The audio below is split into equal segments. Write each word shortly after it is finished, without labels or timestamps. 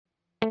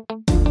Hello,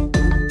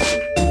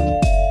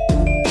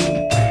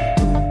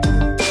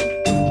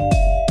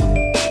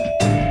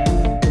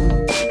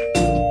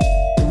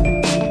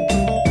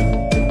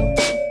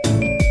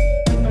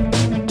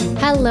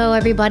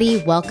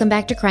 everybody. Welcome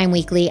back to Crime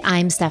Weekly.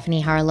 I'm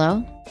Stephanie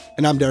Harlow.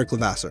 And I'm Derek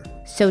Levasseur.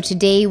 So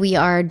today we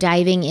are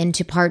diving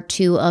into part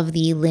 2 of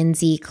the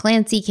Lindsay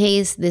Clancy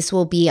case. This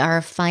will be our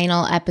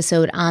final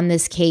episode on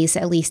this case,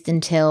 at least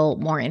until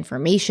more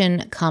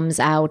information comes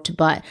out.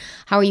 But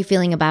how are you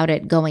feeling about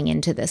it going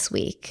into this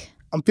week?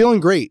 I'm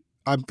feeling great.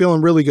 I'm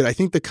feeling really good. I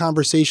think the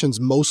conversations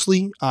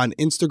mostly on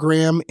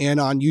Instagram and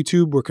on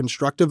YouTube were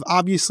constructive,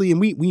 obviously.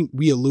 And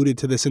we alluded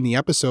to this in the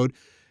episode.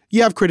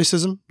 You have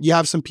criticism. You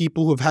have some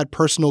people who have had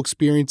personal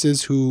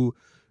experiences who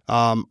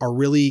are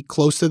really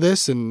close to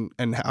this and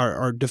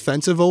are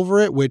defensive over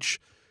it, which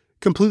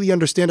completely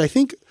understand. I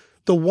think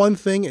the one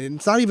thing, and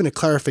it's not even a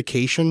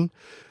clarification,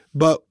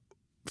 but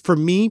for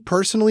me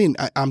personally, and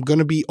I'm going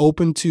to be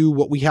open to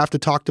what we have to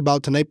talk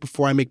about tonight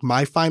before I make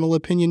my final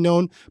opinion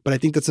known, but I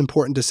think that's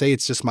important to say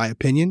it's just my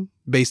opinion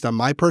based on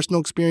my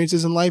personal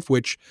experiences in life,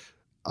 which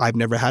I've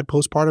never had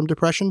postpartum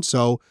depression,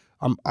 so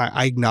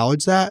I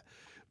acknowledge that.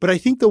 But I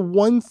think the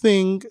one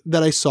thing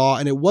that I saw,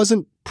 and it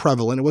wasn't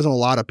prevalent, it wasn't a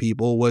lot of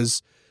people,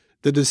 was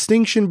the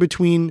distinction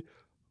between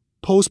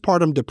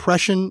postpartum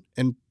depression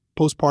and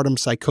postpartum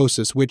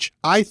psychosis, which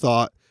I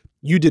thought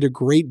you did a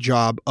great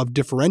job of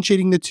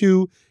differentiating the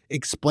two,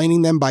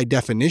 explaining them by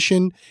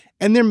definition.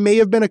 And there may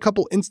have been a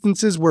couple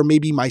instances where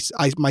maybe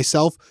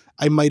myself,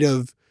 I might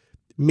have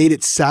made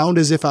it sound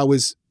as if I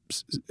was,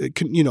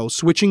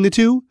 switching the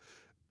two.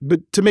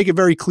 But to make it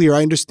very clear,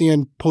 I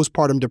understand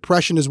postpartum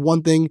depression is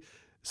one thing.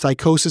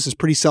 Psychosis is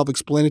pretty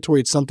self-explanatory.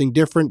 It's something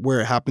different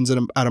where it happens at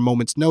a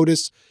moment's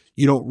notice.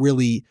 You don't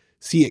really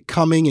see it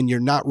coming, and you're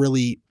not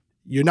really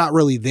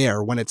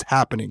there when it's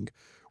happening.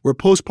 Where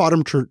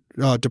postpartum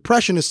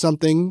depression is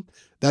something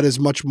that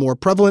is much more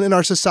prevalent in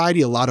our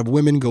society. A lot of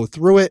women go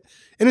through it,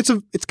 and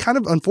it's kind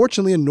of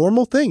unfortunately a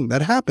normal thing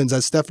that happens,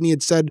 as Stephanie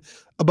had said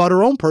about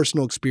her own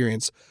personal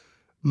experience.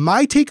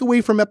 My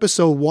takeaway from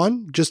episode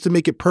 1, just to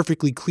make it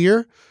perfectly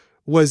clear,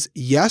 was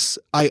yes,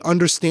 I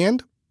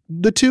understand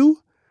the two.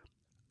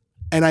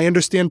 And I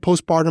understand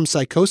postpartum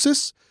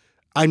psychosis.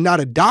 I'm not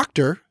a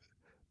doctor,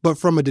 but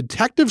from a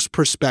detective's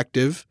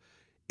perspective,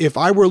 if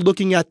I were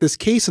looking at this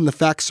case and the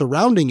facts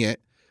surrounding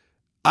it,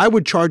 I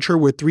would charge her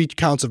with 3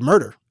 counts of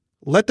murder.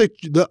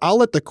 I'll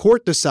let the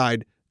court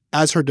decide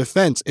as her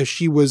defense if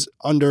she was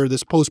under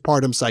this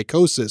postpartum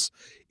psychosis.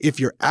 If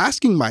you're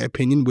asking my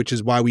opinion, which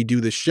is why we do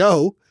this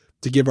show,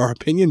 to give our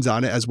opinions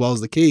on it as well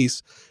as the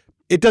case,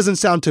 it doesn't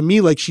sound to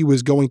me like she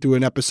was going through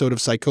an episode of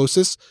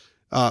psychosis.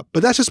 But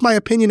that's just my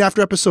opinion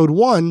after episode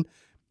 1.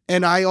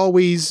 And I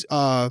always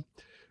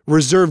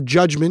reserve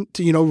judgment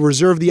to,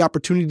 reserve the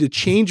opportunity to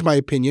change my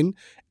opinion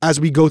as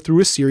we go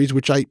through a series,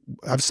 which I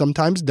have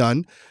sometimes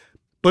done.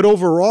 But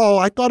overall,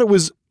 I thought it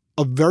was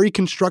a very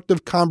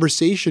constructive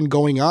conversation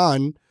going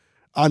on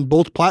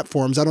both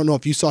platforms. I don't know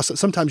if you saw,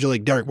 sometimes you're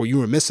like, Derek, well, you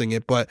were missing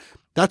it, but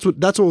that's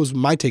what was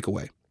my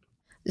takeaway.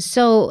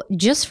 So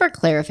just for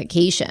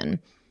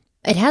clarification,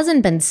 it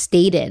hasn't been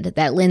stated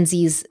that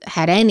Lindsay's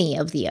had any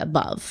of the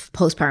above,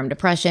 postpartum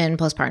depression,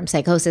 postpartum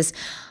psychosis.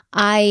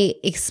 I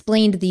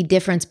explained the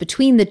difference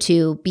between the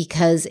two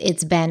because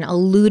it's been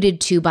alluded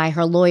to by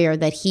her lawyer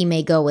that he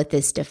may go with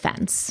this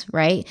defense,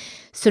 right?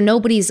 So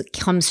nobody's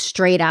come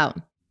straight out.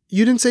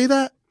 You didn't say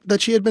that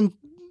she had been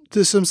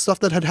to some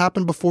stuff that had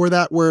happened before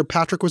that where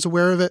Patrick was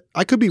aware of it?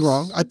 I could be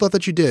wrong. I thought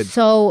that you did.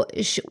 So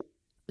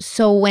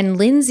when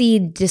Lindsay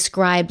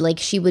described, like,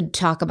 she would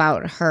talk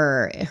about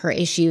her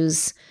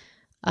issues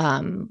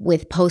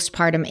with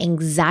postpartum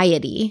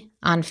anxiety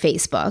on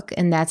Facebook,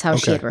 and that's how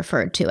she had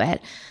referred to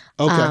it.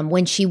 Okay.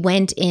 When she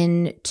went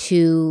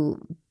into,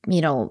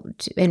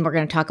 and we're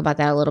going to talk about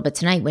that a little bit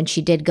tonight, when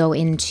she did go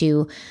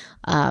into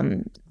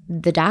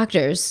the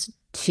doctors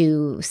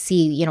to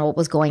see, what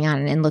was going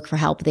on and look for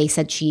help, they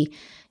said she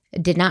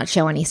did not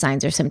show any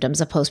signs or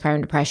symptoms of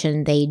postpartum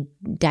depression. They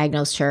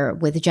diagnosed her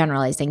with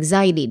generalized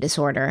anxiety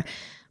disorder.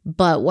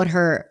 But what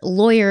her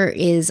lawyer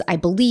is, I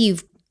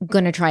believe,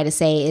 going to try to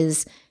say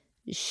is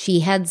she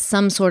had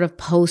some sort of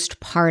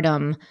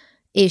postpartum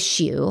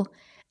issue,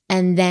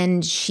 and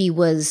then she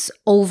was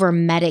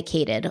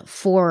over-medicated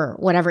for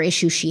whatever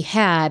issue she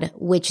had,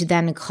 which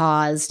then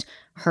caused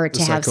her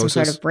to have some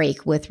sort of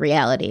break with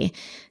reality.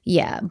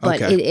 Yeah, but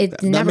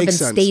it's never been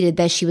stated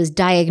that she was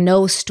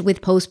diagnosed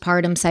with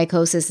postpartum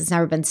psychosis. It's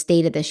never been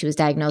stated that she was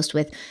diagnosed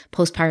with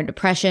postpartum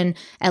depression,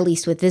 at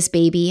least with this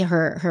baby,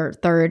 her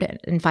third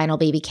and final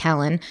baby,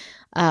 Kellen.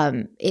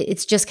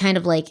 It's just kind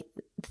of like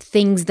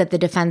things that the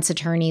defense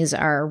attorneys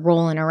are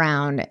rolling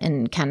around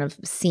and kind of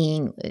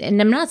seeing.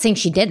 And I'm not saying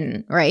she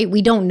didn't, right?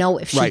 We don't know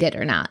if she did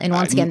or not. And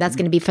once again, that's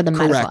going to be for the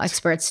medical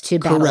experts to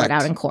battle it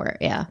out in court.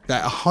 Yeah.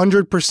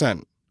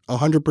 100%.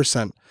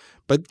 100%.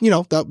 But,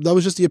 that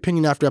was just the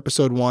opinion after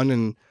episode 1.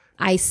 And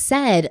I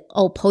said,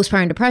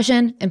 postpartum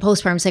depression and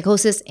postpartum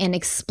psychosis, and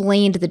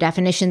explained the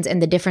definitions and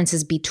the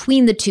differences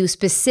between the two,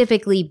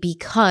 specifically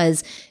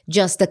because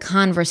just the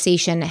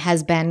conversation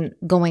has been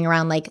going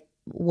around like,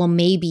 well,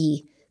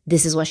 maybe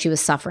this is what she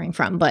was suffering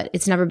from, but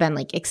it's never been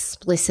like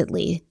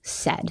explicitly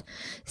said.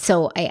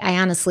 So I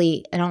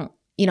honestly, I don't,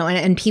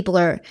 and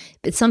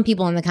some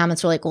people in the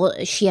comments were like, well,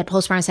 she had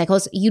postpartum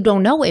psychosis. You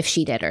don't know if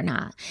she did or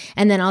not.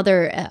 And then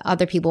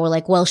other people were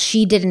like, well,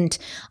 she didn't,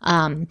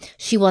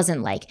 she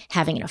wasn't like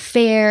having an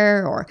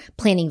affair or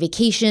planning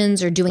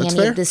vacations or doing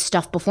any of this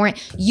stuff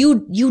beforehand.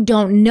 You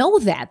don't know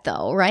that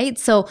though, right?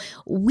 So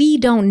we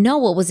don't know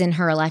what was in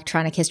her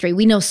electronic history.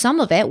 We know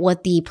some of it,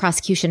 what the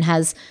prosecution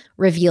has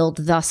revealed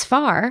thus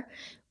far,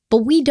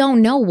 but we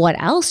don't know what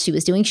else she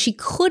was doing. She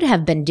could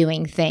have been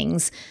doing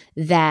things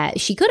that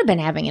she could have been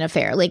having an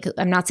affair. Like,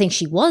 I'm not saying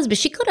she was, but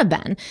she could have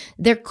been.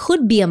 There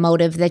could be a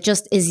motive that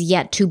just is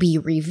yet to be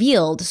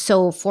revealed.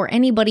 So for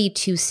anybody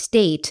to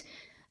state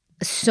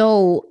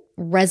so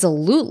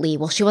resolutely,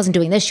 well, she wasn't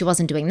doing this, she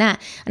wasn't doing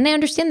that. And I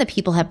understand that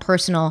people have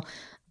personal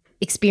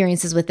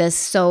experiences with this.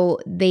 So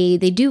they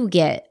do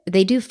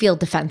feel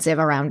defensive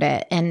around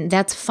it, and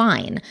that's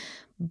fine.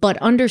 But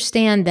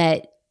understand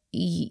that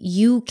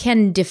you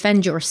can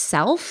defend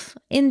yourself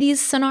in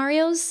these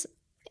scenarios,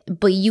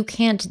 but you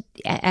can't,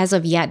 as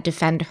of yet,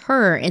 defend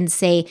her and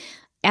say,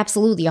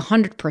 absolutely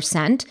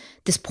 100%,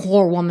 this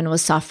poor woman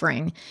was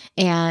suffering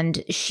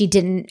and she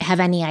didn't have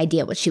any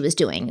idea what she was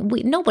doing.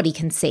 Nobody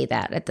can say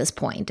that at this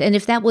point. And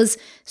if that was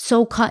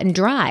so cut and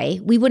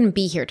dry, we wouldn't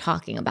be here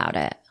talking about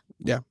it.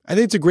 Yeah, I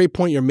think it's a great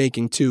point you're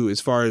making too,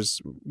 as far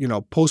as,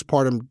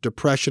 postpartum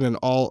depression and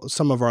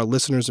some of our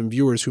listeners and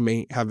viewers who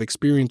may have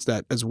experienced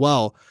that as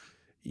well.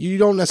 You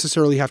don't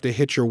necessarily have to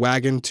hitch your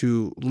wagon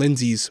to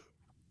Lindsay's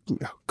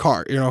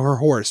car, her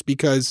horse,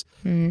 because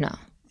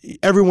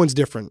everyone's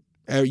different.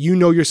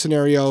 Your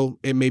scenario.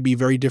 It may be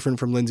very different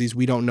from Lindsay's.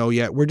 We don't know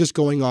yet. We're just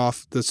going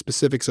off the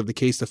specifics of the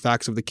case, the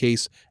facts of the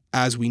case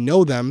as we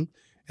know them,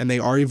 and they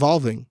are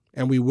evolving,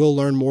 and we will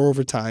learn more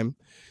over time.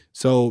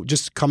 So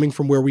just coming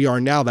from where we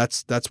are now,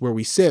 that's where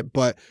we sit.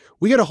 But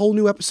we got a whole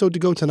new episode to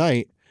go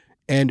tonight,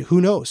 and who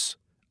knows?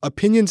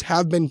 Opinions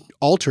have been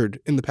altered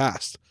in the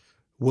past.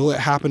 Will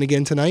it happen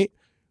again tonight?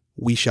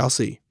 We shall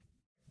see.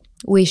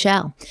 We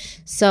shall.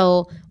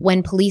 So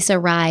when police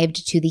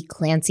arrived to the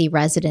Clancy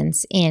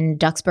residence in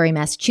Duxbury,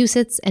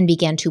 Massachusetts, and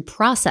began to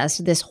process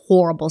this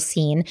horrible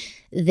scene,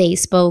 they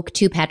spoke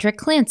to Patrick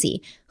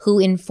Clancy, who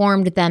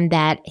informed them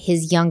that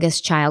his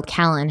youngest child,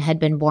 Callan, had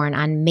been born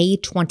on May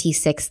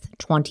 26th,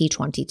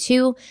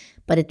 2022.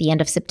 But at the end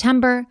of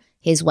September,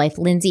 his wife,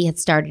 Lindsay, had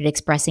started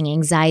expressing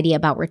anxiety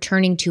about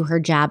returning to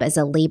her job as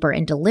a labor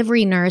and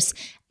delivery nurse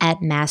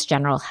at Mass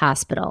General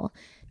Hospital.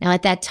 Now,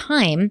 at that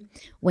time,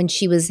 when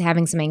she was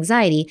having some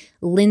anxiety,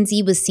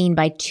 Lindsay was seen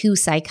by two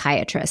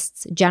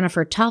psychiatrists,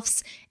 Jennifer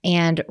Tufts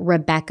and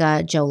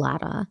Rebecca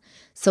Jolata.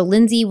 So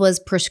Lindsay was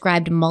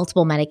prescribed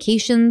multiple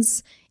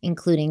medications,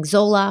 including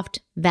Zoloft,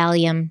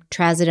 Valium,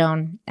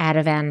 Trazodone,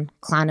 Ativan,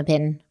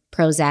 Klonopin,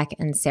 Prozac,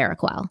 and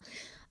Seroquel.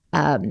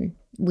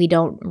 We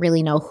don't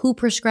really know who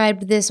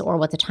prescribed this or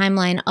what the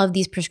timeline of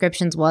these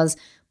prescriptions was,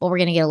 but we're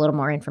going to get a little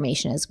more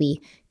information as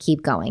we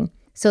keep going.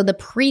 So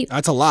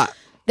That's a lot.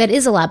 That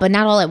is a lot, but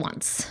not all at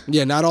once.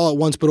 Yeah, not all at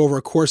once, but over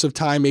a course of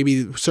time,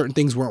 maybe certain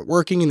things weren't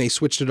working and they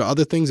switched to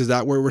other things. Is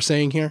that what we're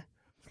saying here?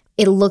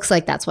 It looks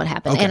like that's what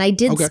happened. Okay. And I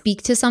did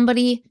speak to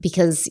somebody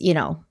because,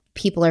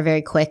 people are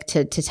very quick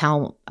to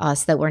tell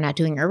us that we're not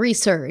doing our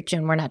research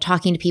and we're not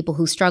talking to people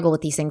who struggle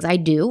with these things. I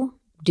do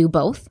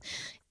both.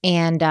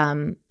 And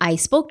I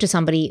spoke to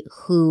somebody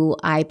who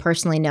I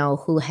personally know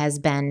who has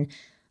been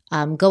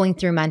going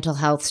through mental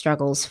health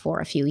struggles for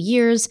a few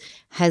years,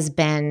 has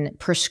been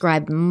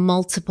prescribed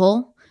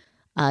multiple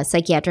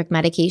psychiatric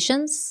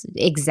medications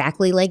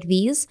exactly like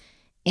these.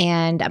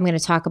 And I'm going to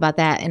talk about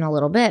that in a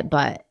little bit.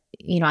 But,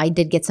 I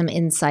did get some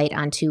insight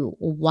onto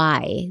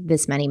why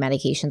this many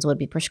medications would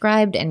be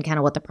prescribed and kind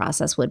of what the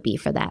process would be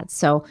for that.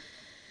 So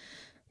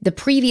the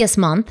previous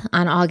month,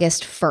 on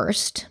August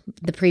 1st,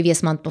 the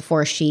previous month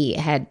before she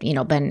had,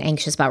 been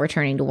anxious about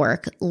returning to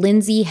work,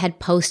 Lindsay had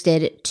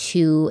posted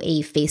to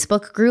a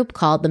Facebook group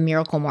called the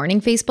Miracle Morning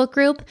Facebook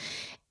group.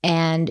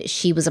 And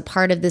she was a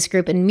part of this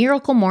group. And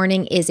Miracle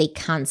Morning is a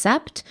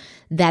concept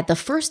that the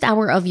first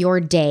hour of your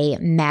day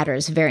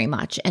matters very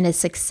much. And a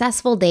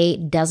successful day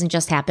doesn't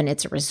just happen.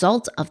 It's a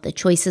result of the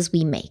choices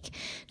we make.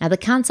 Now, the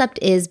concept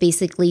is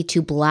basically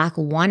to block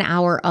 1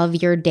 hour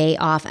of your day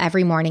off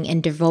every morning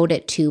and devote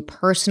it to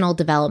personal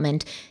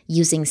development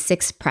using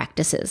 6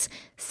 practices.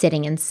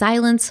 Sitting in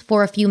silence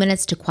for a few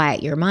minutes to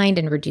quiet your mind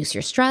and reduce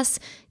your stress,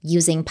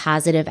 using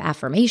positive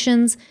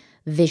affirmations,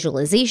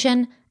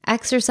 visualization,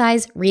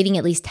 exercise, reading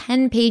at least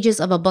 10 pages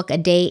of a book a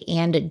day,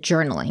 and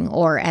journaling,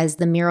 or as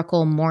the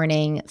Miracle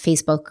Morning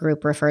Facebook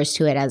group refers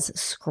to it as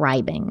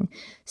scribing.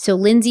 So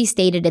Lindsay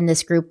stated in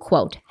this group,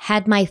 quote,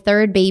 "Had my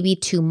third baby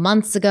 2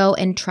 months ago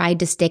and tried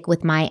to stick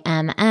with my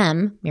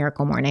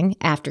Miracle Morning,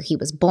 after he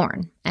was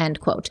born," end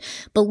quote.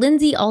 But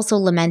Lindsay also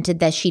lamented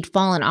that she'd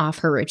fallen off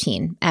her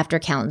routine after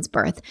Callan's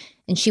birth.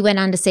 And she went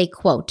on to say,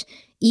 quote,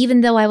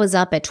 Even though I was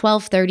up at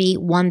 12:30,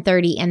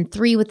 1:30, and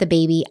 3 with the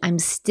baby, I'm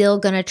still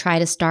going to try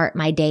to start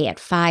my day at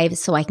 5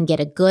 so I can get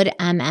a good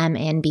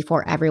in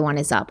before everyone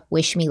is up.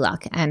 Wish me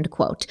luck, end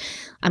quote.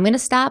 I'm going to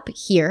stop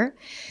here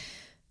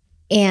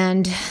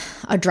and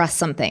address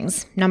some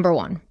things. Number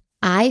one,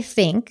 I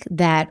think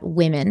that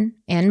women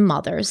and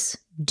mothers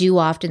do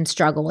often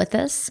struggle with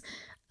this.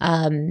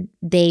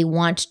 They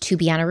want to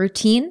be on a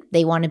routine.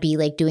 They want to be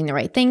like doing the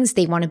right things.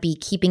 They want to be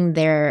keeping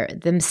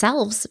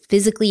themselves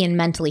physically and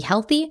mentally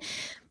healthy.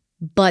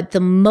 But the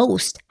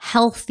most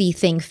healthy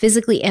thing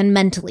physically and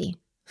mentally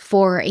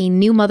for a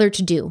new mother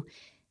to do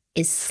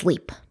is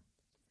sleep.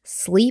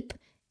 Sleep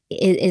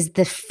is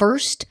the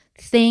first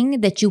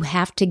thing that you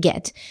have to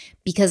get,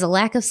 because a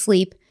lack of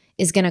sleep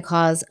is going to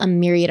cause a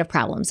myriad of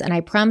problems. And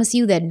I promise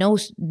you that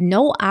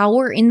no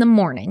hour in the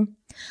morning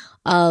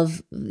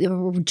of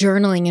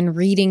journaling and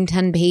reading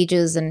 10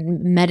 pages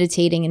and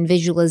meditating and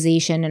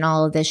visualization and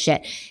all of this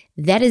shit,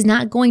 that is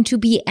not going to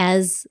be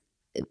as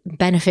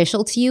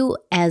beneficial to you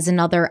as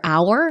another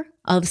hour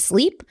of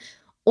sleep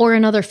or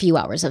another few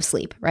hours of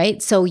sleep,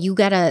 right? So you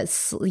gotta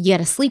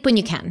sleep when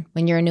you can,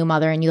 when you're a new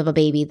mother and you have a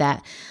baby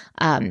that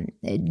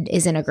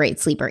isn't a great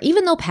sleeper.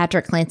 Even though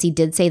Patrick Clancy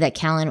did say that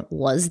Callan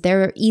was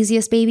their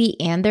easiest baby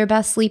and their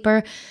best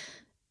sleeper,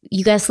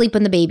 you gotta sleep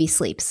when the baby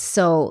sleeps.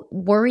 So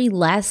worry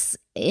less,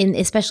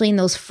 especially in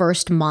those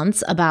first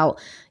months, about,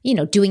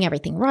 doing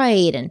everything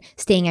right and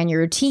staying on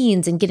your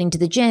routines and getting to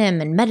the gym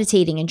and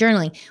meditating and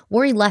journaling.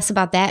 Worry less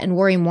about that and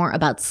worry more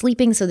about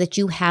sleeping so that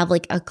you have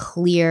like a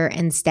clear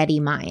and steady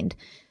mind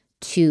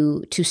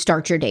to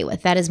start your day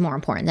with. That is more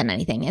important than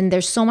anything. And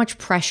there's so much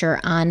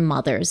pressure on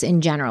mothers in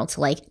general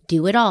to like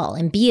do it all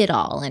and be it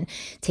all and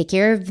take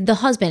care of the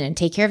husband and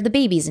take care of the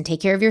babies and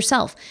take care of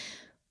yourself.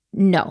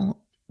 No.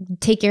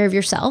 Take care of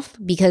yourself,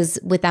 because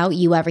without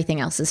you,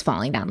 everything else is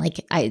falling down.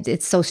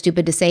 It's so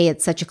stupid to say,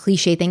 it's such a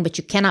cliche thing, but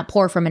you cannot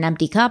pour from an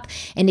empty cup.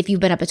 And if you've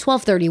been up at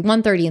 12:30,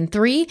 1:30, and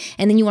 3,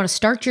 and then you want to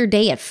start your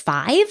day at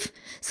 5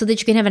 so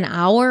that you can have an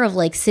hour of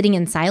like sitting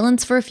in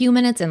silence for a few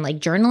minutes and like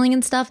journaling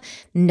and stuff,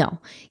 no,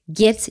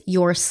 get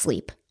your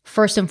sleep.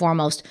 First and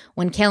foremost,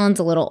 when Callan's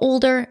a little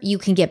older, you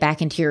can get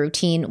back into your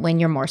routine when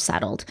you're more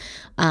settled.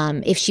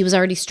 If she was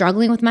already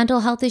struggling with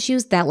mental health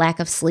issues, that lack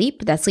of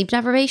sleep, that sleep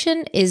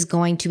deprivation is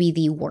going to be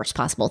the worst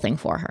possible thing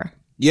for her.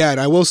 Yeah, and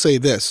I will say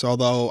this,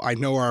 although I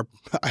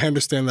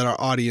understand that our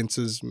audience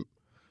is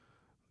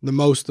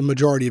the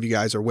majority of you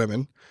guys are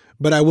women,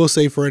 but I will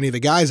say for any of the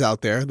guys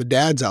out there, the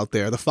dads out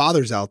there, the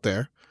fathers out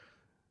there,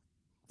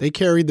 they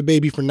carried the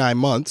baby for 9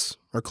 months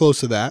or close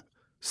to that.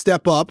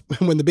 Step up.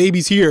 When the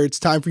baby's here, it's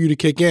time for you to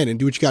kick in and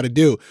do what you got to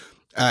do.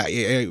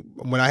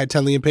 When I had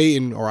Tenley and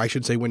Peyton, or I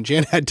should say when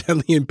Jan had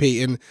Tenley and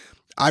Peyton,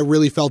 I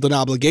really felt an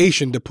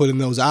obligation to put in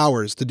those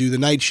hours, to do the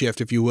night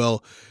shift, if you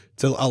will,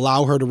 to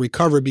allow her to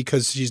recover,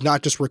 because she's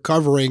not just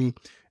recovering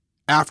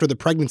after the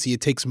pregnancy. It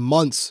takes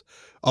months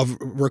of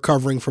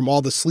recovering from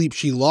all the sleep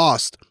she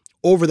lost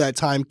over that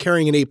time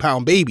carrying an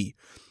 8-pound baby.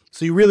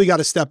 So you really got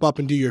to step up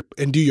and do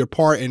your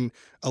part and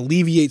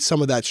alleviate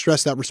some of that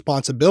stress, that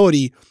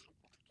responsibility,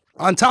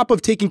 on top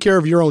of taking care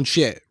of your own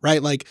shit,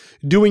 right? Like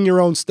doing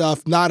your own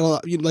stuff, not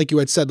like you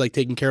had said, like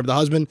taking care of the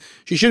husband.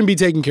 She shouldn't be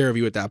taking care of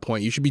you at that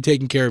point. You should be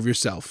taking care of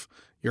yourself.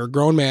 You're a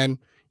grown man.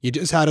 You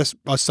just had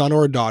a son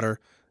or a daughter.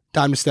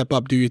 Time to step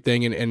up, do your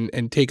thing,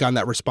 and take on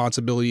that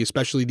responsibility,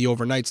 especially the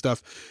overnight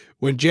stuff.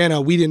 When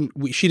Jana,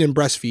 she didn't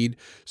breastfeed,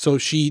 so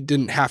she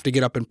didn't have to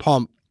get up and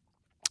pump.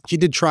 She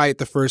did try it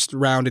the first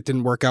round. It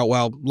didn't work out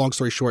well. Long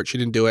story short, she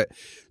didn't do it.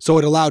 So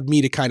it allowed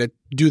me to kind of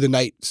do the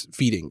night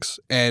feedings.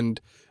 And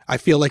I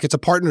feel like it's a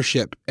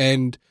partnership.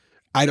 And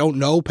I don't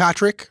know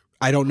Patrick.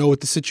 I don't know what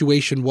the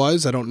situation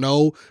was. I don't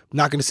know. I'm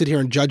not going to sit here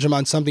and judge him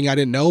on something I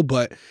didn't know.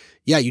 But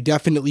yeah, you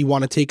definitely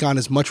want to take on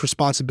as much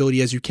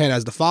responsibility as you can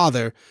as the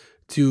father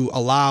to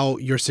allow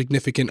your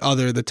significant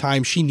other the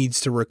time she needs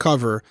to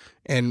recover,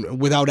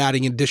 and without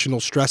adding additional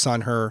stress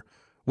on her,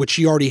 which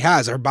she already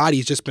has. Her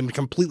body's just been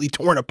completely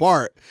torn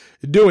apart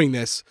doing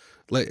this.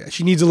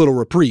 She needs a little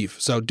reprieve.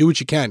 So do what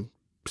you can.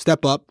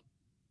 Step up.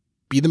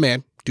 Be the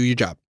man. Do your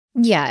job.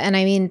 Yeah, and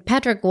I mean,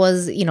 Patrick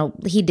was,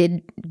 he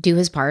did do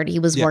his part. He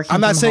was working.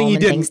 I'm not saying he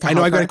didn't. I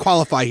know I got to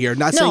qualify here.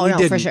 Not saying he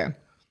didn't. No, for sure.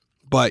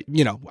 But,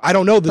 I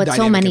don't know the dynamic. But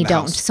so many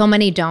don't. So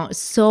many don't.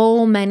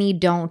 So many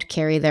don't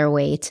carry their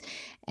weight.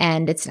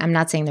 And I'm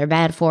not saying they're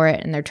bad for it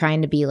and they're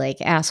trying to be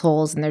like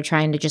assholes and they're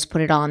trying to just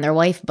put it all on their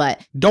wife,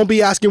 but don't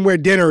be asking where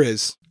dinner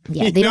is.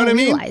 Yeah, they don't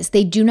realize.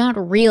 They do not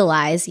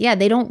realize. Yeah,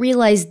 they don't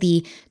realize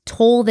the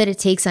toll that it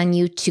takes on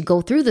you to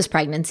go through this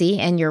pregnancy.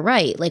 And you're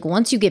right. Like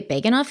once you get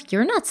big enough,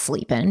 you're not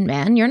sleeping,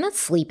 man. You're not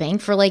sleeping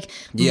for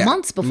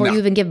months before you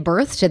even give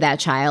birth to that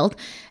child.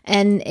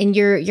 And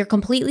you're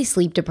completely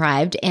sleep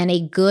deprived. And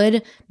a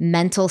good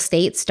mental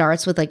state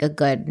starts with like a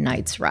good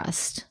night's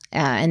rest.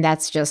 And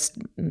that's just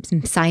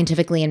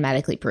scientifically and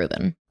medically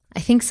proven. I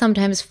think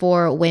sometimes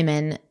for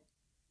women,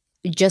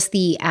 just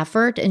the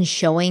effort and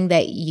showing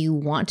that you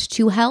want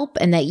to help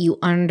and that you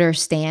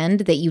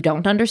understand that you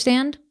don't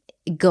understand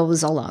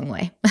goes a long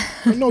way.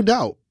 No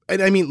doubt.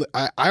 And I mean,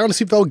 I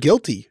honestly felt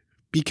guilty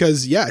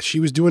because, yeah, she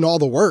was doing all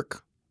the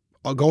work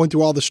going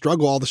through all the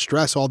struggle, all the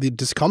stress, all the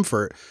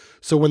discomfort.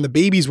 So when the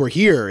babies were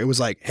here, it was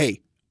like,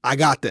 hey, I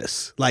got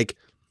this. Like,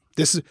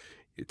 this is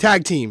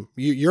tag team.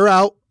 You're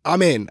out.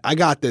 I'm in. I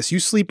got this. You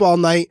sleep all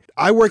night.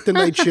 I worked the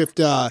night shift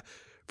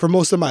for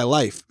most of my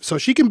life. So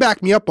she can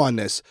back me up on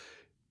this.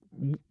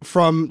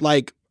 From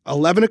like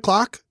 11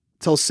 o'clock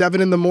till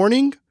 7 in the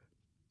morning,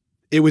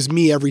 it was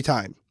me every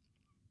time.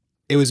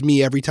 It was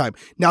me every time.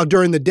 Now,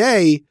 during the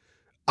day,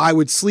 I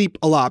would sleep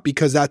a lot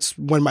because that's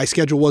when my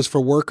schedule was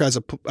for work as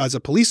a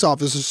police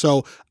officer.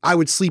 So I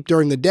would sleep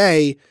during the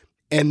day,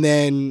 and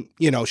then,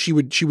 you know, she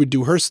would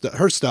do her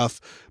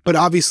stuff. But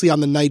obviously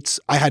on the nights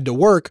I had to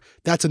work,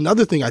 that's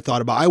another thing I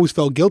thought about. I always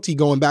felt guilty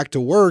going back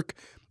to work,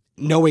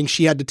 knowing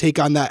she had to take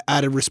on that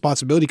added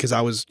responsibility because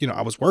I was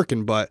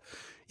working. But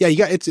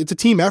yeah, it's a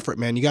team effort,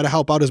 man. You got to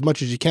help out as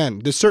much as you can.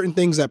 There's certain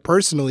things that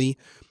personally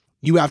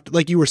you have to,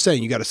 like you were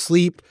saying, you got to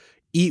sleep,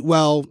 eat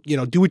well, you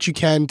know, do what you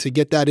can to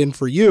get that in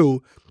for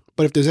you.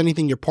 But if there's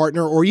anything your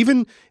partner, or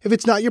even if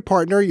it's not your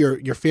partner,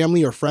 your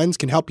family or friends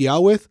can help you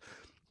out with,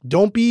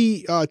 don't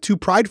be too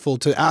prideful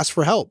to ask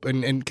for help.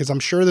 And because I'm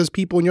sure there's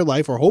people in your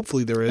life, or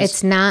hopefully there is.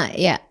 It's not,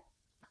 yeah.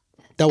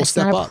 That will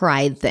step up. It's not a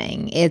pride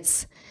thing.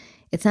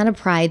 It's not a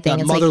pride thing.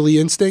 That it's motherly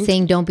like instinct.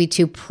 Saying don't be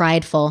too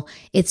prideful.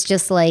 It's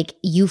just like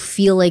you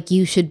feel like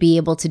you should be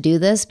able to do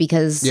this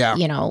because,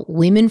 you know,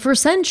 women for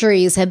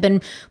centuries have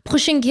been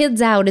pushing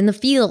kids out in the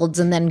fields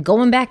and then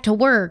going back to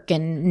work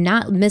and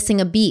not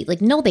missing a beat.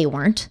 Like, no, they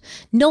weren't.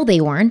 No,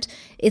 they weren't.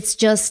 It's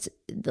just,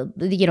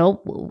 you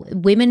know,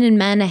 women and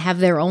men have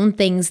their own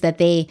things that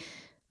they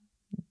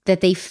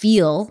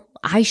feel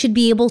I should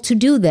be able to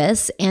do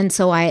this. And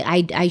so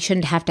I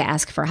shouldn't have to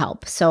ask for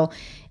help. So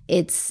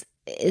it's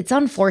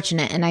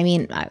unfortunate. And I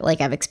mean,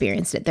 like, I've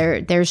experienced it.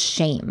 There's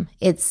shame.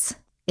 It's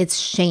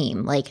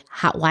shame. Like,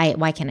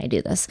 why can't I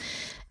do this?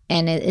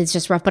 And it's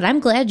just rough. But I'm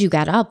glad you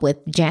got up with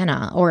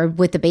Jana, or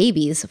with the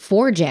babies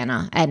for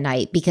Jana at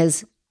night,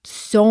 because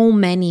so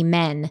many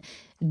men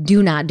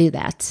do not do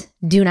that.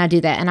 Do not do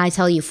that. And I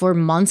tell you, for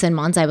months and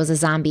months, I was a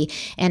zombie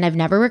and I've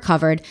never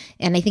recovered.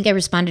 And I think I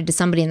responded to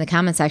somebody in the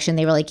comment section.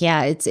 They were like,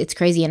 yeah, it's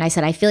crazy. And I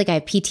said, I feel like I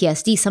have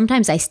PTSD.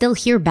 Sometimes I still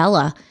hear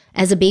Bella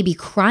as a baby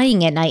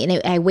crying at night,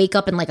 and I wake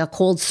up in like a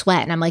cold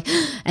sweat, and I'm like,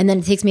 and then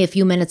it takes me a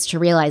few minutes to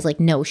realize, like,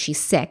 no, she's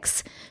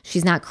 6.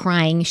 She's not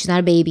crying. She's not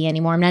a baby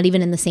anymore. I'm not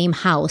even in the same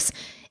house.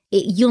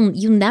 You'll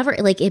never,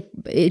 like, it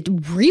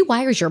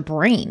rewires your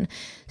brain.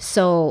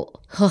 So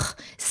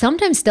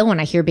sometimes still when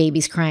I hear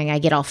babies crying, I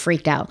get all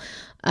freaked out.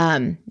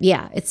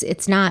 Yeah,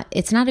 it's not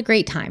a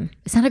great time.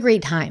 It's not a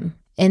great time.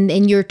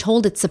 And you're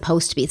told it's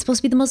supposed to be. It's supposed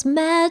to be the most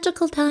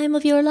magical time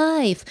of your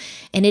life.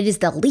 And it is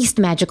the least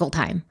magical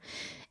time.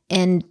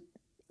 And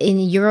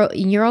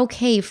you're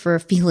okay for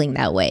feeling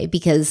that way,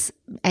 because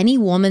any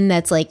woman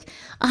that's like,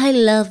 I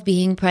love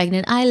being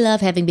pregnant, I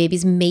love having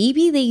babies,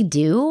 maybe they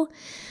do,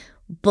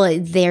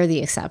 but they're the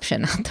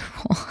exception, not the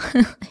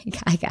rule.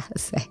 Like, I gotta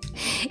say,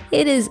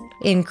 it is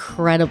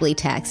incredibly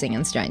taxing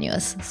and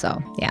strenuous. So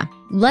yeah,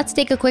 let's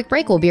take a quick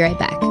break. We'll be right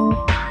back.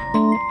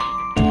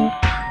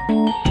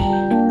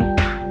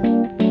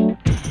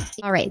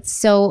 All right,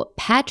 so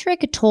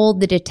Patrick told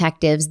the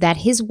detectives that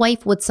his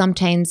wife would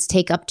sometimes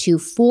take up to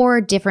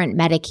 4 different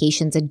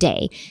medications a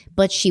day,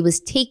 but she was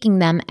taking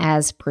them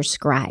as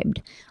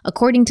prescribed.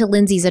 According to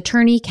Lindsay's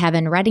attorney,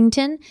 Kevin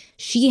Reddington,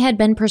 she had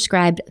been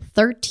prescribed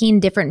 13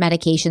 different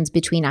medications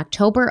between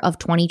October of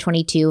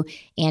 2022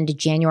 and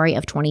January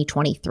of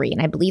 2023,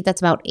 and I believe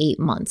that's about 8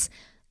 months.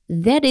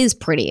 That is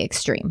pretty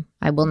extreme,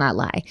 I will not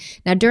lie.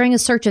 Now, during a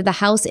search of the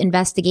house,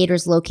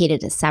 investigators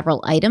located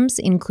several items,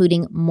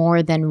 including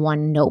more than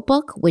one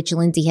notebook, which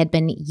Lindsay had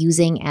been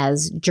using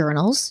as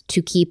journals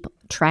to keep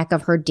track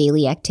of her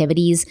daily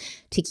activities,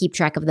 to keep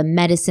track of the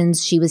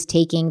medicines she was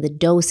taking, the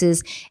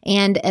doses,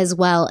 and as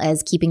well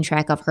as keeping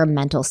track of her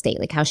mental state,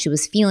 like how she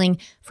was feeling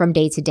from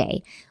day to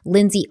day.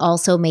 Lindsay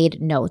also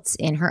made notes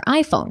in her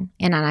iPhone,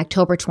 and on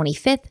October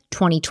 25th,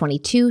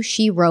 2022,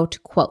 she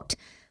wrote, quote,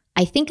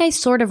 I think I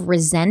sort of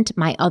resent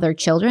my other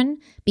children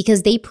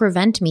because they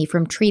prevent me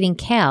from treating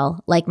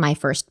Cal like my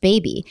first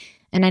baby.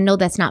 And I know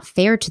that's not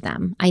fair to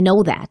them. I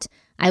know that.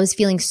 I was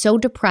feeling so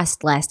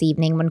depressed last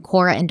evening when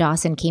Cora and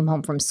Dawson came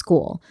home from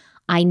school.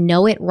 I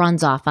know it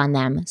runs off on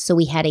them, so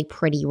we had a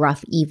pretty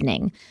rough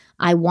evening.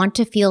 I want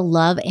to feel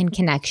love and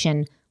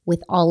connection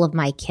with all of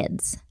my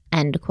kids.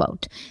 End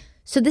quote.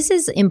 So this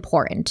is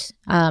important.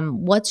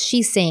 What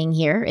she's saying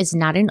here is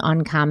not an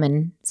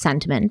uncommon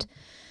sentiment,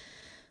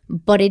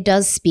 but it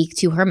does speak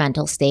to her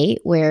mental state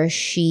where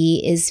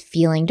she is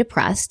feeling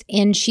depressed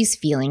and she's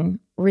feeling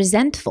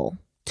resentful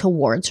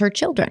towards her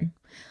children.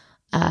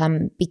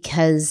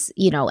 Because,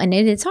 you know, and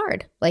it's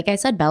hard. Like I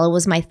said, Bella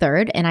was my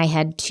 3rd and I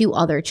had 2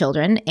 other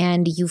children,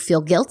 and you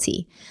feel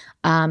guilty.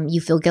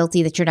 You feel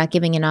guilty that you're not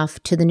giving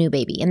enough to the new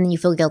baby. And then you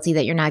feel guilty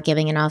that you're not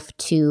giving enough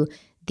to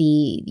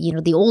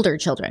the older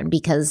children,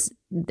 because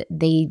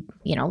they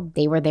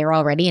were there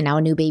already and now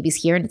a new baby's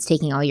here and it's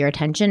taking all your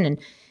attention.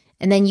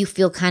 And then you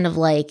feel kind of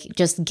like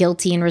just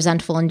guilty and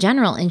resentful in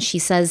general. And she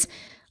says,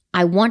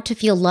 I want to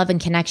feel love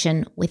and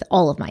connection with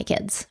all of my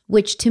kids,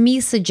 which to me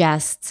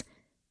suggests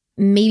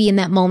maybe in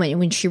that moment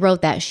when she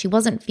wrote that, she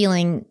wasn't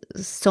feeling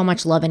so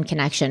much love and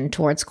connection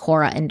towards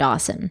Cora and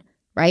Dawson,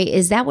 right?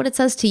 Is that what it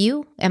says to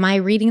you? Am I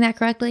reading that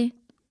correctly?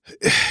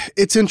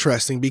 It's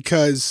interesting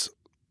because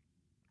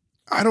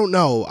I don't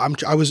know.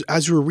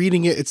 As you were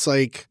reading it,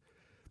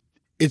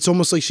 it's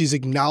almost like she's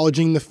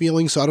acknowledging the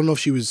feeling. So I don't know if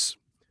she's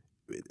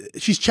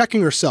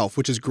checking herself,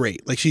 which is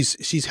great. Like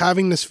she's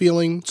having this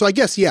feeling. So I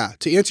guess, yeah,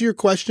 to answer your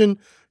question,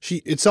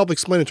 it's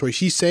self-explanatory.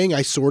 She's saying,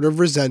 I sort of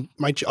resent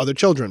my other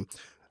children.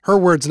 Her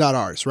words, not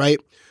ours, right?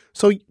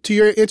 So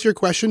to answer your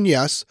question,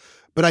 yes,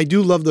 but I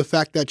do love the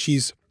fact that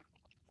she's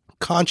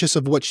conscious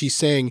of what she's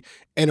saying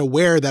and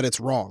aware that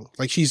it's wrong.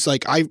 Like she's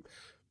like, I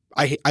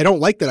don't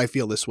like that I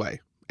feel this way.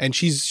 And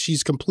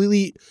she's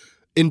completely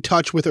in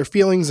touch with her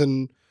feelings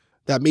and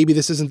that maybe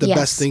this isn't the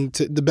best thing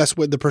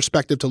the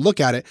perspective to look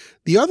at it.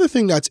 The other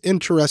thing that's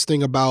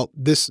interesting about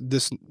this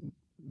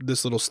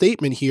little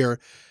statement here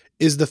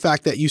is the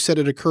fact that you said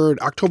it occurred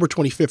October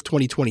 25th,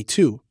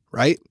 2022,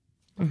 right?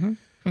 Mm-hmm.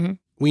 Mm-hmm.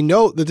 We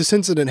know that this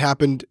incident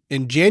happened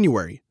in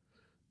January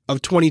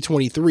of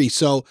 2023.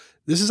 So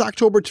this is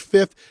October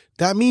 5th.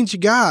 That means you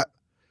got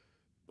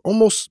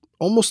almost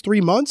 3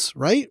 months,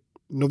 right?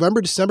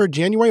 November, December,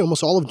 January,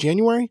 almost all of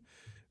January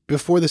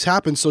before this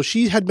happened. So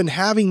she had been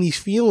having these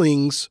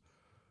feelings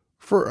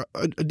for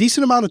a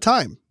decent amount of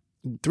time.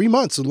 3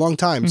 months, a long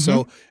time. Mm-hmm.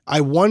 So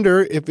I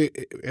wonder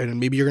and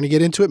maybe you're going to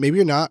get into it, maybe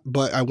you're not,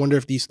 but I wonder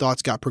if these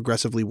thoughts got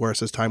progressively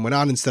worse as time went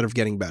on instead of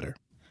getting better.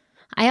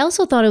 I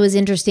also thought it was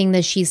interesting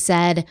that she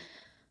said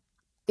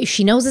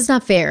she knows it's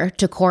not fair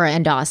to Cora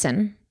and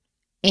Dawson,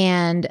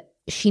 and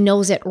she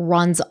knows it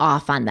runs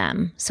off on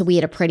them. So we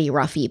had a pretty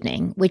rough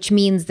evening, which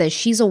means that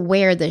she's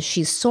aware that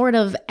she's sort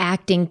of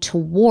acting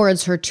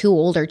towards her 2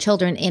 older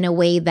children in a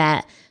way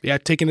that... Yeah,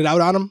 taking it out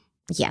on them?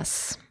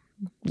 Yes.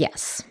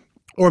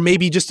 Or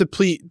maybe just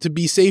to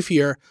be safe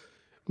here,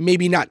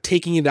 maybe not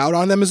taking it out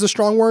on them is a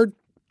strong word,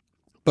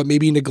 but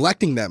maybe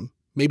neglecting them,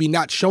 maybe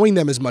not showing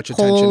them as much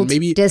attention. Cold,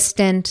 maybe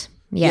distant.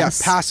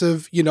 Yes. Yeah,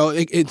 passive.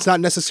 It's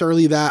not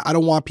necessarily that. I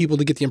don't want people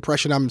to get the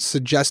impression I'm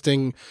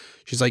suggesting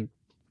she's like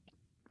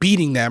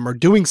beating them or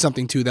doing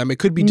something to them. It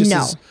could be just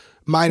as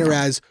minor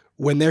as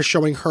when they're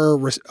showing her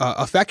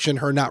affection,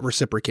 her not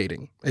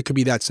reciprocating. It could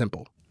be that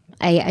simple.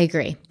 I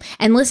agree.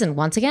 And listen,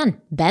 once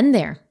again, been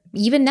there.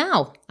 Even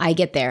now, I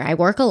get there. I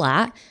work a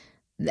lot.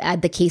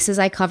 The cases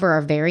I cover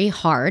are very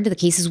hard. The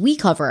cases we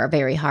cover are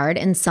very hard.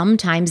 And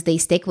sometimes they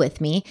stick with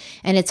me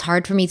and it's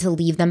hard for me to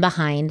leave them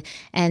behind.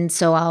 And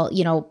so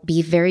I'll,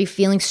 be very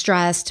feeling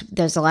stressed.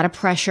 There's a lot of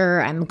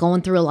pressure. I'm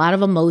going through a lot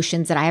of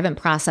emotions that I haven't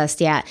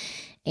processed yet.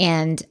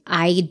 And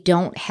I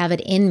don't have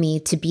it in me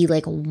to be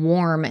like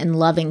warm and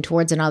loving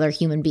towards another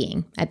human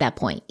being at that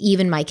point,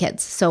 even my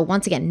kids. So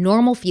once again,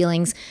 normal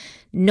feelings,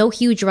 no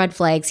huge red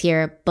flags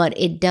here, but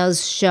it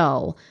does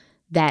show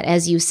that,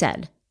 as you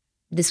said,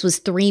 this was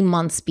 3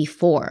 months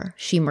before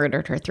she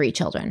murdered her 3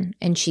 children,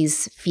 and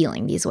she's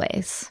feeling these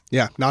ways.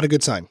 Yeah, not a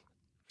good sign.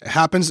 It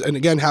happens, and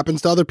again,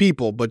 happens to other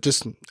people, but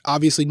just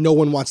obviously no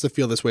one wants to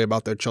feel this way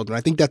about their children.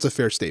 I think that's a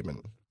fair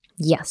statement.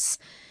 Yes.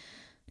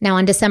 Now,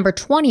 on December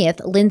 20th,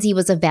 Lindsay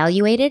was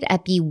evaluated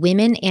at the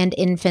Women and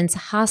Infants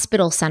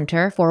Hospital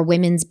Center for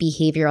Women's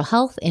Behavioral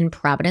Health in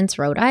Providence,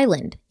 Rhode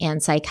Island,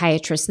 and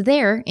psychiatrists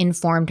there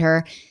informed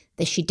her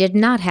that she did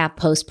not have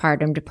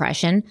postpartum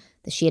depression,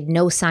 that she had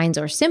no signs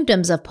or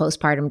symptoms of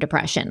postpartum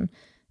depression.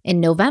 In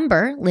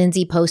November,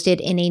 Lindsay posted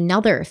in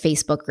another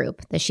Facebook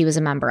group that she was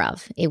a member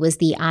of. It was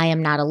the I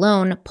Am Not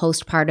Alone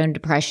Postpartum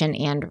Depression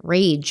and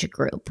Rage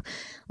group.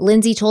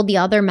 Lindsay told the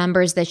other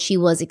members that she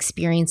was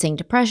experiencing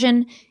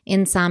depression,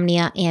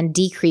 insomnia, and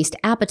decreased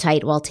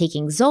appetite while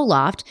taking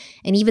Zoloft,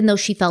 and even though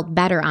she felt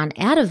better on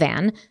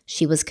Ativan,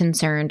 she was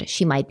concerned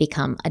she might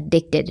become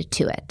addicted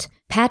to it.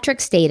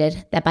 Patrick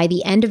stated that by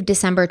the end of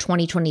December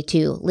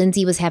 2022,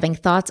 Lindsay was having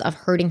thoughts of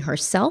hurting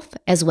herself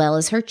as well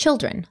as her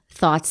children,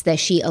 thoughts that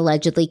she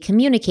allegedly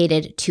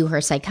communicated to her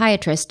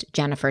psychiatrist,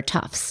 Jennifer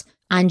Tufts.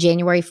 On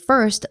January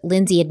 1st,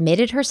 Lindsay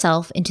admitted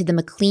herself into the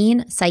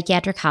McLean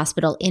Psychiatric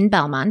Hospital in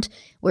Belmont,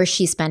 where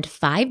she spent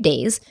 5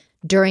 days,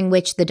 during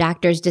which the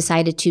doctors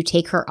decided to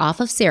take her off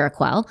of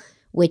Seroquel,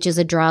 which is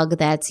a drug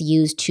that's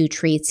used to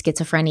treat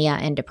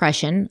schizophrenia and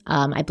depression.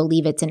 I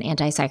believe it's an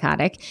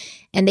antipsychotic.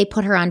 And they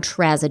put her on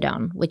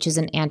trazodone, which is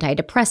an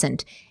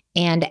antidepressant,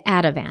 and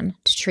Ativan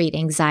to treat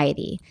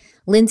anxiety.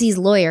 Lindsay's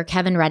lawyer,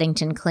 Kevin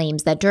Reddington,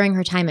 claims that during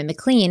her time at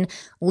McLean,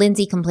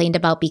 Lindsay complained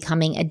about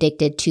becoming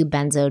addicted to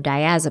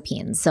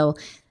benzodiazepines. So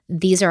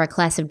these are a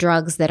class of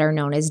drugs that are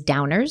known as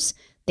downers.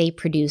 They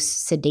produce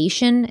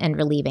sedation and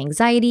relieve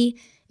anxiety.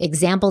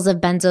 Examples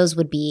of benzos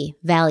would be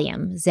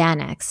Valium,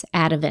 Xanax,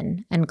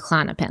 Ativan, and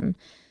Klonopin.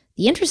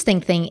 The interesting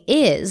thing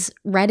is,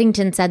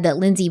 Reddington said that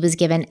Lindsay was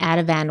given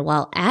Ativan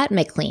while at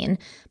McLean,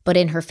 but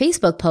in her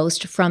Facebook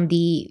post from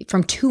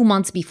 2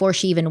 months before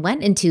she even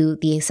went into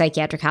the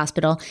psychiatric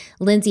hospital,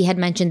 Lindsay had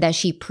mentioned that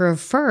she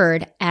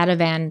preferred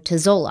Ativan to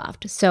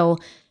Zoloft. So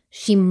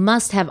she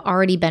must have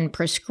already been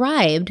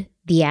prescribed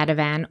the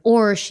Ativan,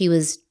 or she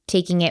was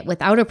taking it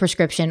without a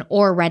prescription,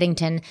 or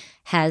Reddington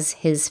has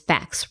his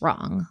facts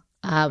wrong.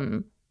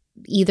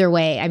 either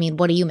way, I mean,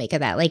 what do you make of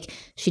that? Like,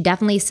 she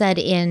definitely said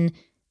in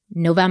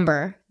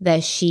November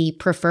that she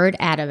preferred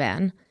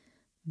Ativan,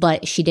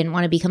 but she didn't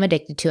want to become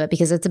addicted to it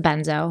because it's a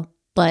benzo.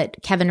 But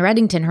Kevin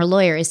Reddington, her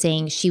lawyer, is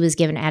saying she was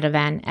given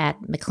Ativan at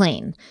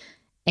McLean.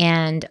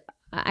 And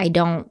I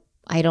don't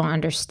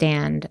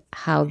understand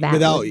how that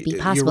would be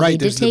possible. You're right.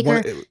 They did take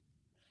her.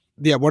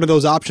 One of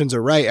those options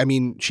are right. I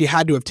mean, she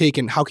had to have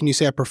taken, how can you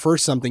say I prefer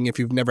something if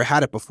you've never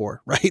had it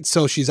before, right?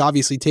 So she's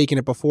obviously taken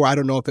it before. I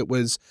don't know if it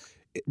was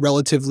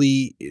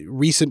relatively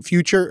recent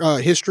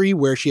history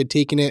where she had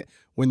taken it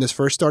when this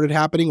first started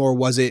happening, or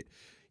was it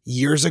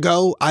years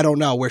ago? I don't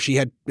know, where she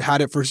had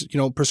it for,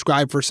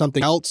 prescribed for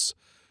something else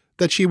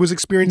that she was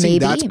experiencing.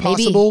 That's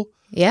possible.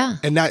 Maybe. Yeah.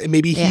 And that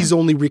maybe he's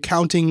only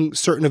recounting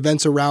certain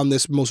events around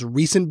this most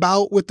recent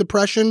bout with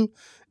depression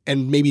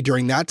and maybe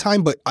during that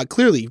time. But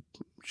clearly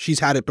she's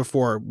had it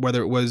before,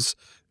 whether it was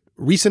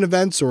recent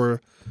events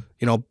or,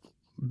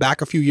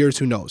 back a few years,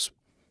 who knows?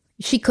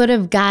 She could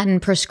have gotten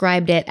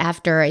prescribed it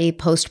after a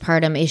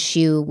postpartum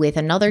issue with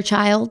another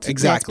child.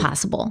 Exactly. That's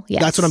possible.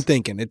 Yes. That's what I'm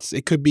thinking.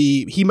 It could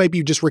be, he might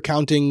be just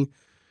recounting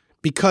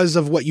because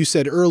of what you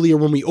said earlier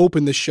when we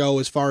opened the show,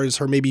 as far as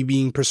her maybe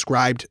being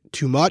prescribed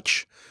too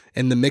much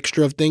and the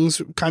mixture of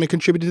things kind of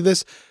contributed to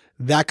this.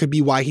 That could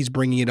be why he's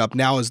bringing it up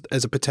now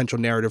as a potential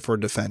narrative for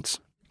defense.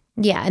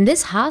 Yeah. And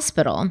this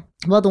hospital,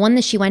 well, the one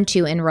that she went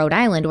to in Rhode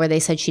Island where they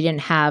said she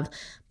didn't have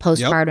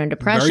postpartum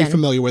depression. Very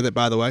familiar with it,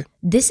 by the way.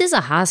 This is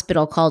a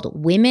hospital called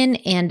Women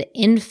and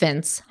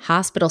Infants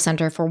Hospital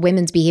Center for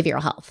Women's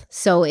Behavioral Health.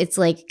 So it's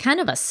like kind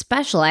of a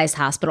specialized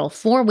hospital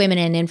for women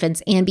and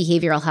infants and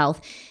behavioral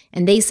health.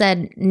 And they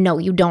said, no,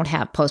 you don't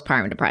have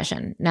postpartum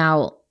depression.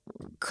 Now,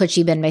 could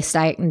she have been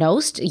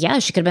misdiagnosed? Yeah,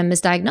 she could have been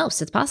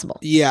misdiagnosed. It's possible.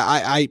 Yeah,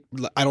 I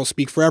don't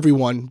speak for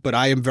everyone, but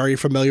I am very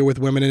familiar with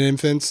women and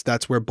infants.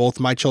 That's where both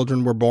my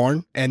children were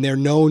born, and they're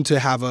known to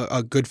have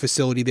a good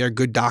facility there,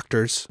 good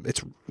doctors.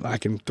 I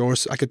could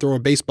throw a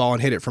baseball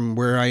and hit it from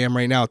where I am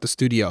right now at the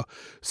studio.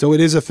 So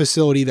it is a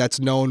facility that's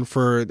known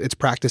for its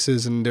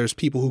practices, and there's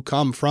people who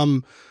come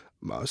from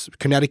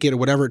Connecticut or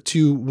whatever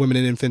to women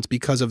and infants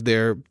because of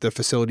the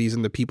facilities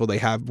and the people they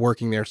have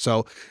working there.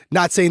 So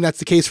not saying that's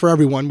the case for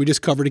everyone. We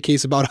just covered a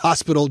case about a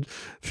hospital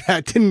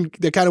that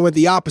kind of went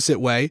the opposite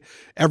way.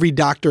 Every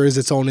doctor is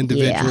its own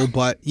individual,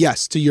 but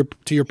yes, to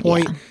your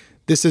point,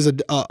 this is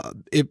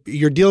if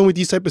you're dealing with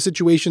these type of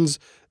situations,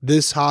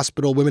 this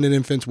hospital, Women and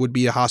Infants, would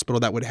be a hospital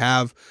that would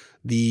have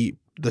the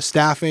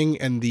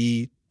staffing and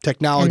the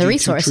technology and the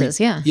resources.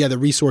 The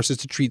resources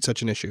to treat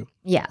such an issue.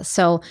 Yeah.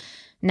 So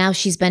now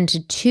she's been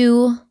to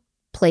two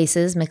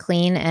places,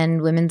 McLean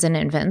and Women's and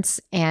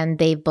Infants, and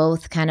they've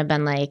both kind of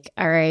been like,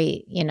 all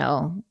right,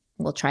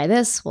 we'll try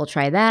this, we'll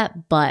try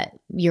that, but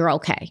you're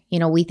okay.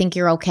 We think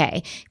you're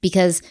okay.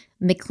 Because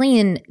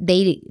McLean,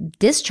 they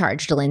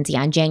discharged Lindsay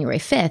on January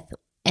 5th,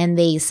 and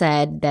they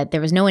said that there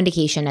was no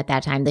indication at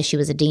that time that she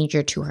was a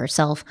danger to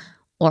herself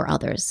or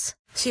others.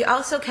 She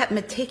also kept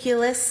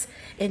meticulous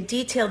and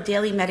detailed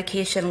daily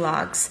medication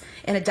logs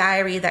in a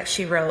diary that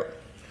she wrote.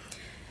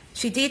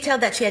 She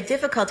detailed that she had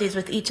difficulties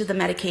with each of the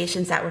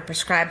medications that were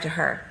prescribed to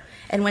her.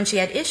 And when she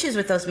had issues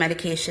with those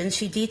medications,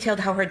 she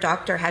detailed how her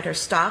doctor had her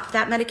stop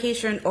that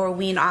medication or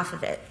wean off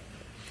of it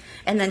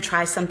and then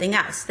try something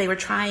else. They were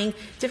trying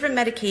different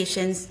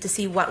medications to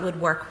see what would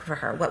work for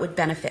her, what would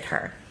benefit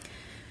her.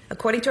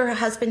 According to her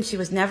husband, she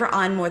was never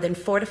on more than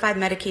 4 to 5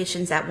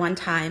 medications at one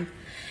time.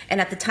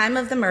 And at the time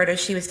of the murder,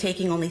 she was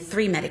taking only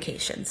 3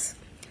 medications.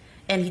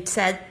 And he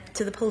said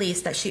to the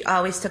police that she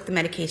always took the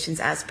medications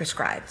as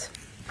prescribed.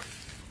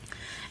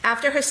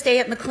 After her stay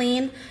at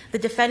McLean, the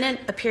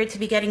defendant appeared to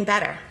be getting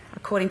better,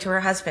 according to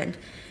her husband.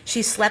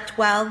 She slept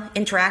well,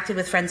 interacted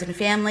with friends and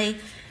family.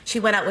 She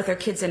went out with her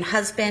kids and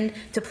husband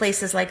to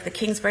places like the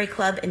Kingsbury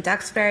Club in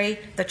Duxbury,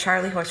 the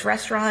Charlie Horse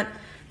Restaurant,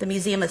 the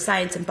Museum of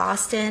Science in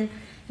Boston,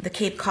 the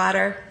Cape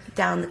Codder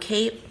down the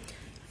Cape,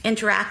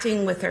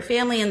 interacting with her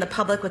family and the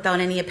public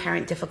without any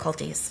apparent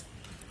difficulties.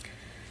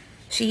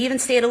 She even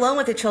stayed alone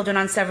with the children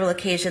on several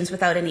occasions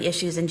without any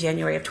issues in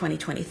January of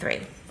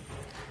 2023.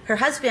 Her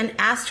husband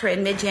asked her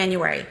in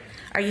mid-January,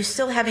 "Are you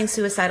still having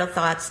suicidal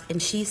thoughts?"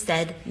 And she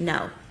said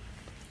no.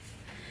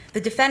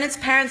 The defendant's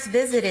parents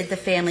visited the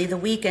family the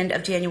weekend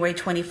of January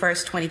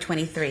 21st,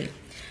 2023.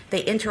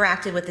 They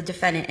interacted with the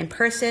defendant in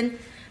person.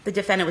 The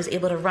defendant was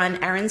able to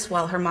run errands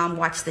while her mom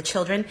watched the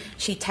children.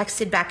 She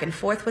texted back and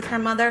forth with her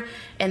mother,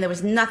 and there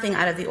was nothing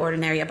out of the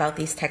ordinary about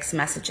these text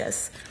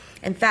messages.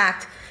 In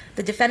fact,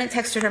 the defendant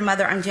texted her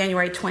mother on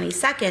January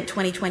 22nd,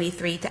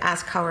 2023 to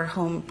ask how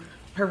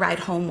her ride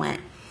home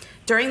went.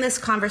 During this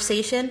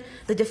conversation,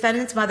 the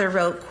defendant's mother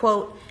wrote,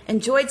 quote,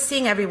 "Enjoyed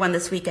seeing everyone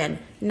this weekend.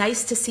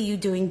 Nice to see you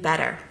doing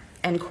better,"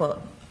 end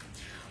quote.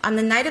 On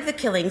the night of the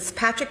killings,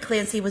 Patrick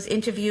Clancy was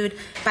interviewed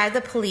by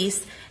the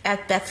police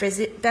at Beth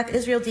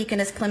Israel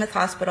Deaconess Plymouth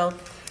Hospital.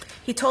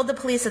 He told the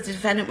police that the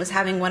defendant was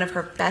having one of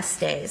her best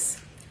days.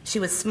 She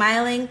was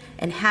smiling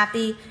and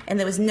happy, and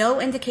there was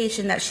no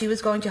indication that she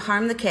was going to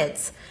harm the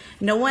kids.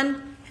 No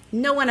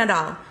one at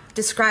all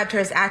described her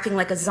as acting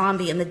like a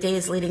zombie in the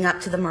days leading up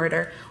to the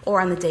murder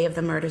or on the day of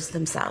the murders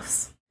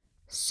themselves.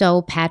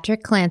 So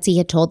Patrick Clancy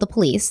had told the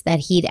police that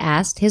he'd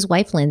asked his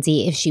wife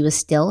Lindsay if she was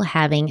still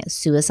having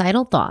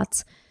suicidal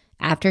thoughts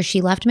after she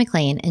left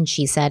McLean, and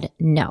she said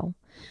no.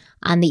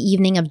 On the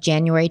evening of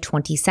January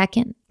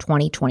 22nd,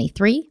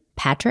 2023,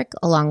 Patrick,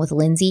 along with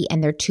Lindsay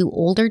and their 2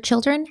 older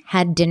children,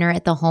 had dinner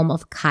at the home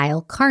of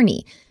Kyle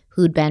Carney,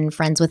 who'd been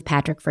friends with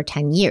Patrick for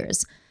 10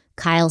 years.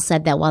 Kyle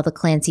said that while the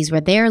Clancys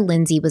were there,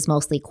 Lindsay was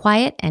mostly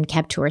quiet and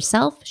kept to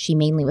herself. She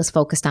mainly was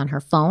focused on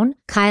her phone.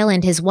 Kyle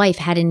and his wife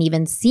hadn't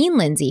even seen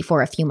Lindsay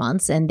for a few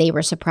months, and they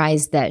were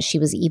surprised that she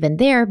was even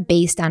there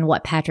based on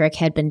what Patrick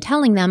had been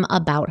telling them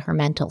about her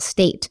mental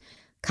state.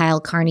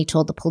 Kyle Carney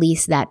told the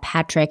police that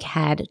Patrick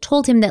had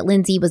told him that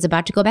Lindsay was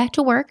about to go back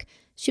to work.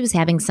 She was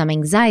having some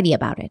anxiety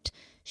about it.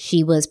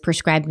 She was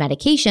prescribed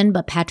medication,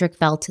 but Patrick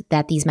felt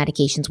that these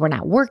medications were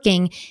not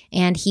working,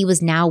 and he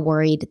was now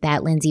worried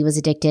that Lindsay was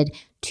addicted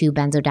to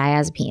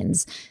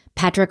benzodiazepines.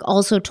 Patrick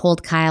also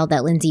told Kyle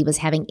that Lindsay was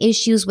having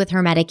issues with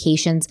her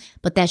medications,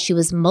 but that she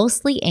was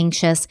mostly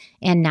anxious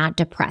and not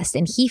depressed.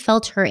 And he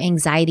felt her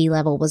anxiety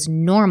level was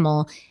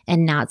normal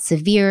and not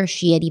severe.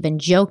 She had even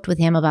joked with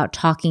him about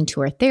talking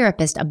to her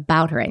therapist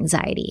about her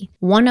anxiety.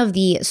 One of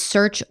the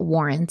search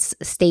warrants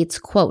states,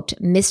 quote,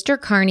 Mr.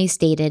 Carney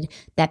stated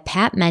that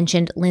Pat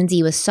mentioned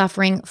Lindsay was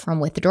suffering from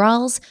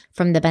withdrawals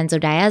from the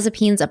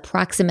benzodiazepines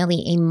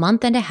approximately a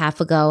month and a half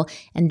ago,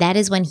 and that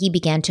is when he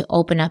began to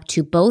open up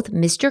to both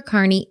Mr.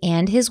 Carney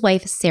and his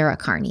wife, Sarah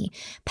Carney.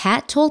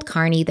 Pat told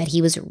Carney that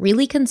he was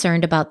really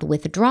concerned about the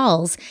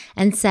withdrawals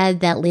and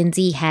said that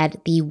Lindsay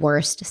had the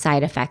worst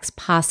side effects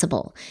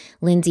possible.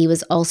 Lindsay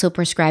was also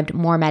prescribed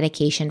more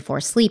medication for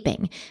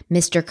sleeping.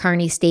 Mr.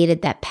 Carney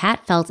stated that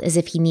Pat felt as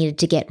if he needed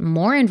to get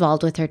more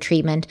involved with her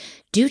treatment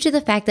due to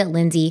the fact that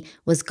Lindsay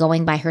was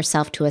going by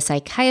herself to a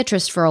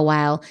psychiatrist for a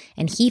while,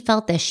 and he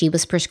felt that she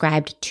was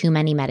prescribed too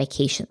many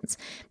medications.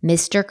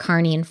 Mr.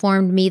 Carney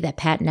informed me that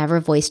Pat never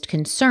voiced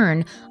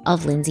concern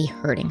of Lindsay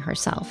hurting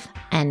herself.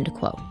 End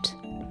quote.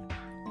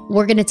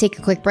 We're going to take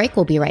a quick break.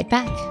 We'll be right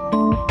back.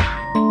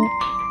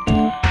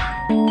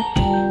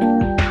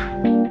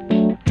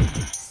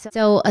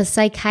 So a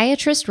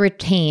psychiatrist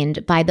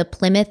retained by the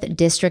Plymouth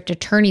District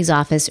Attorney's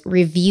Office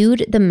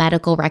reviewed the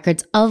medical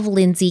records of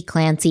Lindsay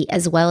Clancy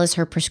as well as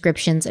her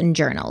prescriptions and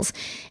journals.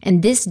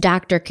 And this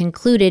doctor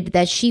concluded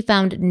that she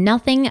found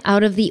nothing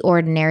out of the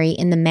ordinary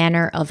in the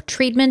manner of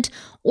treatment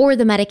or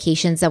the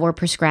medications that were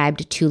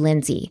prescribed to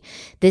Lindsay.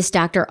 This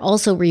doctor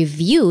also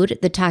reviewed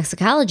the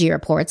toxicology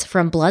reports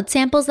from blood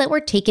samples that were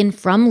taken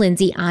from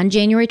Lindsay on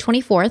January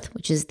 24th,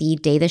 which is the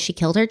day that she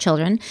killed her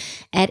children,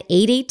 at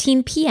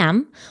 8:18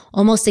 p.m.,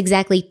 almost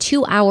exactly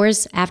 2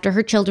 hours after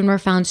her children were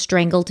found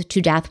strangled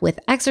to death with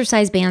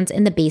exercise bands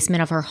in the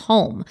basement of her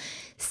home.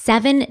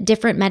 7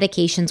 different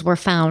medications were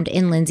found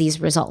in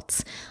Lindsay's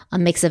results, a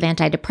mix of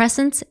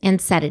antidepressants and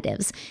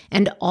sedatives,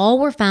 and all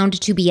were found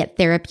to be at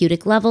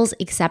therapeutic levels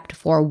except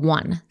for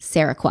one,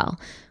 Seroquel,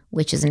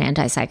 which is an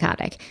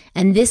antipsychotic.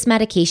 And this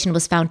medication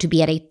was found to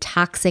be at a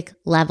toxic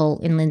level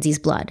in Lindsay's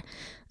blood.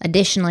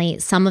 Additionally,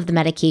 some of the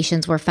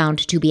medications were found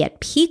to be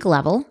at peak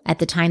level at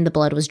the time the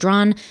blood was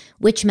drawn,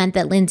 which meant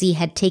that Lindsay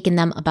had taken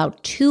them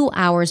about 2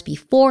 hours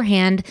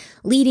beforehand,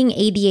 leading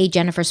ADA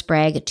Jennifer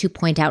Sprague to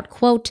point out,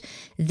 quote,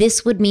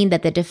 this would mean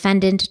that the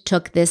defendant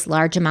took this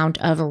large amount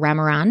of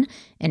Remeron,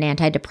 an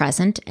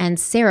antidepressant, and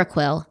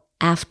Seroquel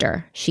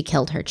after she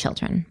killed her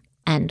children,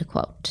 end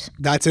quote.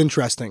 That's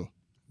interesting.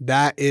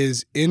 That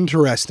is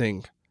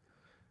interesting.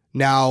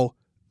 Now,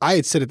 I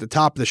had said at the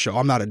top of the show,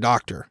 I'm not a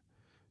doctor.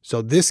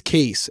 So this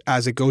case,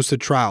 as it goes to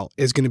trial,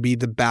 is going to be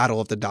the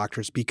battle of the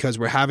doctors because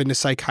we're having a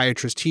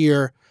psychiatrist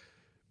here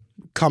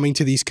coming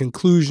to these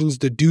conclusions,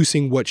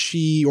 deducing what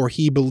she or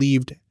he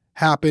believed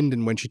happened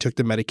and when she took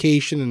the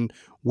medication and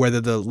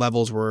whether the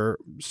levels were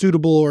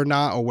suitable or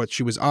not or what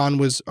she was on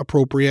was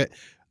appropriate.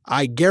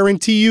 I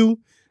guarantee you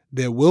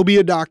there will be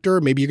a doctor,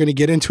 maybe you're going to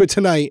get into it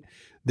tonight,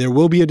 there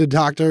will be a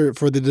doctor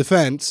for the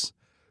defense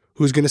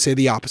who's going to say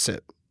the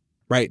opposite.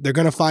 Right? They're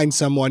going to find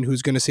someone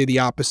who's going to say the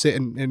opposite,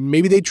 and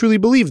maybe they truly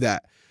believe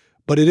that.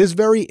 But it is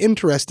very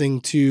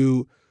interesting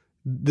to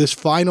this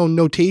final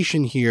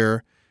notation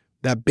here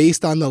that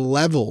based on the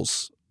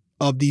levels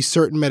of these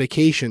certain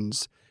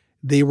medications,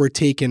 they were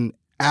taken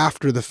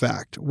after the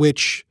fact,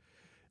 which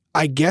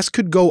I guess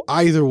could go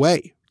either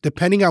way,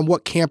 depending on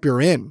what camp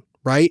you're in,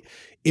 right?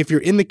 If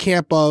you're in the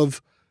camp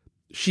of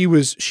she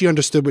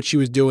understood what she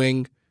was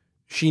doing,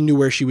 she knew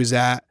where she was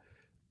at,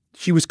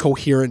 she was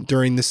coherent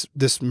during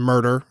these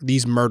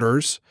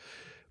murders.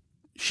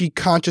 She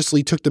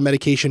consciously took the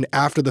medication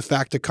after the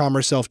fact to calm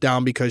herself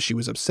down because she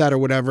was upset or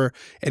whatever.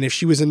 And if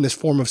she was in this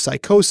form of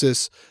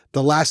psychosis,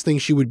 the last thing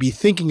she would be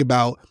thinking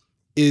about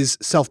is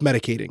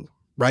self-medicating,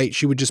 right?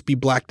 She would just be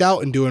blacked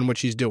out and doing what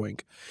she's doing.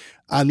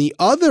 On the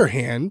other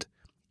hand,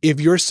 if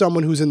you're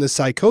someone who's in the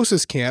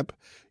psychosis camp,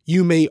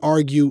 you may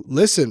argue,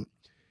 listen,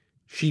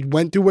 she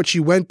went through what she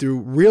went through,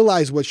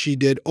 realized what she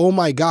did. Oh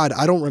my God,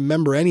 I don't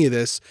remember any of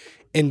this.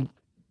 And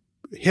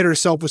hit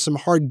herself with some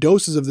hard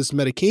doses of this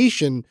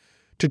medication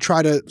to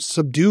try to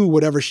subdue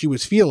whatever she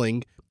was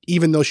feeling,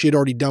 even though she had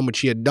already done what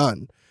she had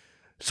done.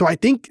 So I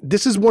think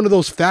this is one of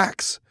those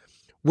facts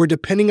where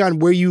depending on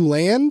where you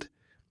land,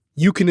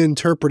 you can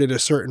interpret it a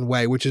certain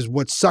way, which is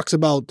what sucks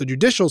about the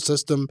judicial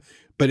system.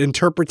 But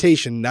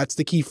interpretation, that's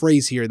the key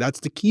phrase here. That's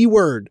the key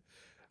word.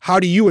 How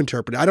do you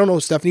interpret it? I don't know,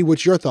 Stephanie,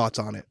 what's your thoughts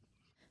on it?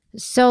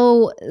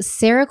 So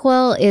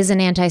Seroquel is an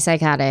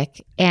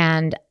antipsychotic.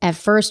 And at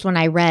first when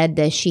I read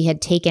that she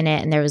had taken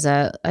it and there was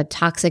a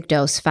toxic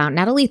dose found,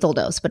 not a lethal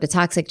dose, but a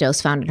toxic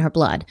dose found in her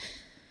blood,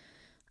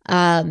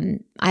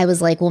 I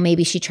was like, well,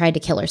 maybe she tried to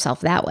kill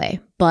herself that way.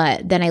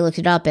 But then I looked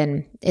it up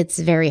and it's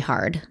very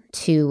hard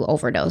to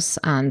overdose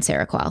on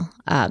Seroquel.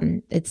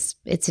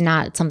 It's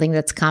not something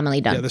that's commonly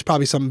done. Yeah, there's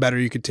probably something better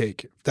you could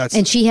take.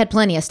 And she had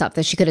plenty of stuff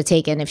that she could have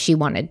taken if she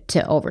wanted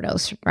to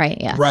overdose, right?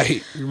 Yeah.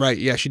 Right.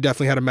 Yeah, she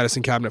definitely had a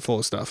medicine cabinet full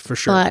of stuff, for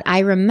sure. But I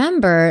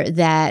remember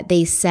that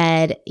they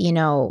said,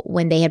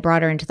 when they had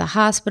brought her into the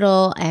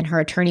hospital and her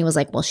attorney was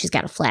like, well, she's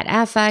got a flat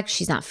affect,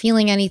 she's not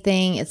feeling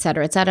anything, et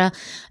cetera, et cetera.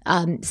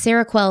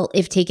 Seroquel,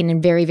 if taken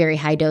in very, very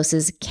high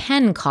doses,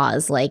 can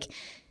cause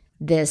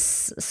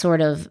this sort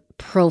of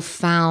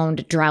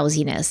profound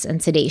drowsiness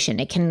and sedation.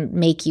 It can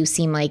make you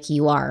seem like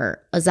you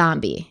are a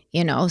zombie,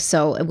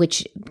 so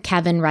which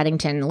Kevin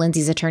Reddington,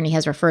 Lindsay's attorney,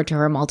 has referred to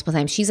her multiple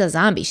times. She's a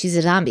zombie. She's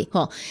a zombie.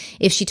 Well,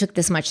 if she took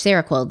this much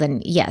Seroquel,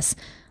 then yes,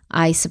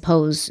 I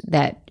suppose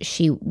that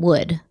she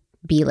would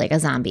be like a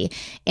zombie.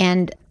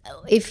 And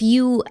if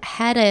you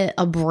had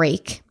a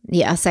break,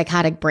 a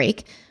psychotic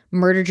break,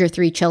 murdered your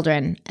 3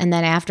 children, and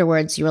then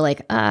afterwards you were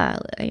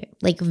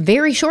like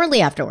very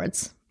shortly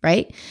afterwards,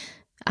 right?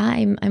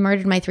 I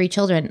murdered my 3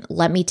 children.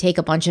 Let me take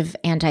a bunch of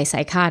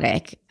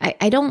antipsychotic.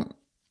 I don't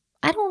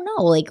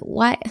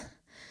know.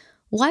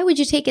 Why would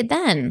you take it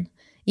then?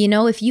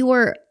 If you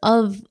were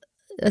of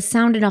a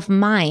sound enough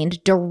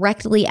mind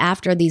directly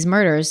after these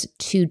murders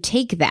to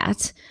take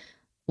that,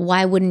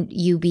 why wouldn't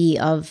you be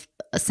of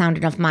a sound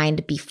enough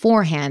mind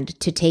beforehand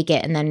to take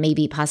it and then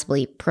maybe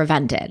possibly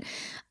prevent it?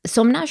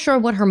 So I'm not sure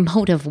what her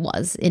motive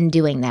was in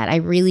doing that. I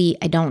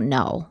don't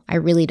know. I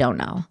really don't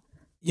know.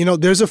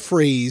 There's a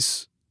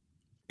phrase,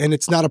 and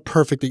it's not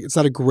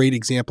a great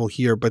example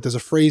here, but there's a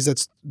phrase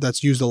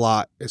that's used a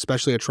lot,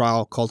 especially at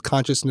trial, called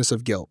consciousness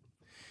of guilt.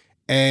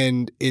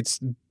 And it's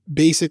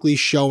basically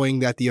showing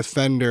that the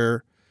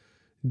offender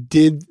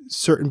did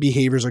certain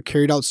behaviors or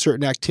carried out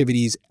certain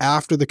activities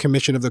after the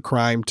commission of the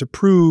crime to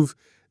prove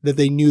that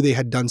they knew they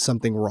had done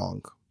something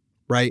wrong,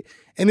 right?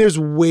 And there's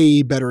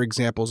way better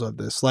examples of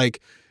this.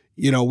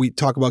 We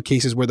talk about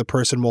cases where the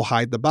person will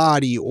hide the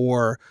body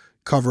or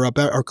cover up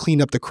or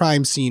clean up the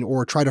crime scene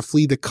or try to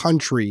flee the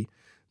country.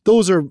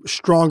 Those are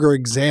stronger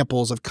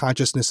examples of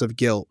consciousness of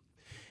guilt.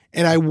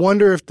 And I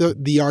wonder if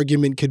the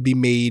argument could be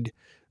made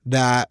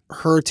that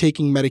her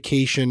taking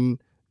medication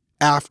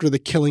after the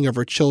killing of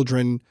her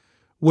children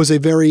was a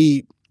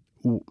very,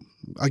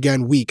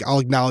 again, I'll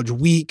acknowledge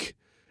weak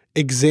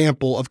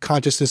example of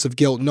consciousness of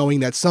guilt, knowing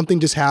that something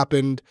just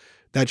happened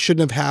that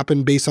shouldn't have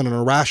happened based on an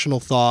irrational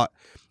thought,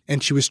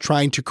 and she was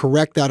trying to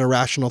correct that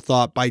irrational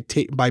thought by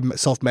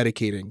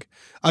self-medicating.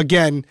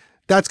 Again,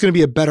 that's going to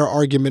be a better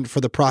argument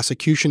for the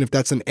prosecution if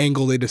that's an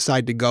angle they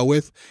decide to go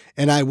with.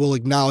 And I will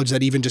acknowledge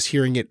that even just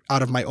hearing it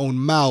out of my own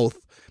mouth,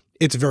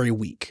 it's very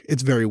weak.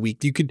 It's very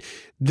weak.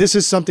 This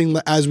is something,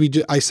 as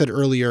I said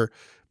earlier,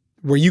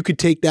 where you could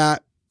take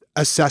that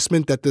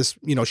assessment that this,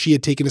 she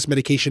had taken this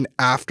medication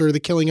after the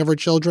killing of her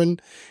children.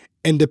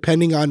 And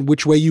depending on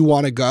which way you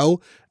want to go,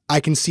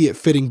 I can see it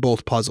fitting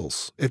both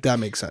puzzles, if that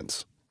makes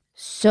sense.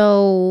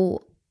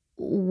 So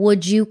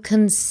would you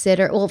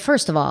consider, well,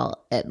 first of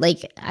all,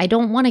 I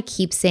don't want to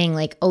keep saying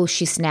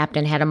she snapped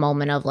and had a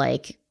moment of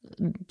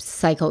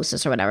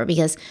psychosis or whatever,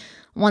 because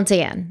once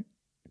again,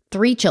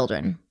 3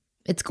 children,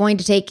 it's going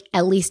to take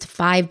at least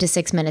 5 to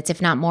 6 minutes,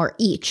 if not more,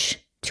 each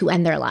to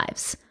end their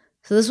lives.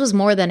 So this was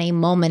more than a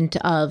moment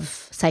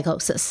of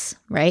psychosis,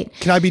 right?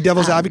 Can I be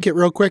devil's advocate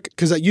real quick?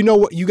 Because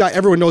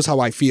everyone knows how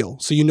I feel.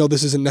 So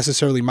this isn't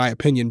necessarily my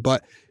opinion,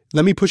 but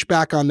let me push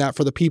back on that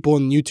for the people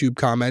in YouTube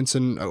comments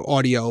and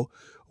audio.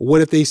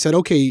 What if they said,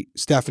 okay,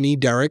 Stephanie,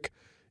 Derek,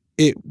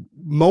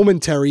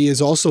 momentary is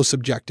also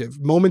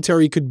subjective.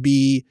 Momentary could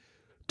be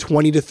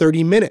 20 to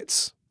 30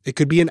 minutes. It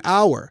could be an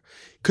hour.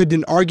 Could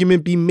an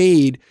argument be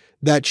made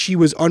that she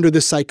was under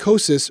the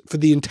psychosis for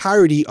the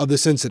entirety of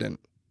this incident?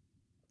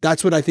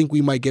 That's what I think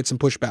we might get some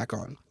pushback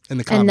on in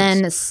the comments.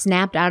 And then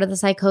snapped out of the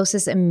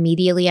psychosis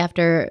immediately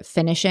after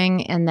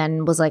finishing and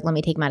then was like, let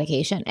me take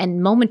medication.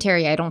 And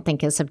momentary, I don't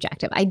think is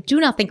subjective. I do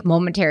not think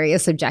momentary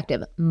is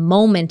subjective.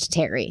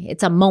 Momentary.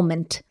 It's a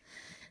moment,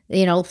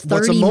 30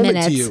 What's a moment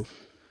minutes. To you?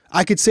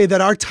 I could say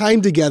that our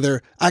time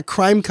together at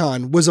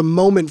CrimeCon was a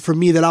moment for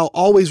me that I'll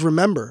always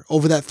remember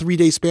over that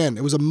 3-day span.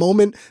 It was a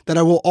moment that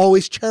I will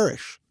always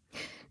cherish.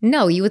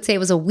 No, you would say it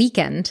was a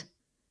weekend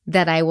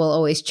that I will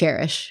always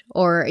cherish,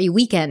 or a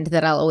weekend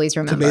that I'll always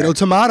remember.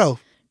 Tomato.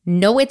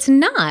 No, it's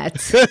not.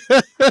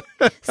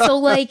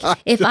 So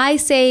if I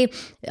say,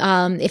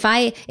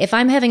 if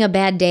I'm having a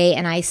bad day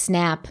and I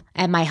snap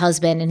at my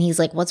husband and he's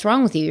like, what's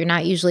wrong with you? You're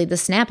not usually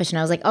this snappish. And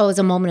I was like, oh, it's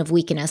a moment of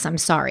weakness. I'm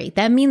sorry.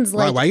 That means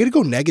why you gotta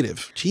go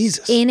negative?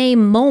 Jesus. In a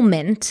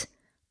moment,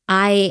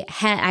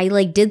 I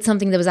like did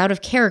something that was out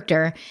of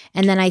character,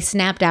 and then I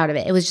snapped out of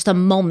it. It was just a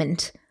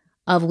moment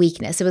of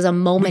weakness. It was a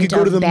moment we could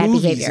go of to the bad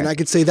movies behavior. And I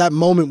could say that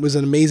moment was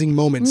an amazing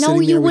moment. No,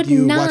 sitting you there would with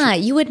you not.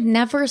 watching. You would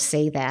never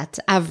say that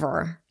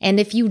ever. And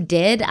if you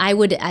did,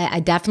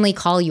 I definitely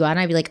call you out. And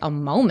I'd be like, a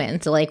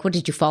moment? Like, what,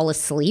 did you fall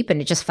asleep and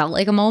it just felt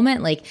like a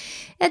moment? Like,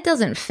 it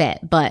doesn't fit,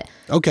 but.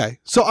 Okay.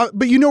 So,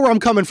 but you know where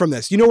I'm coming from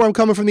this. You know where I'm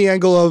coming from the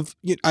angle of,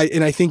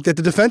 and I think that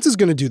the defense is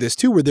going to do this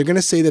too, where they're going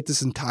to say that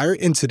this entire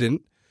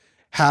incident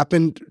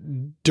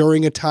happened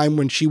during a time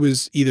when she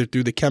was either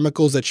through the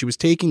chemicals that she was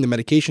taking, the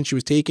medication she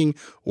was taking,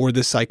 or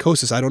the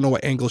psychosis. I don't know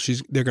what angle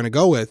they're going to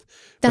go with.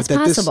 That's but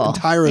that possible. This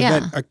entire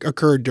event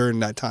occurred during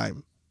that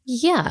time.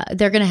 Yeah,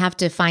 they're going to have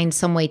to find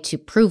some way to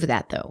prove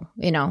that, though,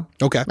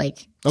 Okay.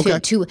 Like, okay.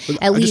 to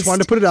I at least just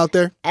wanted to put it out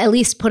there. At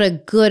least put a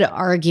good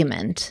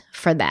argument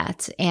for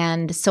that.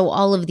 And so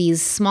all of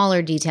these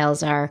smaller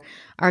details are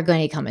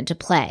going to come into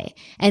play.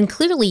 And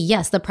clearly,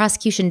 yes, the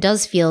prosecution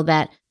does feel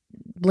that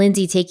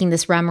Lindsay taking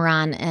this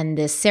Remeron and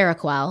this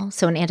Seroquel,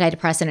 so an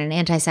antidepressant and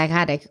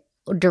antipsychotic,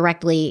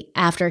 directly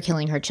after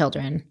killing her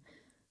children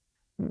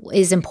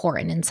is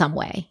important in some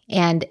way,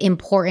 and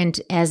important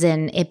as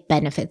in it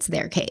benefits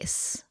their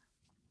case.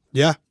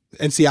 Yeah.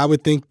 And see, I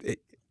would think,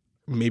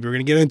 maybe we're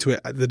going to get into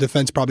it, the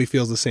defense probably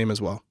feels the same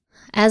as well.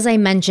 As I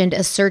mentioned,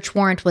 a search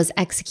warrant was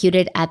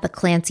executed at the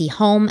Clancy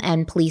home,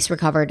 and police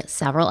recovered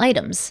several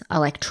items: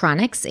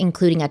 electronics,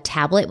 including a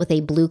tablet with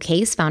a blue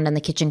case found on the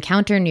kitchen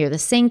counter near the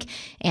sink,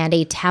 and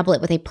a tablet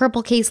with a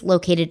purple case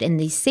located in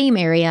the same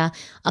area,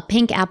 a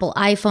pink Apple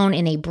iPhone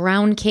in a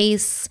brown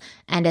case,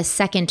 and a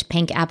second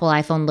pink Apple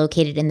iPhone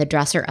located in the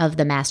dresser of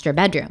the master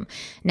bedroom.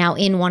 Now,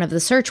 in one of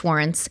the search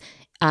warrants,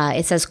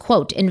 it says,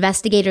 quote,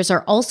 investigators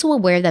are also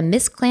aware that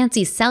Miss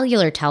Clancy's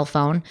cellular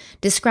telephone,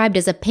 described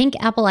as a pink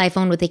Apple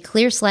iPhone with a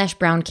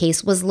clear/brown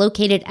case, was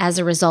located as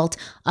a result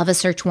of a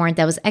search warrant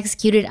that was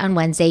executed on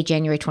Wednesday,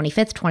 January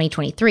 25th,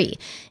 2023.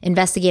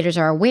 Investigators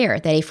are aware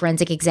that a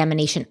forensic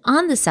examination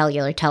on the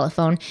cellular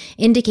telephone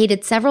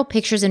indicated several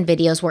pictures and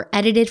videos were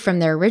edited from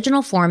their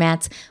original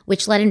formats,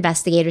 which led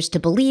investigators to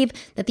believe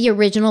that the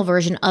original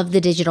version of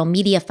the digital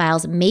media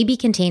files may be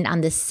contained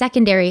on the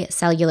secondary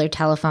cellular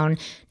telephone,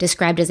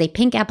 described as a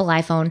pink Apple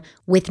iPhone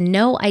with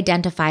no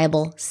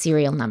identifiable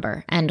serial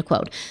number, end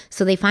quote.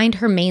 So they find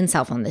her main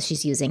cell phone that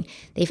she's using.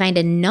 They find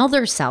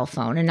another cell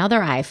phone, another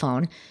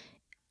iPhone,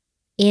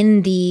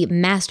 in the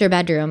master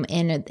bedroom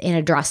in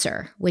a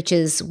dresser, which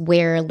is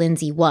where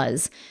Lindsay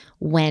was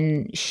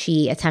when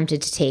she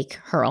attempted to take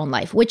her own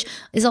life, which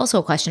is also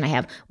a question I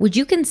have. Would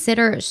you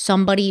consider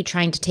somebody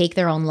trying to take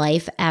their own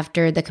life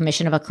after the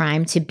commission of a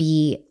crime to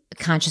be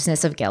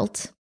consciousness of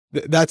guilt?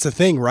 That's the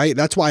thing, right?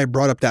 That's why I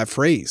brought up that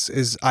phrase,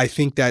 is I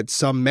think that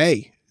some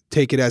may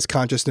take it as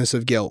consciousness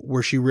of guilt,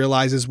 where she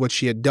realizes what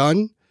she had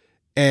done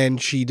and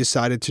she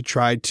decided to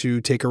try to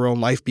take her own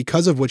life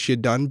because of what she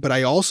had done. But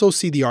I also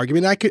see the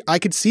argument, I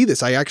could see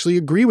this. I actually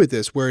agree with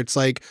this, where it's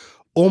like,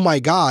 oh my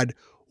God,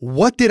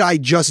 what did I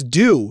just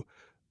do?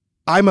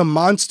 I'm a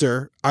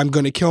monster. I'm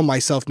going to kill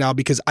myself now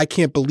because I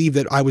can't believe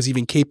that I was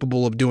even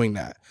capable of doing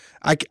that.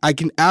 I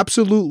can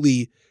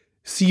absolutely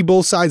see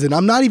both sides, and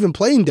I'm not even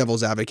playing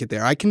devil's advocate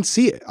there. I can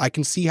see it. I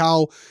can see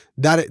how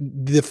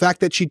the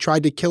fact that she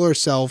tried to kill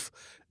herself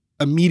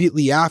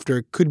immediately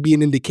after could be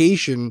an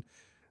indication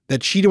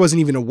that she wasn't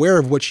even aware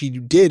of what she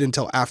did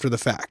until after the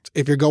fact,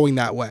 if you're going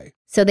that way.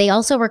 So they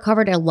also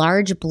recovered a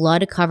large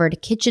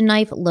blood-covered kitchen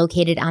knife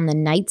located on the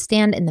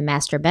nightstand in the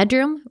master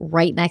bedroom,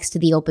 right next to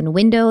the open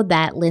window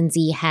that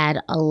Lindsay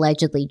had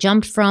allegedly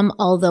jumped from,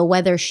 although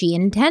whether she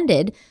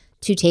intended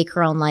to take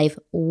her own life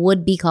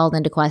would be called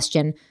into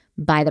question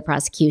by the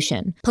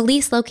prosecution.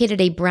 Police located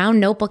a brown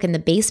notebook in the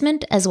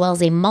basement, as well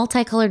as a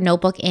multicolored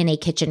notebook in a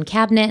kitchen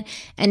cabinet,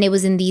 and it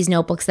was in these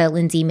notebooks that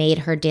Lindsay made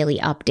her daily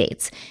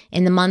updates.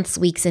 In the months,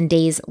 weeks, and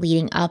days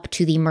leading up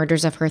to the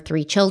murders of her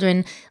 3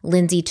 children,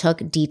 Lindsay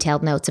took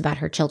detailed notes about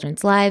her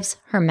children's lives,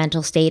 her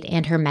mental state,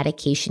 and her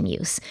medication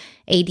use.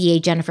 ADA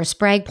Jennifer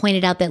Sprague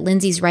pointed out that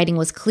Lindsay's writing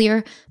was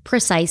clear,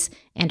 precise,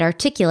 and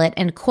articulate,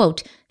 and,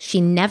 quote,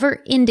 she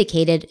never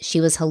indicated she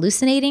was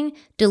hallucinating,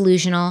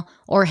 delusional,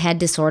 or had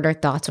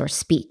disordered thoughts or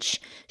speech.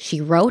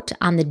 She wrote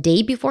on the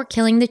day before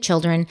killing the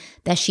children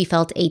that she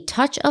felt a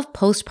touch of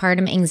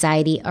postpartum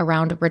anxiety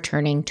around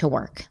returning to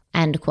work,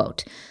 end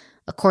quote.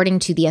 According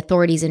to the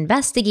authorities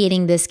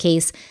investigating this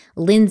case,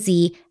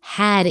 Lindsay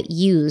had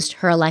used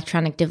her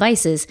electronic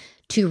devices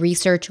to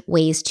research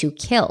ways to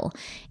kill.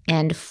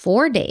 And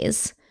 4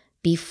 days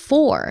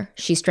before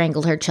she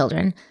strangled her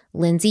children,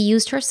 Lindsay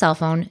used her cell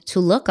phone to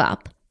look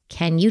up,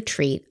 can you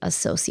treat a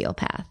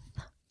sociopath?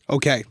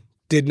 Okay,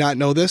 did not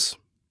know this.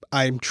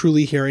 I'm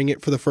truly hearing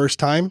it for the first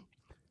time.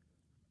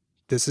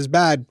 This is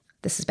bad.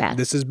 This is bad.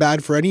 This is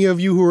bad for any of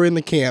you who are in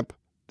the camp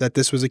that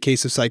this was a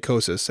case of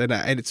psychosis. And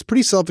it's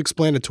pretty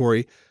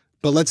self-explanatory,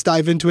 but let's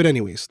dive into it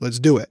anyways. Let's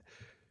do it.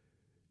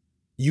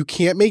 You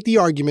can't make the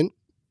argument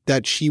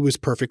that she was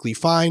perfectly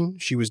fine,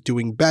 she was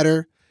doing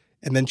better,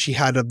 and then she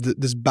had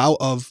this bout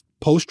of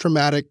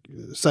postpartum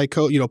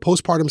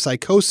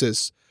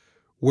psychosis,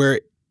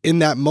 where in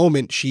that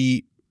moment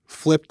she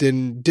flipped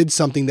and did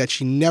something that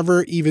she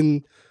never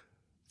even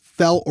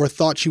felt or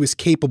thought she was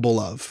capable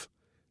of.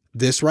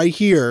 This right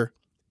here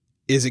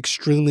is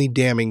extremely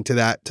damning to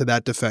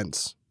that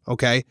defense,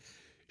 okay?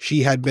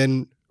 She had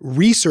been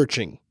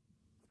researching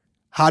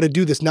how to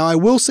do this. Now, I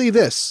will say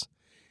this.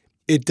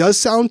 It does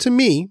sound to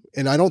me,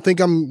 and I don't think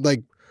I'm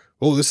like,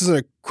 oh, this isn't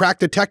a crack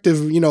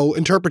detective,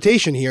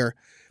 interpretation here.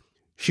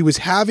 She was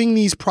having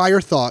these prior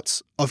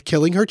thoughts of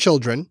killing her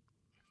children,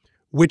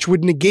 which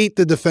would negate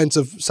the defense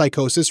of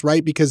psychosis,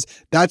 right? Because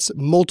that's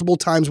multiple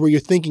times where you're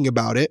thinking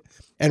about it.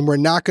 And we're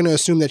not going to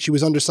assume that she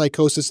was under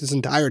psychosis this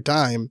entire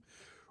time,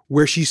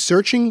 where she's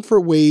searching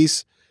for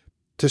ways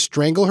to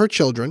strangle her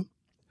children.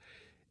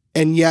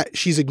 And yet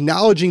she's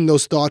acknowledging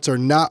those thoughts are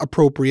not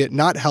appropriate,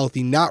 not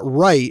healthy, not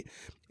right.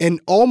 And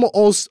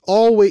almost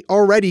always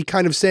already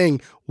kind of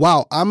saying,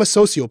 wow, I'm a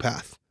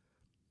sociopath.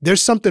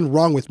 There's something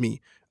wrong with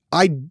me.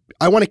 I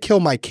want to kill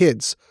my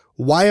kids.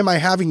 Why am I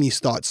having these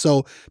thoughts?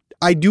 So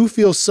I do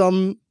feel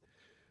some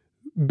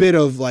bit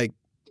of like,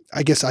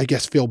 I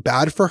guess feel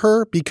bad for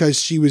her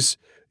because she was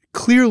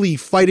clearly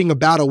fighting a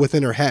battle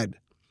within her head.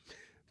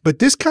 But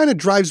this kind of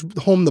drives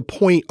home the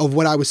point of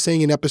what I was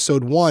saying in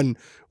episode 1,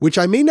 which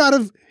I may not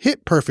have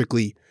hit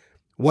perfectly.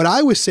 What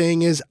I was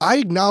saying is I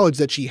acknowledge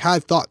that she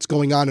had thoughts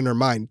going on in her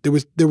mind.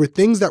 There were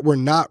things that were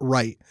not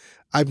right.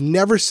 I've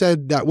never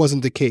said that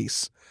wasn't the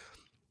case.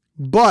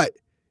 But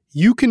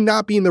you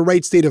cannot be in the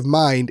right state of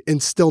mind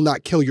and still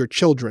not kill your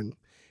children.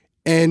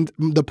 And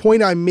the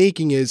point I'm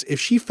making is if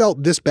she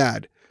felt this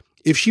bad,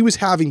 if she was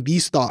having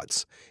these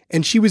thoughts,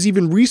 and she was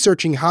even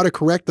researching how to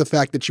correct the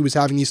fact that she was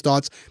having these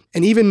thoughts,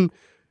 and even,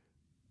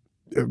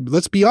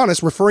 let's be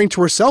honest, referring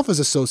to herself as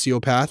a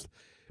sociopath,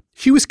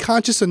 she was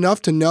conscious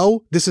enough to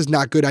know this is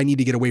not good. I need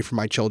to get away from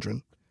my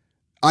children.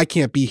 I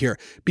can't be here.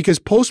 Because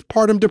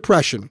postpartum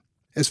depression,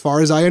 as far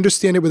as I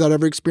understand it without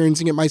ever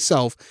experiencing it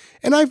myself,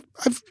 and I've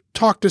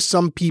talked to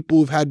some people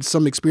who've had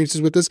some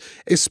experiences with this,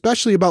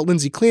 especially about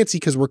Lindsay Clancy,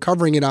 because we're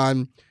covering it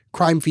on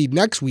Crime Feed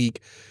next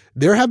week.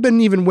 There have been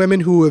even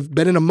women who have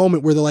been in a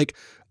moment where they're like,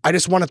 I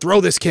just want to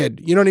throw this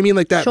kid. You know what I mean?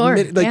 Like that. Sure,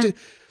 And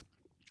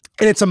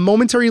it's a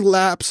momentary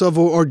lapse of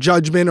or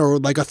judgment or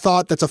like a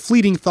thought that's a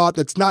fleeting thought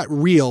that's not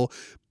real.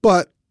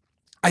 But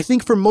I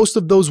think for most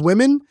of those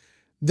women,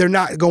 they're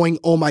not going,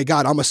 oh my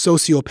God, I'm a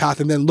sociopath,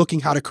 and then looking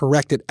how to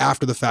correct it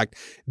after the fact.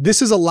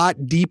 This is a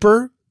lot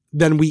deeper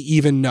than we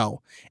even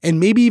know. And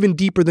maybe even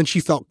deeper than she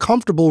felt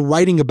comfortable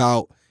writing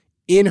about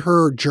in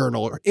her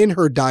journal or in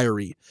her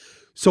diary.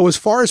 So as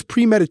far as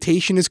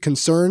premeditation is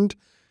concerned,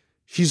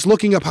 she's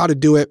looking up how to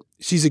do it.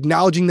 She's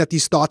acknowledging that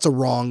these thoughts are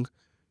wrong.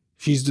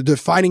 She's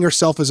defining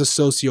herself as a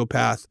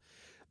sociopath.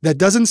 That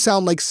doesn't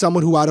sound like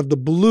someone who out of the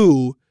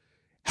blue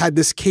had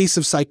this case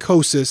of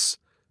psychosis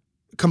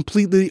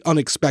completely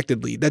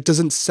unexpectedly. That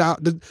doesn't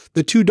sound,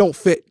 the two don't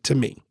fit to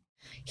me.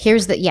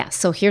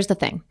 So here's the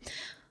thing.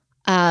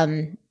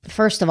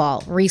 First of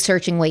all,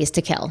 researching ways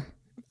to kill.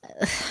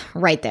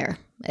 Right there.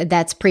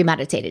 That's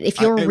premeditated. If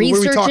you're researching,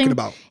 what are we talking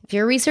about? If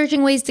you're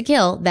researching ways to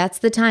kill, that's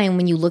the time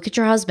when you look at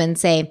your husband and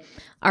say,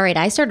 all right,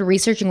 I started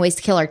researching ways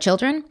to kill our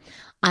children.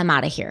 I'm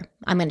out of here.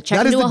 I'm going to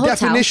check into a hotel. That is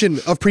the definition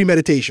of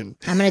premeditation.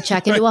 I'm going to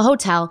check into a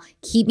hotel.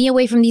 Keep me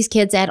away from these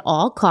kids at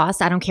all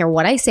costs. I don't care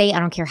what I say. I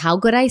don't care how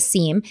good I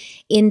seem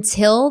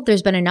until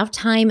there's been enough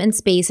time and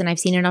space and I've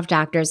seen enough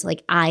doctors.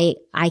 Like, I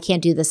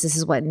can't do this. This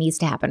is what needs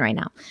to happen right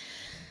now.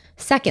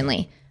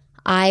 Secondly,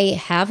 I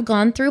have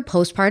gone through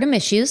postpartum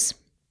issues.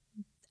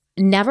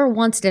 Never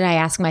once did I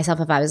ask myself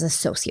if I was a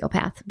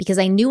sociopath because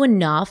I knew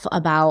enough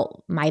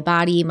about my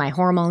body, my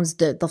hormones,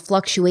 the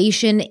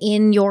fluctuation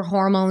in your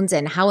hormones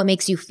and how it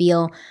makes you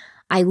feel.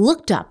 I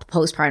looked up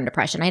postpartum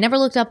depression. I never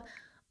looked up,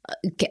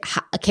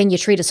 can you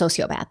treat a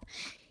sociopath?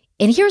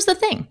 And here's the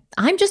thing.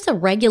 I'm just a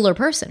regular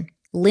person.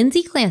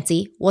 Lindsay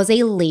Clancy was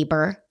a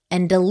labor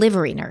and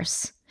delivery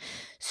nurse.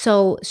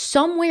 So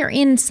somewhere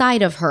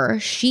inside of her,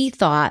 she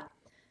thought,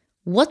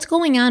 what's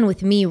going on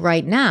with me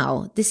right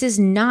now? This is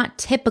not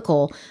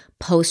typical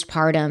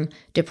postpartum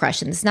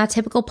depression. This is not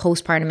typical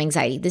postpartum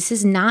anxiety. This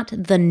is not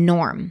the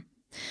norm.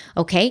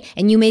 Okay.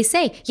 And you may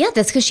say, yeah,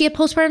 that's because she had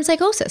postpartum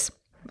psychosis.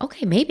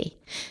 Okay, maybe.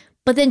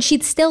 But then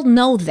she'd still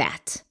know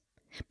that.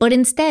 But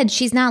instead,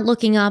 she's not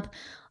looking up,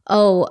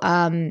 what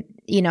are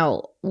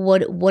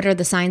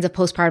the signs of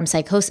postpartum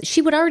psychosis?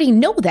 She would already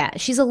know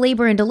that. She's a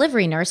labor and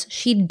delivery nurse.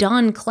 She'd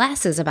done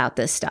classes about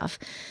this stuff.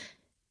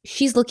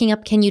 She's looking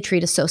up, can you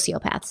treat a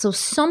sociopath? So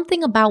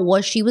something about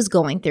what she was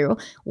going through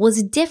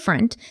was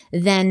different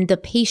than the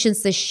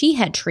patients that she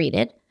had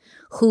treated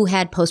who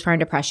had postpartum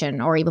depression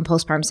or even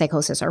postpartum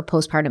psychosis or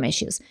postpartum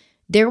issues.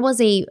 There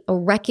was a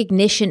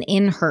recognition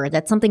in her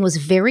that something was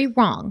very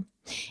wrong.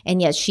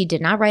 And yet she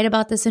did not write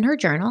about this in her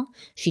journal.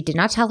 She did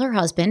not tell her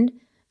husband.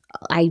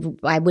 I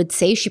would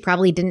say she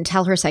probably didn't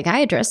tell her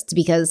psychiatrists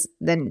because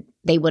then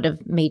they would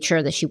have made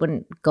sure that she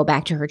wouldn't go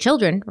back to her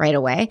children right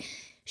away.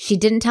 She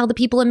didn't tell the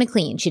people at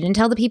McLean. She didn't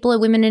tell the people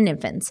at Women and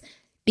Infants.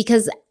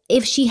 Because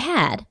if she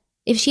had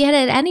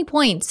at any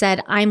point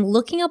said, I'm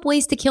looking up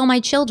ways to kill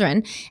my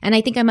children and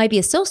I think I might be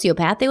a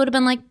sociopath, they would have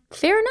been like,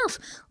 fair enough.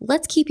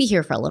 Let's keep you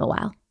here for a little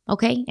while.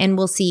 okay? And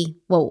we'll see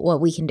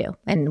what we can do,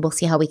 and we'll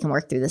see how we can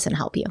work through this and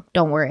help you.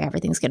 Don't worry,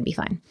 everything's going to be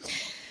fine.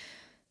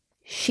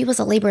 She was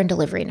a labor and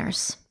delivery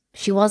nurse.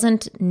 She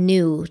wasn't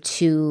new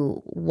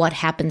to what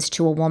happens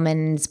to a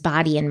woman's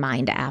body and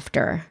mind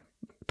after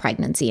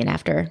pregnancy and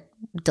after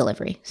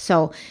delivery.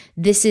 So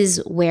this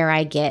is where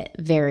I get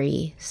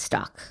very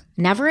stuck.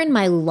 Never in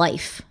my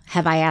life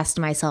have I asked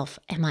myself,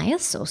 am I a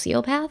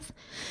sociopath?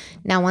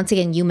 Now, once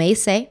again, you may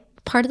say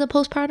part of the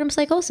postpartum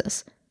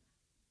psychosis.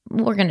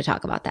 We're going to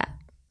talk about that.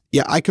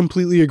 Yeah, I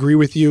completely agree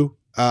with you.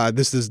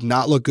 This does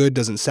not look good,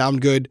 doesn't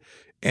sound good.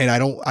 And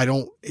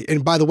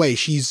and by the way,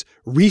 she's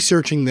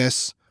researching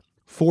this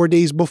 4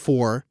 days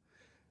before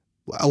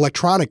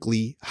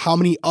electronically. How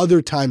many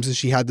other times has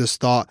she had this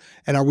thought?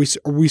 And are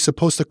we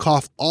supposed to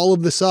cough all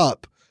of this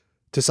up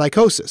to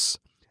psychosis?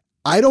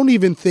 I don't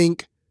even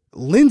think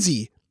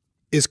Lindsay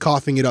is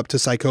coughing it up to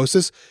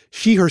psychosis.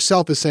 She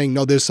herself is saying,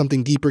 no, there's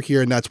something deeper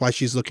here. And that's why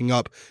she's looking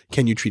up,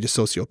 can you treat a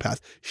sociopath?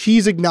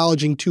 She's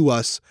acknowledging to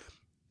us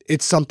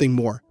it's something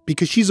more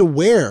because she's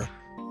aware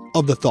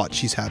of the thoughts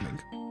she's having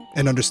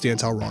and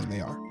understands how wrong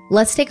they are.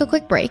 Let's take a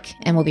quick break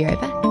and we'll be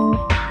right back.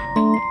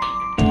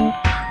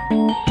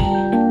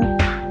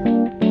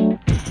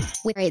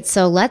 All right,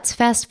 so let's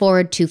fast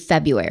forward to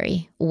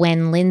February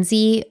when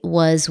Lindsay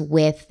was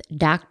with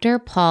Dr.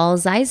 Paul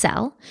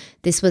Zeisel.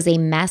 This was a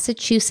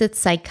Massachusetts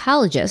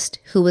psychologist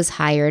who was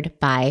hired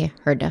by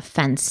her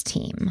defense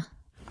team.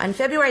 On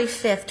February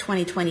 5th,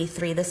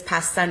 2023, this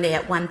past Sunday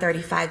at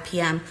 1:35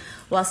 p.m.,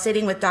 while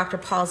sitting with Dr.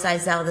 Paul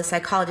Zeisel, the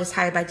psychologist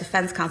hired by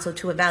defense counsel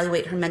to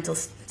evaluate her mental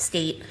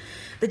state,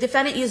 the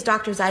defendant used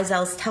Dr.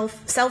 Zeisel's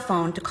cell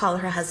phone to call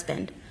her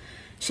husband.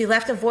 She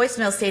left a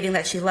voicemail stating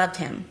that she loved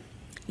him.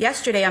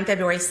 Yesterday, on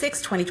February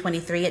 6,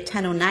 2023, at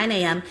 10:09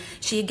 a.m.,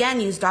 she again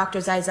used Dr.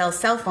 Zeisel's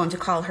cell phone to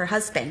call her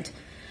husband.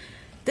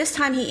 This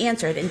time he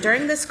answered, and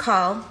during this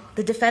call,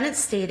 the defendant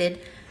stated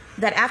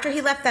that after he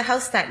left the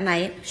house that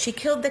night, she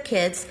killed the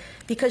kids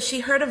because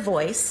she heard a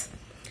voice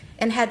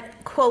and had,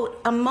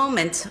 quote, a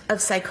moment of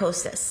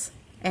psychosis,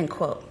 end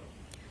quote.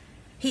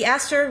 He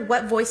asked her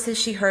what voices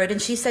she heard,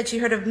 and she said she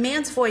heard a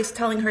man's voice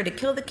telling her to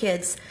kill the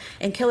kids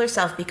and kill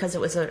herself because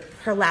it was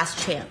her last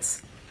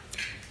chance.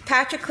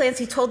 Patrick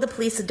Clancy told the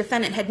police the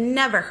defendant had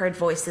never heard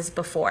voices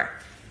before.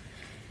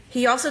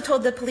 He also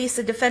told the police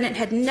the defendant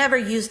had never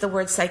used the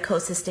word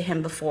psychosis to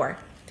him before.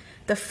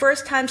 The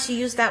first time she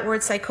used that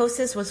word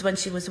psychosis was when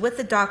she was with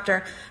the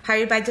doctor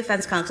hired by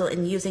defense counsel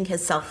and using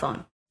his cell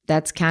phone.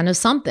 That's kind of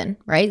something,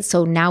 right?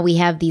 So now we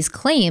have these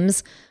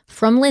claims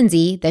from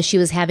Lindsay that she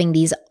was having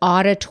these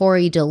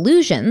auditory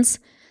delusions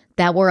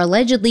that were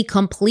allegedly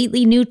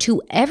completely new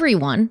to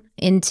everyone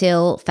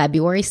until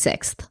February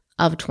 6th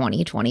of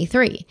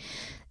 2023.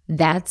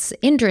 That's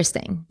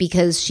interesting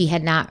because she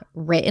had not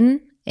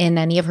written in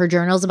any of her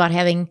journals about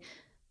having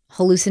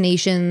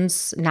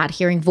hallucinations, not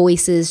hearing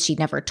voices. She'd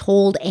never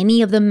told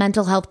any of the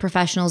mental health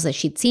professionals that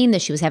she'd seen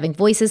that she was having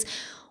voices.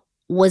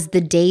 Was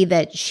the day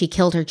that she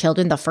killed her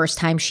children the first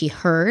time she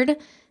heard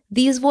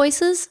these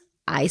voices?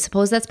 I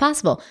suppose that's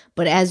possible.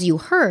 But as you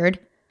heard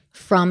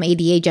from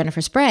ADA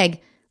Jennifer Sprague,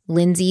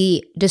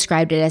 Lindsay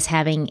described it as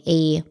having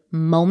a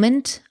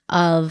moment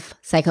of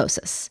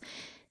psychosis,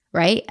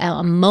 right?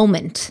 A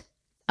moment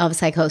of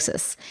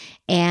psychosis.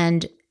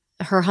 And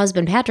her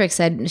husband, Patrick,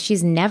 said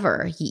she's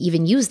never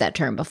even used that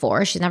term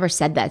before. She's never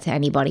said that to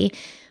anybody.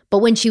 But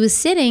when she was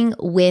sitting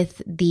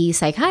with the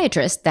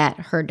psychiatrist that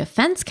her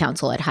defense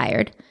counsel had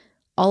hired,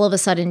 all of a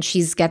sudden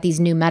she's got these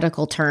new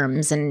medical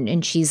terms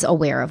and she's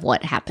aware of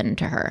what happened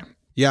to her.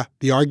 Yeah,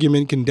 the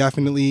argument can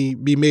definitely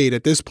be made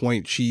at this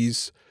point.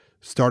 She's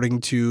starting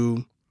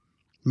to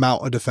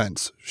mount a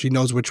defense. She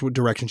knows which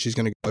direction she's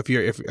going to go.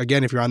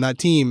 If you're on that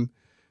team,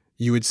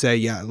 you would say,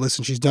 yeah,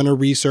 listen, she's done her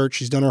research.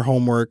 She's done her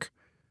homework.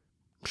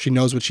 She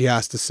knows what she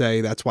has to say.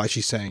 That's why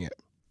she's saying it.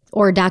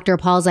 Or Dr.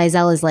 Paul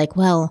Zeisel is like,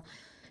 well,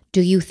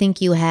 do you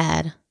think you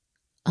had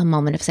a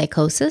moment of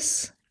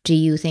psychosis? Do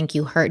you think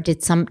you heard,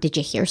 did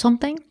you hear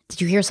something?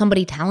 Did you hear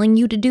somebody telling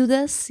you to do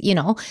this? You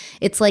know,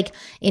 it's like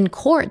in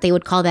court, they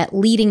would call that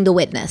leading the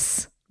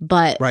witness.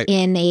 But right.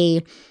 In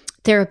a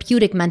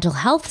therapeutic mental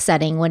health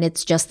setting, when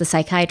it's just the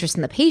psychiatrist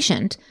and the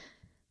patient,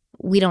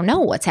 we don't know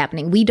what's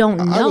happening. We don't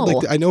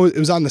know. I know it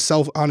was on his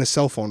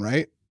cell phone,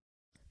 right?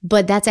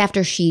 But that's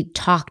after she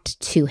talked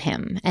to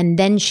him. And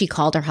then she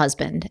called her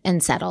husband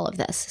and said all of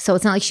this. So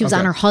it's not like she was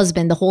on her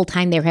husband the whole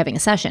time they were having a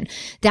session.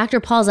 Dr.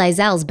 Paul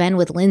Zeisel's been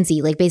with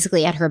Lindsay, like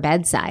basically at her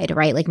bedside,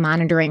 right? Like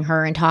monitoring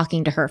her and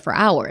talking to her for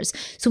hours.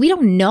 So we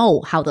don't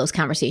know how those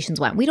conversations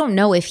went. We don't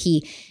know if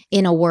he,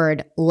 in a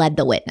word, led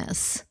the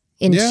witness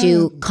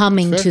into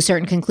coming to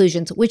certain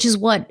conclusions, which is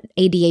what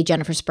ADA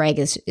Jennifer Sprague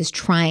is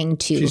trying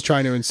to. She's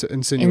trying to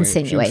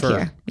insinuate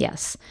here.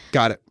 Yes.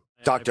 Got it.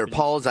 Dr.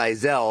 Paul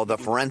Zeisel, the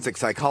forensic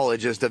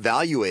psychologist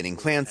evaluating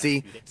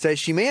Clancy, says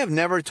she may have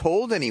never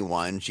told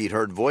anyone she'd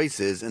heard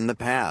voices in the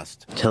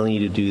past. Telling you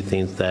to do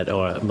things that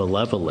are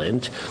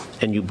malevolent,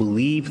 and you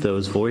believe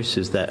those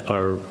voices that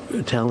are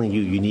telling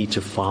you need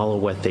to follow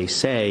what they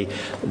say,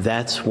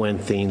 that's when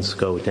things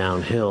go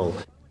downhill.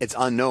 It's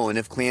unknown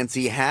if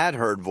Clancy had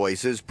heard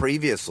voices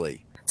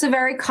previously. It's a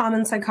very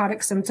common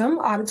psychotic symptom.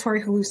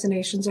 Auditory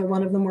hallucinations are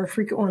one of the more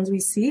frequent ones we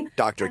see.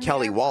 Dr.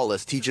 Kelly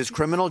Wallace teaches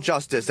criminal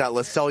justice at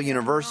LaSalle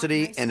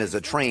University and is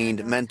a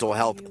trained mental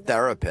health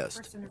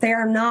therapist. They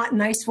are not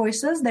nice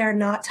voices. They are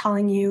not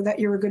telling you that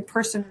you're a good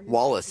person.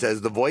 Wallace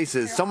says the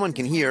voices someone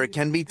can hear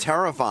can be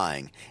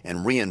terrifying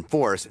and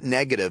reinforce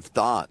negative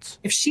thoughts.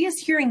 If she is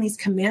hearing these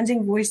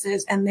commanding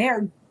voices and they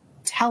are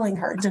telling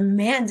her,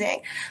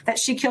 demanding that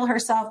she kill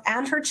herself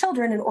and her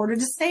children in order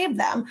to save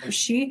them,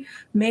 she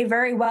may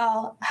very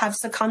well have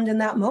succumbed in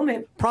that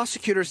moment.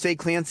 Prosecutors say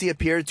Clancy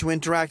appeared to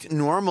interact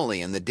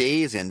normally in the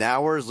days and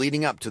hours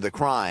leading up to the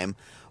crime.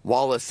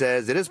 Wallace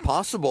says it is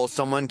possible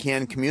someone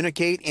can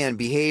communicate and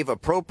behave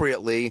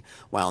appropriately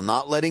while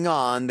not letting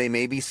on they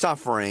may be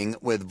suffering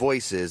with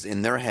voices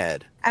in their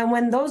head. And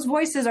when those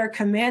voices are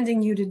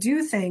commanding you to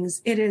do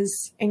things, it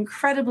is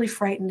incredibly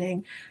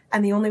frightening.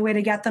 And the only way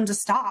to get them to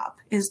stop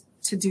is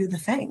to do the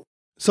thing.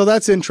 So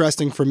that's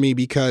interesting for me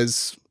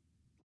because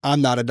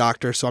I'm not a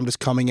doctor, so I'm just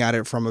coming at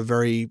it from a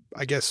very,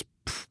 I guess,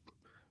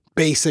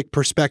 basic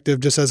perspective,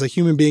 just as a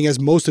human being, as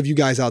most of you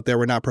guys out there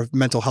were not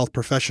mental health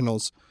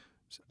professionals.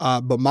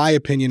 But my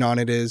opinion on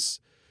it is,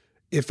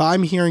 if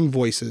I'm hearing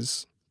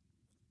voices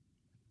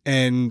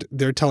and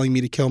they're telling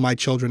me to kill my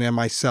children and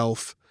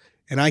myself,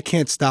 and I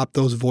can't stop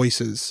those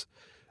voices,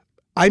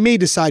 I may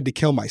decide to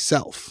kill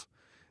myself.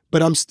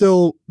 But I'm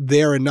still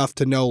there enough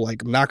to know,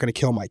 like, I'm not going to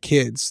kill my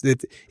kids.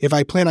 That if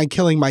I plan on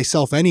killing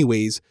myself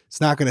anyways, it's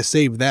not going to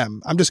save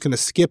them. I'm just going to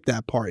skip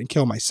that part and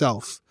kill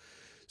myself.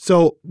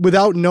 So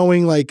without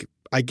knowing, like,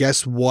 I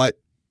guess what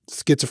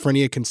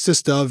schizophrenia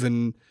consists of,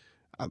 and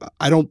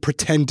I don't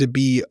pretend to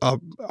be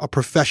a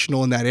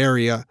professional in that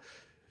area.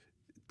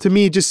 To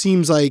me, it just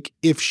seems like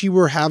if she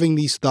were having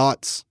these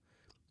thoughts,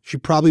 she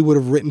probably would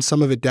have written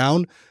some of it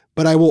down.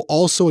 But I will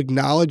also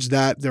acknowledge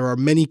that there are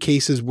many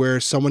cases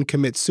where someone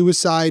commits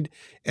suicide,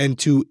 and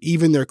to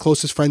even their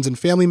closest friends and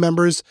family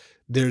members,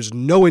 there's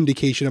no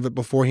indication of it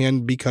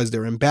beforehand because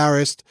they're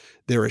embarrassed,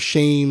 they're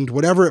ashamed,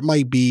 whatever it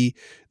might be.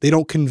 They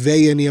don't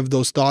convey any of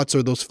those thoughts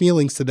or those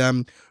feelings to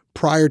them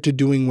prior to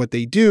doing what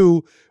they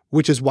do,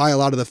 which is why a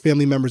lot of the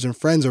family members and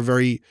friends are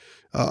very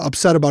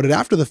upset about it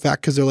after the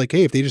fact, because they're like,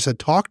 hey, if they just had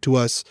talked to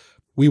us,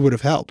 we would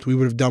have helped. We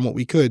would have done what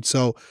we could.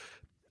 So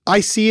I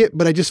see it,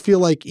 but I just feel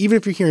like even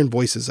if you're hearing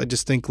voices, I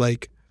just think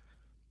like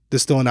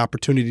there's still an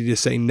opportunity to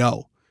say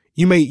no.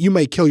 You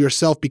may kill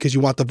yourself because you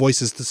want the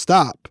voices to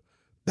stop.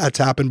 That's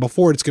happened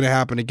before. It's going to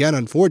happen again,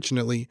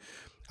 unfortunately.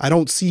 I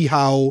don't see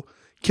how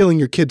killing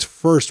your kids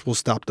first will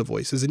stop the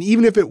voices. And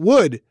even if it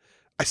would,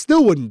 I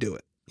still wouldn't do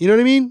it. You know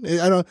what I mean?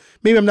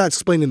 Maybe I'm not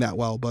explaining that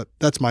well, but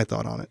that's my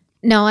thought on it.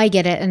 No, I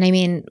get it. And I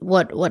mean,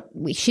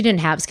 she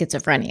didn't have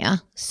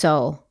schizophrenia.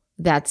 So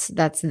that's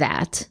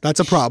that. That's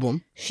a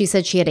problem. She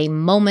said she had a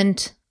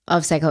moment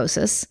of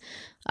psychosis.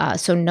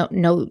 So no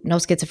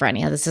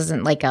schizophrenia. This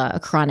isn't like a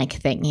chronic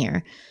thing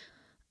here.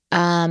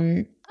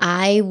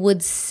 I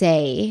would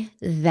say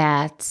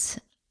that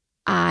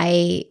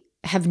I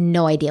have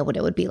no idea what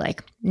it would be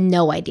like.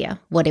 No idea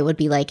what it would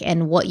be like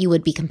and what you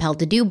would be compelled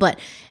to do. But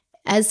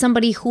as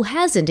somebody who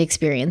hasn't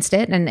experienced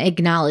it and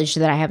acknowledged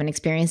that I haven't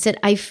experienced it,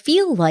 I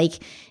feel like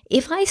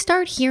if I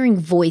start hearing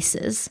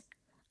voices,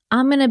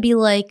 I'm going to be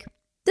like,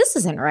 this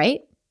isn't right.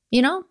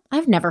 You know,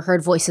 I've never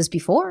heard voices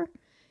before,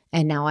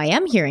 and now I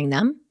am hearing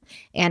them.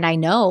 And I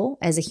know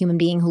as a human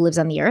being who lives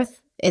on the earth,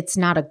 it's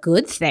not a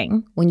good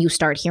thing when you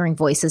start hearing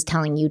voices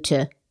telling you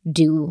to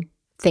do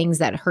things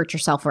that hurt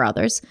yourself or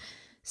others.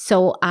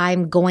 So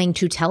I'm going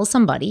to tell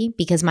somebody,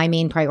 because my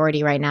main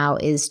priority right now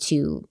is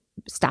to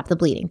stop the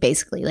bleeding,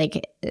 basically,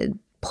 like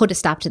put a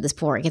stop to this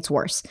before it gets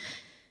worse.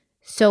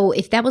 So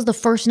if that was the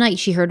first night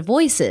she heard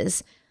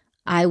voices,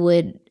 I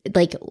would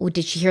like,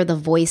 did she hear the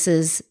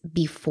voices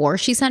before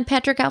she sent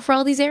Patrick out for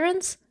all these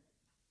errands?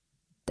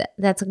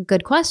 That's a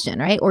good question,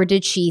 right? Or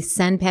did she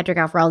send Patrick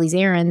out for all these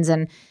errands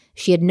and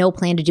she had no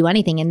plan to do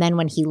anything? And then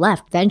when he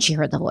left, then she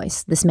heard the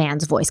voice, this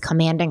man's voice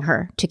commanding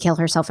her to kill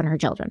herself and her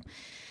children.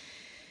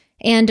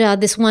 And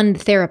this one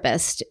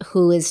therapist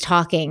who is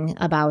talking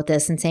about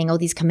this and saying, oh,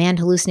 these command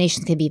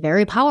hallucinations can be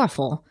very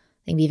powerful.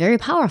 They can be very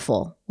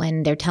powerful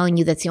when they're telling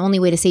you that's the only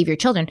way to save your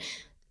children.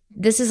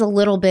 This is a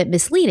little bit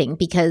misleading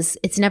because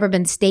it's never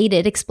been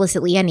stated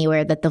explicitly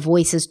anywhere that the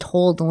voices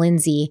told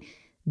Lindsay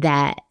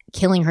that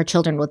killing her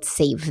children would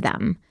save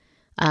them.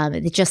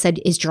 It just said,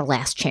 is your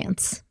last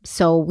chance.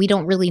 So we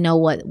don't really know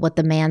what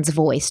the man's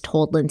voice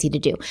told Lindsay to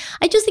do.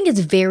 I just think it's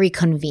very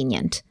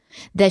convenient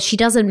that she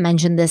doesn't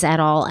mention this at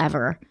all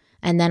ever.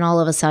 And then all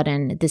of a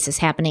sudden, this is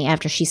happening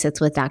after she sits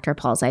with Dr.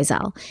 Paul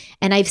Zeisel.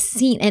 And I've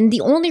seen, and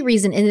the only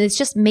reason, and it's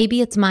just, maybe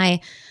it's my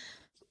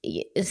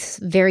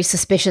very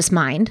suspicious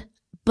mind,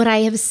 but I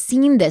have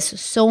seen this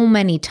so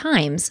many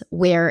times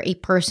where a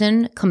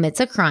person commits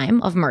a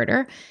crime of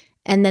murder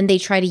and then they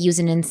try to use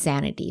an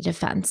insanity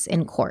defense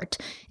in court.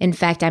 In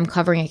fact, I'm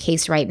covering a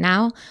case right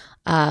now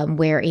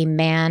where a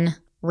man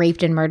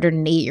raped and murdered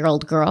an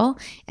 8-year-old girl,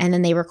 and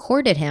then they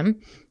recorded him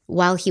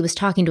while he was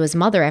talking to his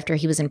mother after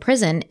he was in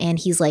prison, and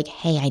he's like,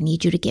 hey, I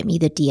need you to get me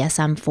the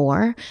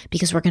DSM-4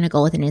 because we're going to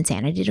go with an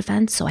insanity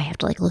defense. So I have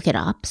to look it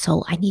up.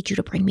 So I need you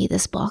to bring me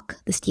this book,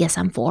 this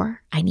DSM-4.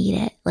 I need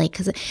it.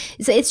 Because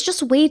it's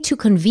just way too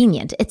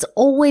convenient. It's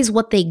always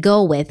what they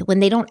go with when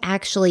they don't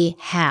actually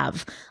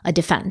have a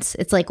defense.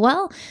 It's like,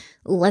 well,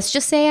 let's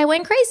just say I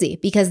went crazy,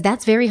 because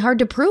that's very hard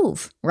to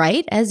prove,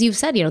 right? As you've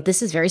said,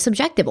 this is very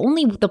subjective.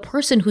 Only the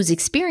person who's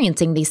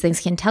experiencing these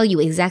things can tell you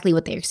exactly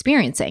what they're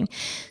experiencing.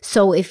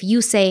 So if you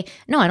say,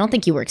 no, I don't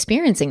think you were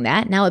experiencing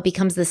that, now it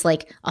becomes this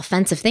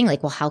offensive thing.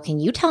 Well, how can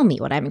you tell me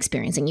what I'm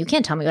experiencing? You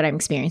can't tell me what I'm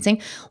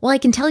experiencing. Well, I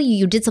can tell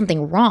you did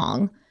something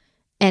wrong.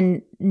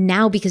 And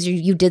now because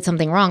you did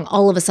something wrong,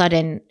 all of a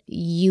sudden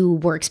you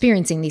were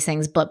experiencing these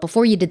things. But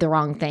before you did the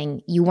wrong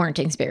thing, you weren't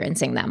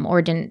experiencing them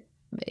or didn't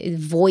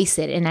voice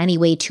it in any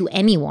way to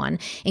anyone,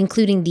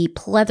 including the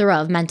plethora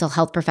of mental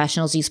health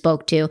professionals you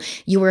spoke to.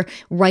 You were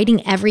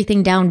writing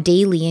everything down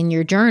daily in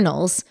your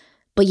journals,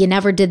 but you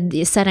never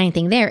said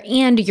anything there.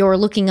 And you're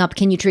looking up,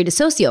 can you treat a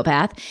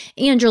sociopath?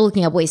 And you're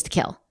looking up ways to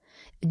kill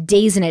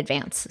days in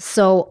advance.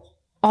 So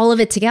all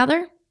of it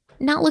together,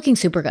 not looking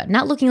super good,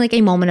 not looking like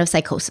a moment of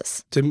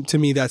psychosis. To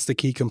me, that's the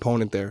key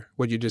component there,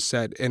 what you just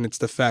said. And it's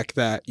the fact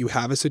that you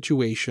have a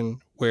situation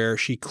where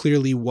she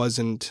clearly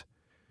wasn't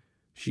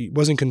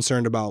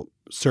concerned about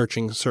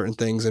searching certain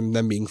things and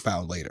them being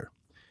found later.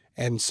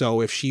 And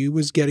so if she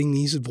was getting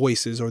these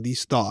voices or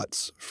these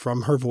thoughts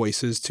from her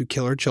voices to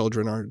kill her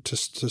children or to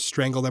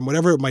strangle them,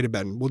 whatever it might have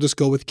been, we'll just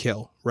go with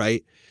kill,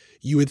 right?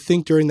 You would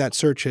think during that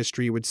search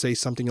history would say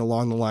something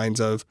along the lines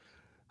of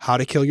how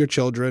to kill your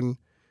children.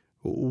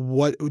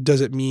 What does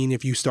it mean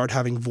if you start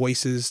having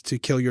voices to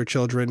kill your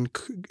children?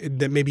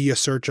 That maybe a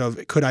search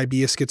of, could I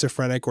be a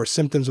schizophrenic or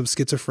symptoms of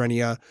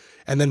schizophrenia?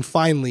 And then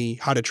finally,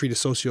 how to treat a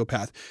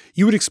sociopath.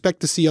 You would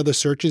expect to see other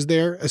searches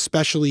there,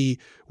 especially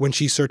when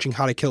she's searching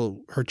how to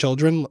kill her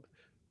children.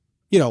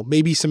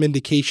 Maybe some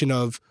indication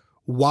of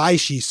why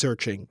she's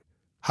searching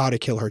how to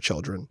kill her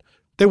children.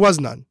 There was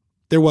none.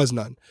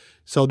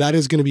 So that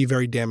is going to be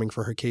very damning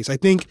for her case. I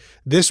think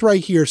this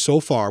right here so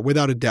far,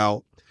 without a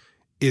doubt,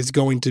 is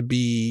going to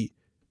be,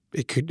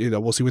 it could,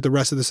 we'll see what the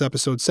rest of this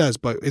episode says,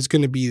 but it's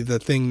going to be the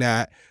thing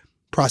that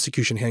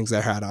prosecution hangs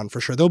their hat on for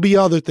sure. There'll be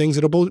other things.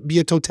 It'll be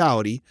a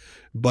totality,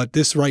 but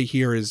this right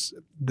here is,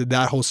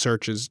 that whole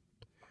search is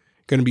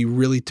going to be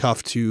really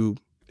tough to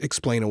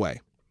explain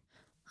away.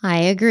 I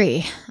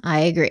agree.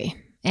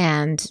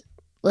 And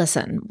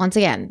listen, once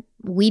again,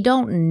 we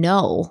don't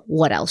know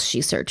what else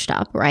she searched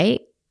up,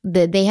 right?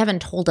 They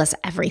haven't told us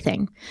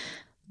everything.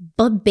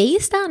 But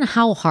based on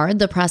how hard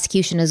the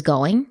prosecution is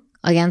going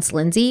against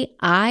Lindsay,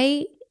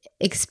 I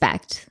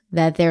expect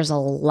that there's a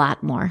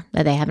lot more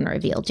that they haven't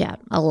revealed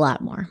yet. A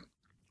lot more.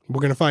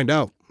 We're going to find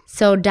out.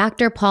 So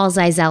Dr. Paul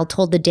Zeisel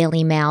told the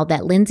Daily Mail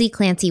that Lindsay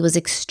Clancy was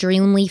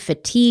extremely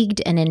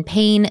fatigued and in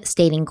pain,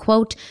 stating,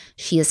 quote,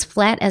 she is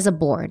flat as a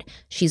board.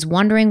 She's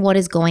wondering what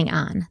is going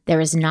on. There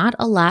is not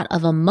a lot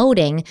of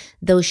emoting,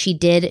 though she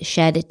did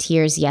shed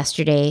tears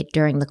yesterday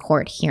during the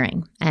court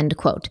hearing, end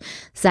quote.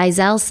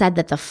 Zeisel said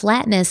that the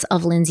flatness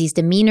of Lindsay's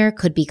demeanor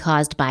could be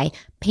caused by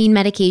pain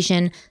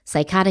medication,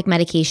 psychotic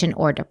medication,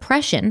 or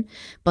depression,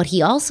 but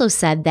he also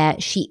said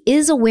that she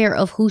is aware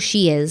of who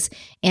she is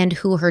and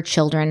who her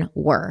children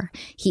were.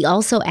 He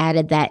also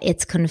added that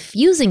it's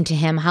confusing to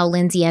him how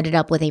Lindsay ended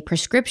up with a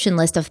prescription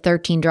list of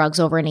 13 drugs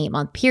over an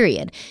 8-month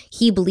period.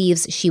 He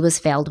believes she was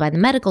failed by the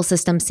medical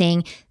system,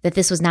 saying that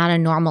this was not a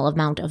normal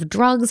amount of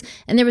drugs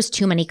and there was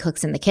too many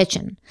cooks in the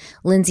kitchen.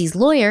 Lindsay's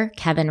lawyer,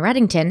 Kevin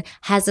Reddington,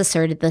 has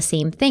asserted the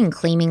same thing,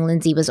 claiming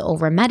Lindsay was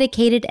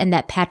over-medicated and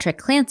that Patrick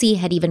Clancy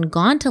had even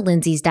gone to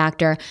Lindsay's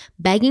doctor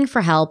begging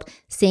for help,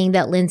 saying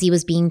that Lindsay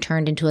was being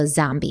turned into a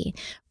zombie.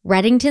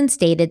 Reddington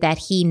stated that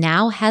he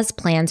now has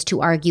plans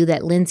to argue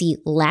that Lindsay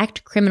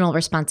lacked criminal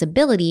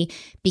responsibility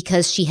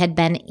because she had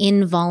been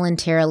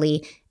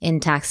involuntarily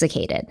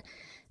intoxicated.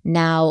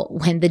 Now,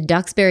 when the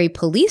Duxbury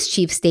police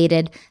chief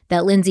stated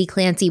that Lindsay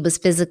Clancy was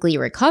physically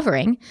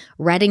recovering,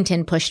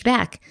 Reddington pushed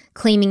back,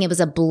 claiming it was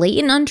a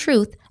blatant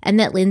untruth and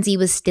that Lindsay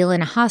was still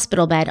in a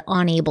hospital bed,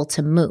 unable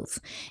to move.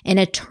 An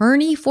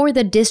attorney for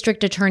the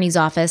district attorney's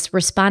office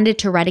responded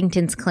to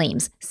Reddington's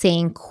claims,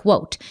 saying,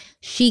 quote,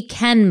 she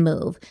can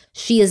move.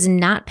 She is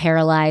not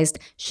paralyzed.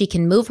 She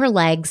can move her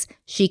legs.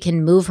 She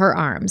can move her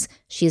arms.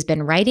 She has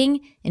been writing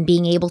and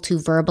being able to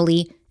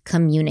verbally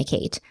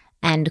communicate.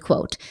 End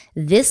quote.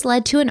 This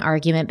led to an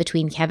argument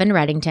between Kevin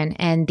Reddington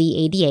and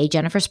the ADA,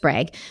 Jennifer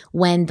Sprague,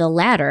 when the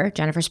latter,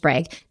 Jennifer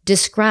Sprague,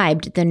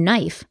 described the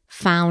knife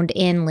found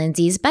in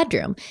Lindsay's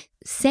bedroom,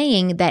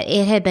 saying that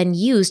it had been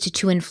used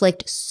to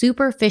inflict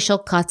superficial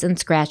cuts and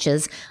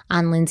scratches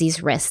on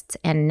Lindsay's wrists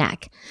and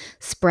neck.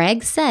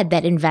 Sprague said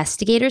that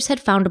investigators had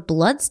found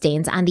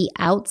bloodstains on the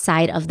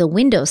outside of the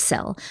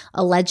windowsill,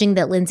 alleging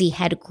that Lindsay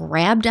had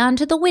grabbed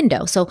onto the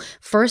window. So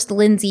first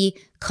Lindsay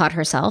cut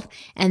herself,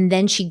 and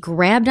then she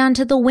grabbed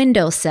onto the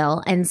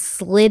windowsill and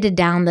slid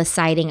down the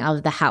siding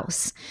of the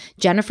house.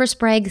 Jennifer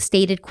Sprague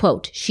stated,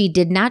 quote, she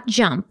did not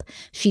jump,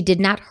 she did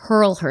not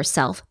hurl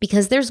herself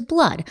because there's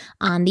blood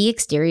on the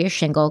exterior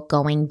shingle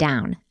going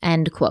down,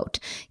 End quote.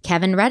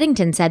 Kevin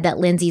Reddington said that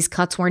Lindsay's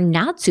cuts were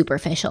not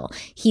superficial.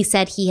 He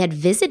said he had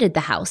visited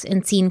the house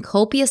and seen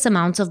copious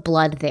amounts of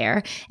blood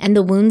there, and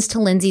the wounds to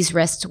Lindsay's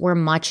wrists were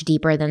much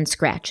deeper than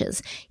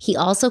scratches. He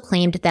also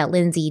claimed that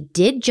Lindsay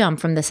did jump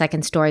from the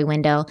second-story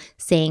window,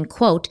 saying,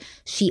 quote,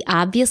 "She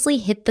obviously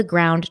hit the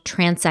ground,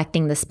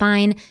 transecting the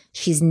spine.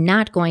 She's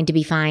not going to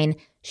be fine.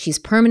 She's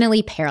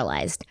permanently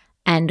paralyzed."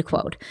 End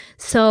quote.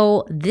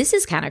 So this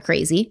is kind of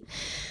crazy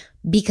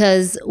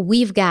because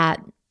we've got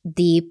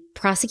the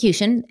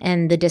prosecution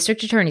and the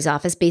district attorney's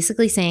office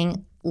basically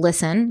saying,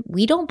 listen,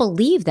 we don't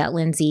believe that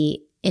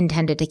Lindsay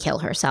intended to kill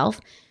herself.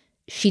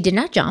 She did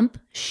not jump.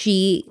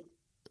 She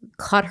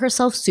cut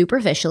herself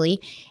superficially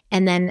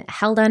and then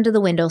held onto the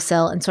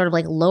windowsill and sort of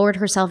like lowered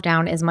herself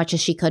down as much as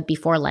she could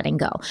before letting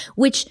go,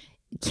 which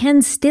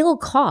can still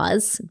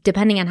cause,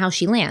 depending on how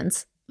she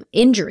lands,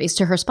 injuries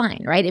to her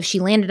spine, right? If she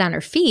landed on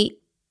her feet,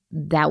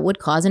 that would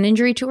cause an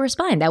injury to her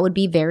spine. That would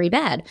be very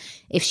bad.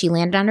 If she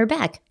landed on her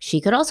back, she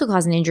could also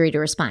cause an injury to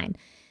her spine.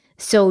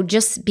 So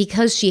just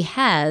because she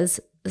has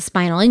a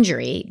spinal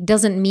injury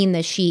doesn't mean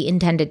that she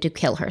intended to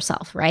kill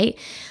herself, right?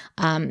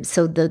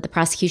 So the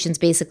prosecution's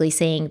basically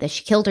saying that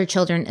she killed her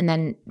children and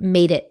then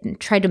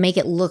tried to make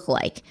it look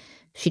like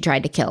she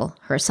tried to kill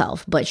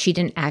herself, but she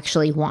didn't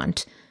actually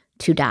want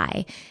to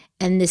die.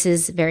 And this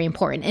is very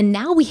important. And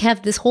now we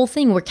have this whole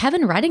thing where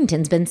Kevin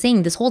Reddington's been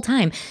saying this whole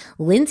time,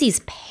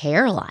 Lindsay's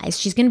paralyzed.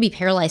 She's going to be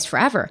paralyzed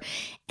forever.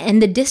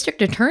 And the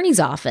district attorney's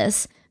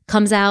office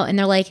comes out and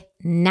they're like,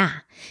 nah,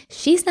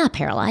 she's not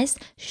paralyzed.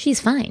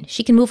 She's fine.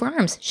 She can move her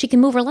arms. She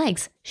can move her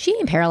legs. She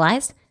ain't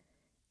paralyzed.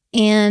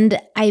 And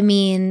I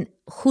mean,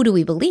 who do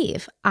we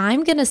believe?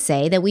 I'm going to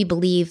say that we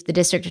believe the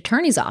district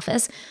attorney's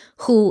office,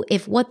 who,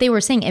 if what they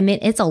were saying, I mean,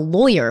 it's a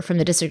lawyer from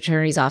the district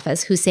attorney's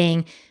office who's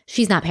saying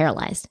she's not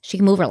paralyzed. She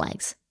can move her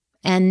legs.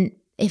 And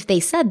if they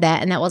said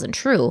that and that wasn't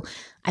true,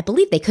 I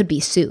believe they could be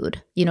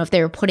sued, if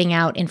they were putting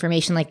out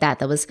information like that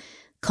was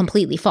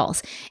completely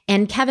false.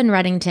 And Kevin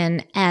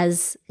Reddington,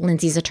 as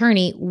Lindsay's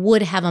attorney,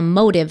 would have a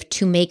motive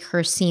to make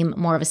her seem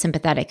more of a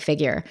sympathetic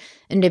figure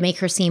and to make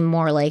her seem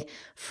more like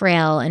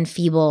frail and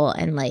feeble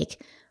and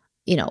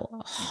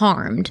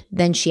harmed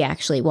than she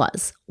actually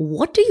was.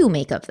 What do you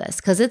make of this?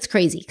 Because it's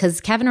crazy.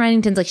 Because Kevin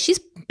Reddington's like, she's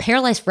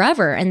paralyzed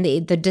forever. And the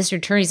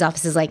district attorney's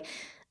office is like,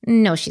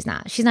 no, she's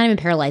not. She's not even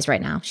paralyzed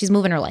right now. She's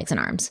moving her legs and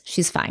arms.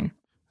 She's fine.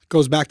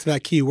 Goes back to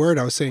that key word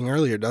I was saying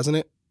earlier, doesn't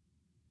it?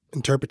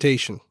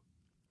 Interpretation.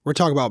 We're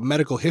talking about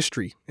medical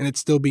history, and it's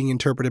still being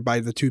interpreted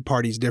by the two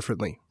parties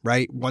differently,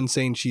 right? One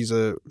saying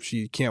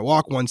she can't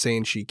walk, one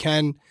saying she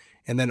can,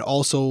 and then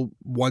also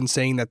one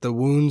saying that the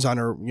wounds on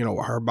her,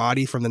 her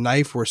body from the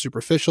knife were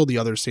superficial. The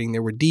other saying they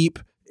were deep.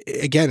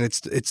 Again,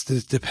 it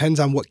depends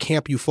on what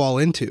camp you fall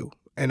into,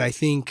 and I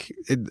think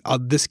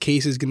this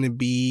case is going to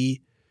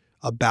be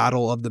a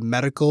battle of the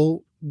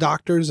medical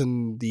doctors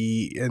and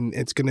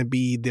it's going to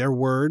be their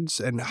words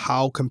and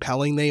how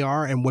compelling they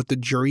are and what the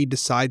jury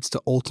decides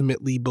to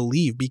ultimately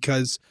believe,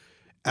 because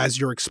as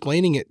you're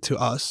explaining it to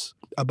us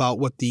about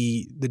what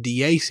the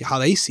DA, how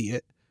they see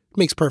it,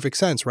 makes perfect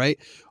sense, right?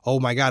 Oh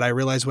my God, I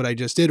realized what I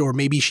just did. Or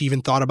maybe she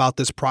even thought about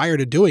this prior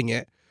to doing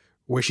it,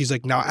 where she's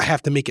like, now I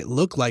have to make it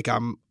look like I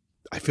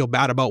feel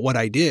bad about what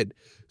I did.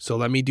 So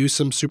let me do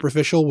some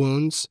superficial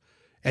wounds.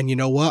 And you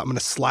know what? I'm going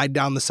to slide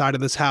down the side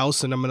of this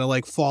house and I'm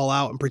going to fall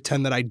out and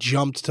pretend that I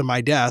jumped to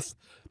my death,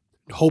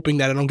 hoping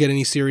that I don't get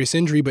any serious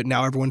injury. But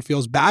now everyone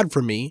feels bad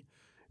for me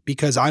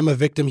because I'm a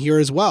victim here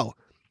as well.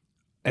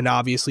 And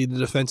obviously the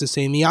defense is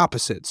saying the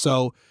opposite.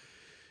 So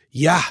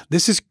yeah,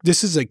 this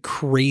is a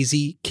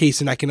crazy case,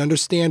 and I can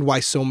understand why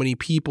so many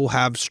people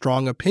have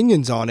strong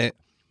opinions on it.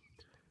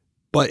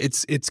 But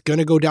it's going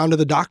to go down to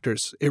the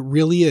doctors. It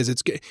really is.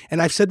 And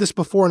I've said this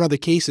before in other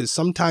cases.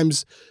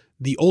 Sometimes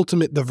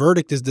the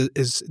verdict is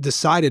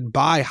decided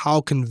by how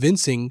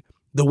convincing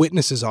the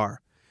witnesses are.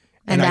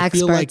 And the I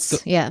feel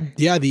experts,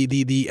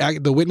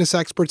 like the witness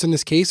experts in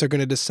this case are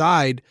going to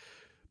decide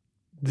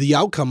the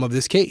outcome of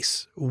this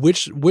case.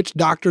 Which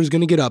doctor is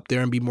going to get up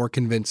there and be more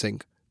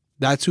convincing?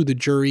 That's who the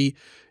jury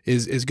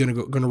is going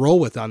to roll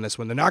with on this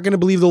one. They're not going to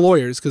believe the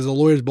lawyers because the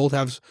lawyers both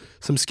have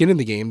some skin in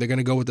the game. They're going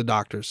to go with the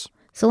doctors.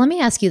 So let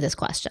me ask you this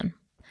question.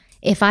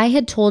 If I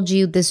had told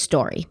you this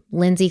story,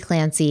 Lindsay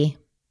Clancy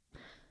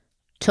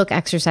took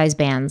exercise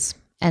bands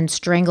and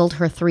strangled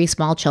her 3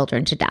 small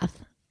children to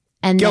death.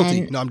 And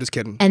guilty. No, I'm just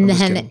kidding. And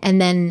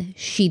then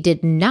she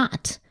did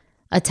not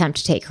attempt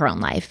to take her own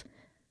life.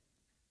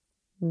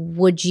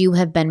 Would you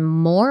have been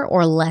more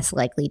or less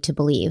likely to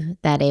believe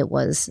that it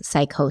was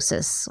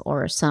psychosis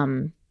or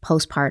some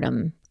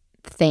postpartum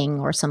thing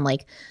or some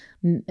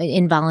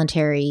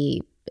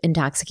involuntary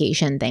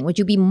intoxication thing? Would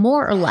you be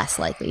more or less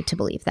likely to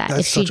believe that?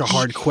 That's such a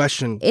hard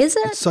question. Is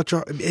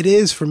it? It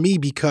is for me,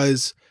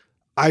 because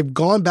I've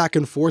gone back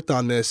and forth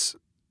on this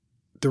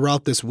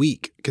throughout this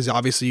week, because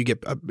obviously you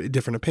get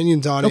different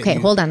opinions on it. Okay,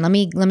 hold on. Let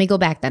me go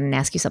back then and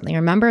ask you something.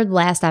 Remember the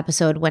last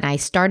episode when I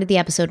started the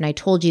episode and I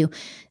told you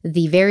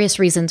the various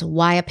reasons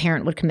why a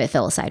parent would commit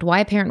filicide, why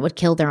a parent would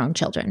kill their own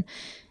children.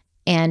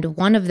 And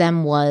one of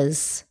them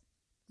was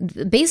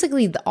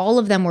basically all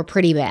of them were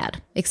pretty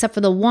bad, except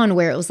for the one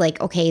where it was like,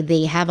 okay,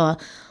 they have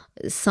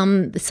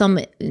some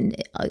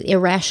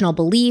irrational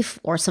belief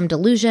or some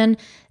delusion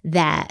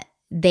that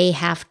they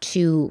have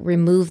to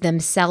remove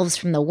themselves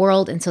from the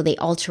world. And so they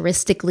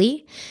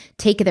altruistically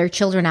take their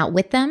children out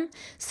with them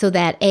so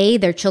that A,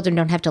 their children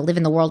don't have to live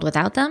in the world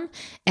without them.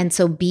 And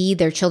so B,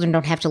 their children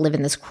don't have to live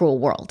in this cruel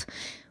world.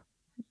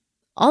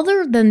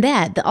 Other than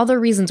that, the other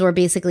reasons were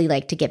basically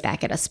like to get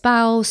back at a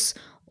spouse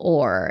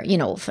or,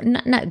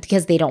 not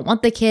because they don't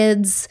want the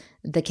kids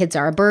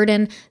are a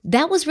burden.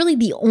 That was really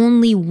the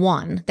only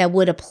one that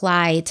would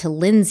apply to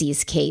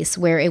Lindsay's case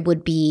where it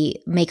would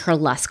make her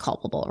less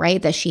culpable,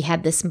 right? That she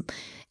had this,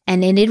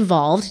 and it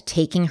involved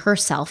taking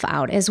herself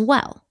out as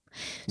well.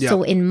 Yeah.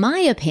 So in my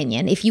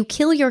opinion, if you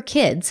kill your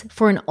kids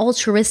for an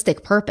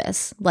altruistic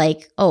purpose,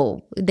 like,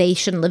 oh, they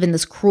shouldn't live in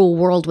this cruel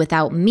world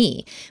without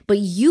me, but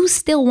you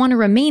still want to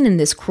remain in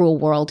this cruel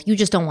world, you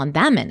just don't want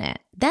them in it.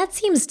 That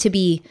seems to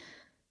be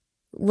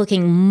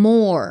looking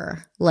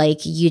more like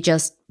you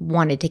just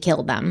wanted to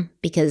kill them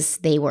because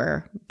they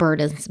were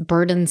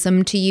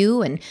burdensome to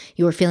you and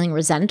you were feeling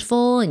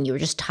resentful and you were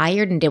just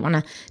tired and didn't want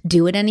to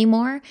do it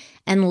anymore,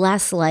 and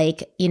less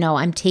like,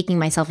 I'm taking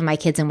myself and my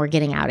kids and we're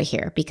getting out of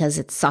here because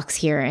it sucks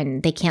here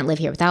and they can't live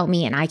here without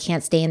me and I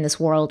can't stay in this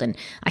world and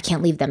I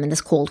can't leave them in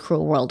this cold,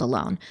 cruel world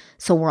alone.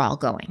 So we're all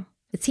going.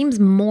 It seems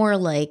more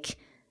like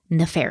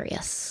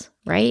nefarious,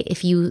 right?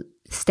 If you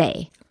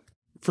stay.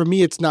 For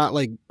me, it's not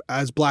like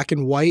as black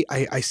and white.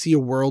 I see a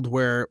world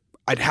where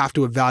I'd have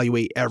to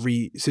evaluate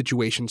every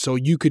situation. So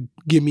you could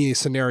give me a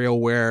scenario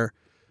where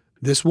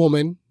this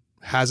woman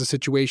has a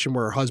situation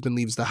where her husband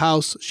leaves the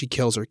house, she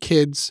kills her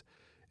kids,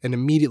 and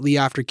immediately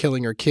after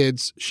killing her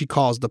kids, she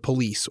calls the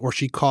police or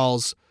she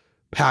calls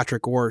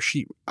Patrick, or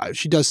she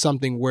does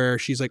something where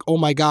she's like, oh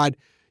my God,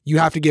 you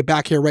have to get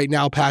back here right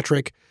now,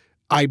 Patrick.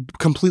 I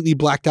completely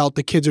blacked out.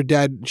 The kids are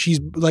dead. She's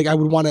like, I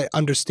would want to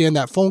understand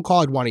that phone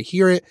call. I'd want to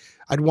hear it.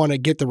 I'd want to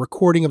get the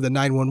recording of the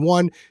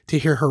 911 to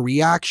hear her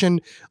reaction.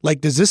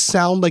 Like, does this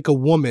sound like a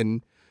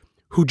woman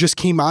who just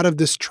came out of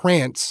this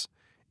trance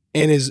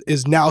and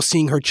is now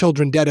seeing her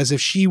children dead as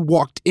if she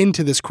walked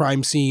into this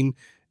crime scene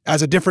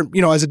as a different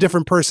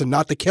person,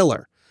 not the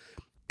killer?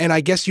 And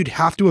I guess you'd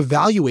have to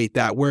evaluate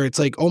that where it's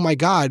like, oh my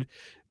God,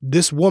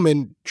 this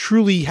woman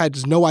truly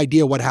has no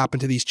idea what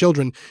happened to these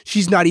children.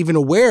 She's not even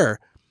aware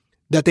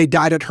that they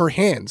died at her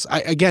hands.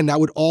 Again, that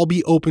would all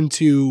be open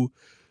to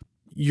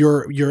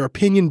your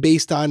opinion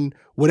based on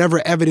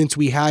whatever evidence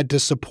we had to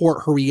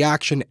support her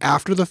reaction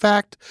after the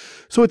fact.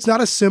 So it's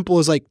not as simple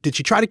as like, did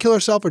she try to kill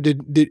herself or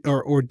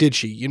did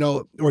she,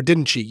 or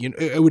didn't she?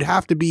 It would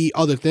have to be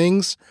other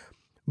things.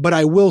 But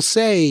I will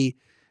say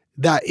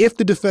that if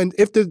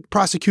the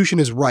prosecution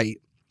is right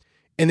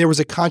and there was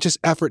a conscious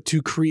effort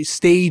to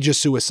stage a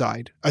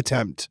suicide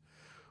attempt,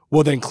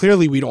 well, then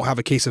clearly we don't have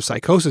a case of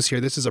psychosis here.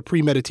 This is a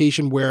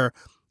premeditation where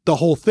the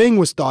whole thing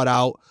was thought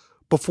out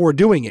before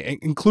doing it,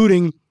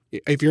 including,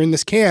 if you're in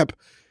this camp,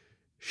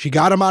 she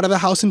got him out of the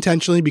house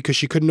intentionally because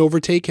she couldn't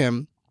overtake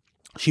him.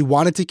 She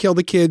wanted to kill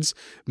the kids.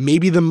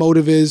 Maybe the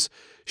motive is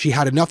she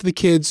had enough of the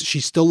kids.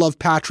 She still loved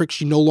Patrick.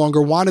 She no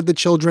longer wanted the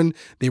children.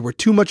 They were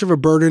too much of a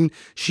burden.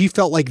 She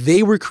felt like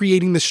they were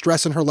creating the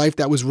stress in her life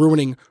that was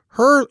ruining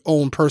her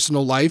own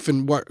personal life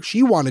and what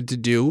she wanted to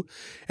do.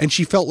 And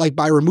she felt like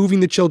by removing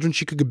the children,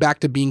 she could get back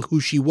to being who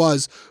she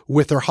was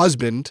with her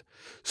husband.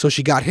 So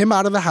she got him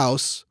out of the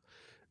house,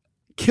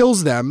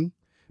 kills them.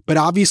 But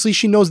obviously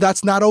she knows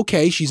that's not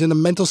okay. She's in a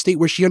mental state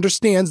where she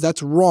understands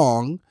that's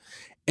wrong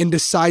and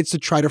decides to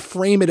try to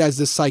frame it as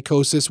this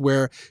psychosis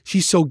where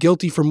she's so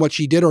guilty from what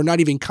she did or not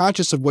even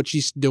conscious of what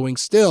she's doing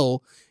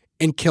still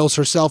and kills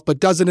herself,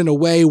 but does it in a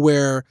way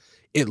where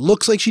it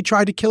looks like she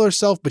tried to kill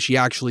herself, but she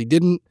actually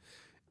didn't.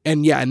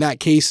 And yeah, in that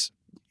case,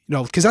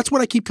 because that's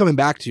what I keep coming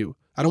back to.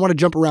 I don't want to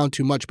jump around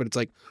too much, but it's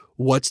like,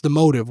 what's the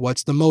motive?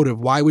 What's the motive?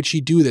 Why would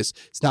she do this?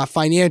 It's not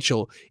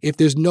financial. If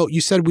there's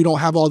you said we don't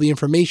have all the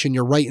information.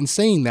 You're right in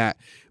saying that.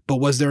 But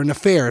was there an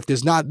affair? If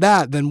there's not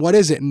that, then what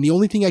is it? And the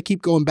only thing I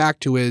keep going back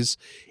to is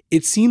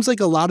it seems like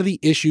a lot of the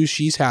issues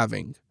she's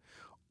having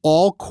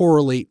all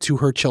correlate to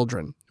her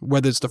children,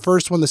 whether it's the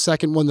first one, the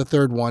second one, the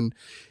third one.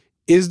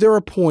 Is there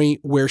a point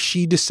where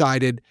she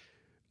decided,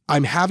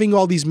 I'm having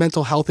all these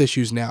mental health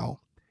issues now,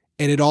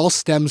 and it all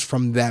stems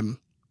from them?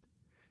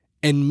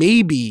 And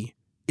maybe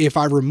if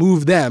I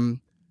remove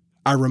them,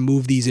 I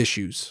remove these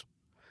issues.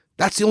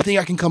 That's the only thing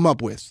I can come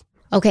up with.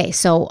 Okay,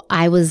 so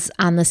I was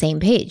on the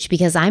same page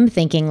because I'm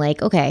thinking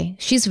like, okay,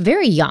 she's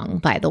very young,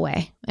 by the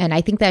way. And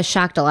I think that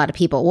shocked a lot of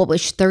people. What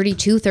was she,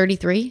 32,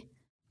 33?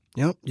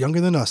 Yep,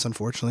 younger than us,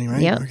 unfortunately,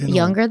 right? Yep,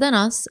 younger than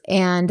us.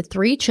 And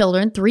 3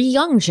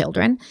 young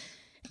children.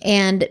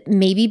 And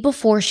maybe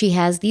before she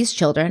has these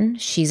children,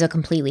 she's a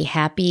completely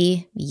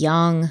happy,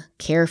 young,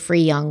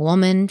 carefree young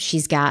woman.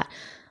 She's got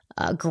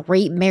a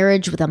great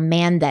marriage with a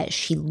man that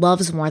she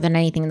loves more than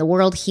anything in the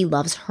world. He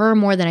loves her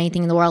more than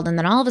anything in the world. And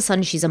then all of a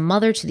sudden, she's a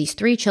mother to these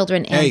 3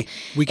 children. And hey,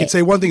 we could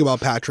say one thing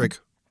about Patrick.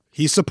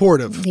 He's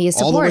supportive. He is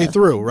supportive. All the way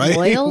through, right?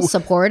 Loyal,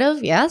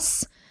 supportive,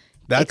 yes.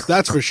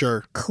 That's for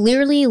sure.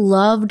 Clearly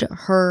loved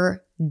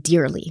her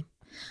dearly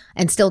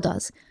and still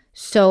does.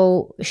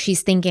 So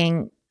she's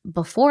thinking,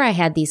 before I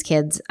had these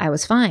kids, I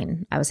was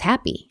fine. I was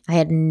happy. I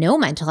had no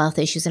mental health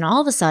issues. And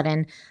all of a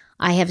sudden,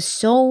 I have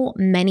so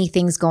many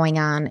things going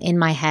on in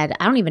my head.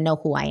 I don't even know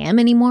who I am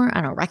anymore.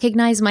 I don't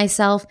recognize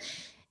myself.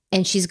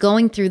 And she's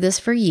going through this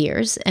for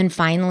years. And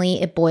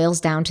finally, it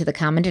boils down to the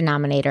common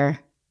denominator.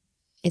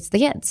 It's the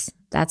kids.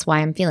 That's why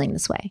I'm feeling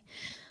this way.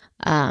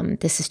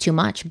 This is too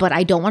much. But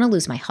I don't want to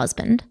lose my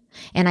husband.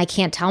 And I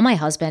can't tell my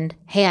husband,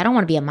 hey, I don't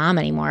want to be a mom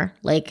anymore.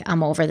 Like,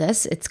 I'm over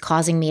this. It's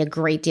causing me a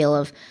great deal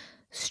of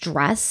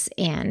stress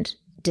and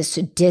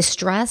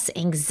distress,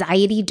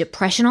 anxiety,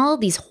 depression, all of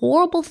these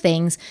horrible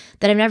things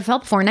that I've never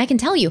felt before. And I can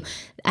tell you,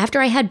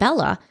 after I had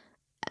Bella,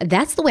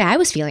 that's the way I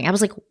was feeling. I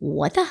was like,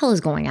 what the hell is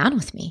going on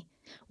with me?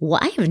 Well,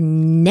 I have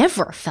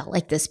never felt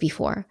like this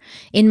before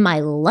in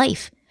my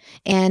life.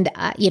 And,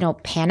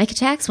 panic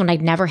attacks, when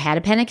I'd never had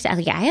a panic attack,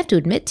 like, I have to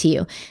admit to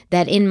you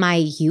that in my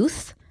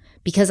youth,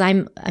 because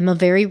I'm a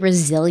very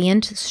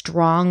resilient,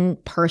 strong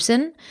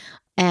person,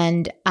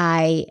 and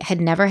I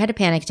had never had a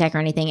panic attack or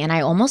anything. And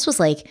I almost was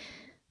like,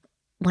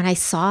 when I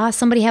saw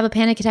somebody have a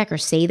panic attack or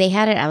say they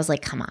had it, I was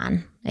like, come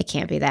on, it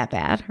can't be that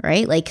bad,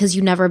 right? Like, because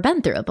you've never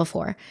been through it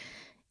before.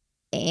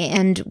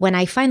 And when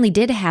I finally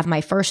did have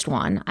my first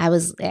one,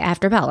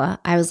 after Bella,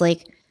 I was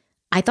like,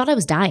 I thought I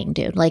was dying,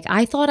 dude. Like,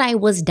 I thought I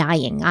was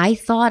dying. I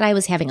thought I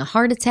was having a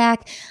heart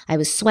attack. I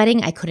was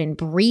sweating. I couldn't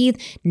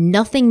breathe.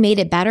 Nothing made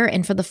it better.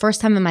 And for the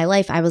first time in my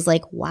life, I was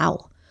like,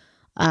 wow,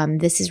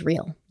 this is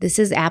real. This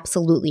is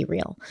absolutely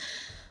real.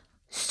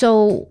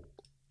 So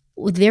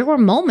there were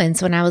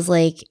moments when I was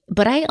like,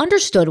 but I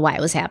understood why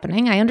it was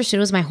happening. I understood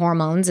it was my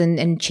hormones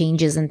and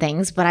changes and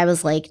things. But I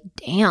was like,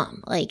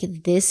 damn, like,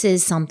 this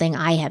is something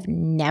I have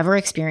never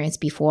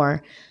experienced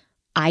before.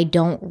 I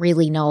don't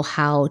really know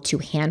how to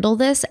handle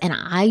this, and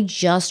I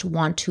just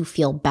want to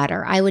feel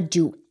better. I would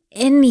do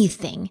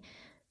anything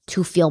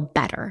to feel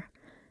better.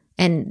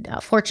 And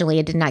fortunately,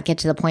 it did not get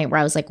to the point where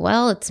I was like,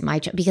 well, it's my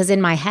job. Because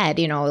in my head,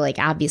 like,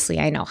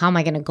 obviously I know, how am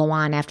I going to go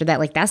on after that?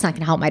 Like, that's not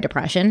going to help my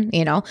depression,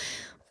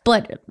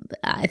 But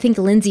I think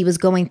Lindsay was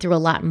going through a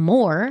lot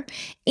more.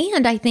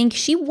 And I think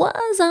she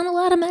was on a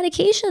lot of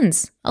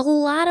medications.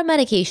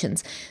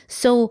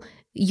 So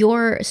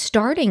you're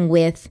starting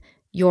with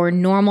your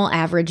normal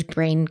average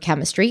brain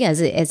chemistry,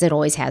 as it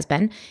always has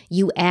been.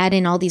 You add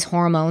in all these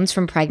hormones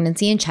from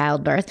pregnancy and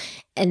childbirth,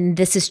 and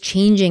this is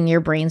changing your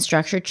brain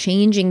structure,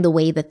 changing the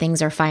way that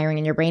things are firing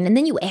in your brain. And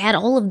then you add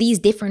all of these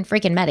different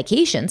freaking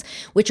medications,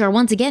 which are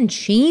once again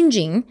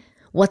changing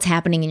what's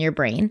happening in your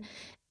brain.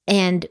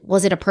 And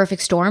was it a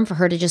perfect storm for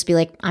her to just be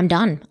like, I'm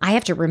done. I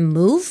have to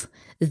remove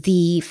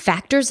the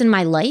factors in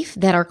my life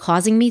that are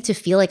causing me to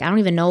feel like I don't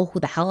even know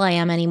who the hell I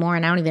am anymore,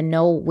 and I don't even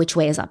know which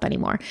way is up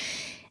anymore.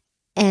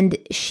 And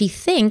she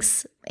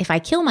thinks, if I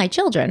kill my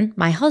children,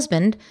 my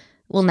husband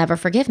will never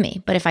forgive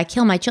me. But if I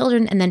kill my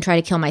children and then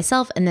try to kill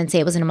myself and then say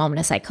it was in a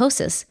moment of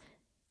psychosis,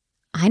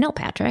 I know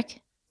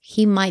Patrick.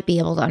 He might be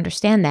able to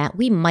understand that.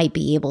 We might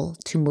be able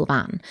to move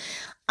on.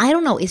 I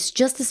don't know. It's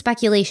just a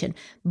speculation.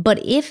 But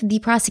if the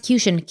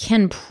prosecution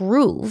can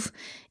prove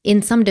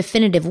in some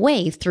definitive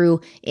way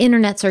through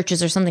internet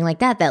searches or something like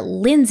that, that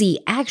Lindsay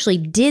actually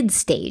did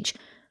stage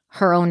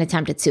her own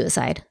attempted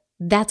suicide,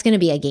 that's going to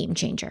be a game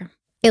changer.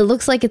 It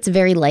looks like it's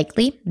very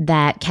likely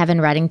that Kevin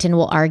Reddington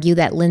will argue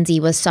that Lindsay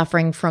was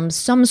suffering from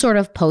some sort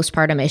of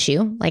postpartum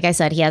issue. Like I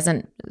said, he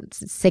hasn't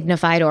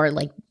signified or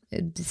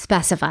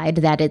specified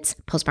that it's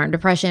postpartum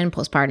depression,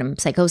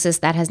 postpartum psychosis.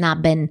 That has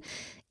not been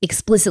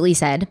explicitly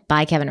said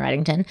by Kevin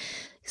Reddington.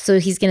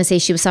 So he's going to say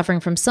she was suffering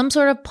from some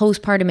sort of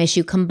postpartum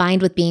issue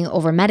combined with being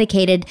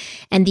over-medicated,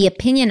 and the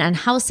opinion on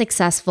how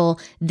successful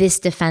this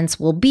defense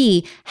will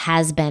be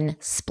has been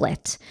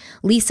split.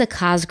 Lisa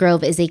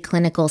Cosgrove is a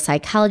clinical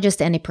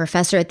psychologist and a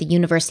professor at the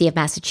University of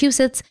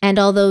Massachusetts, and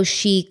although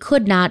she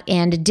could not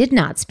and did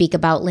not speak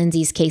about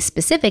Lindsay's case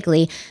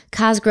specifically,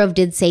 Cosgrove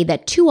did say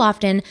that too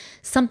often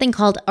something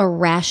called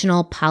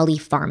irrational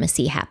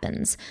polypharmacy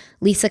happens.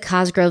 Lisa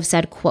Cosgrove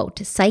said, quote,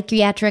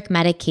 psychiatric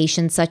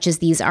medications such as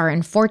these are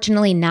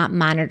unfortunately not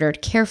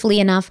monitored carefully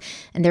enough,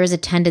 and there is a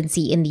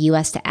tendency in the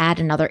U.S. to add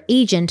another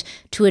agent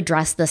to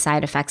address the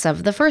side effects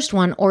of the first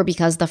one, or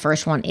because the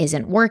first one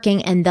isn't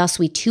working, and thus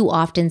we too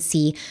often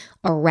see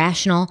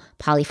irrational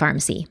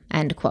polypharmacy,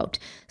 end quote.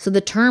 So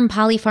the term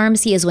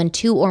polypharmacy is when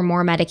two or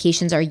more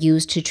medications are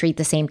used to treat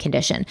the same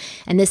condition.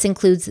 And this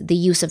includes the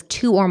use of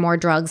two or more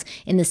drugs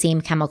in the same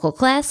chemical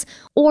class,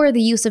 or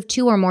the use of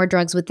two or more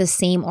drugs with the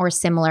same or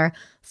similar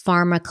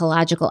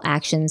pharmacological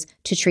actions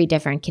to treat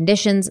different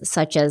conditions,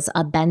 such as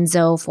a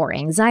benzo for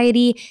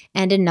anxiety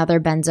and another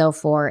benzo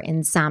for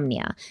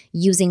insomnia.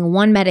 Using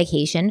one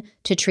medication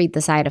to treat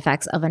the side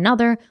effects of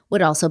another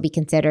would also be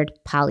considered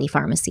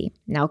polypharmacy.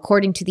 Now,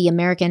 according to the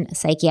American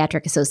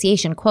Psychiatric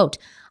Association, quote,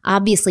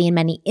 obviously, in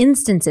many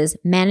instances,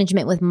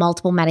 management with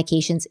multiple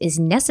medications is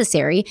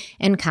necessary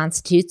and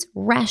constitutes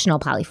rational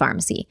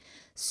polypharmacy.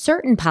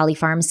 Certain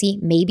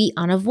polypharmacy may be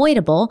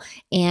unavoidable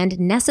and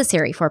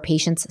necessary for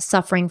patients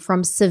suffering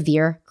from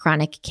severe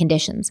chronic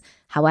conditions.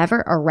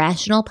 However,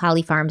 irrational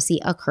polypharmacy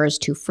occurs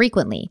too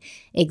frequently.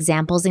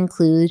 Examples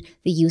include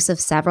the use of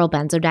several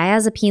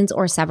benzodiazepines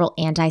or several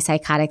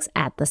antipsychotics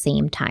at the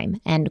same time,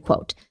 end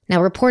quote. Now,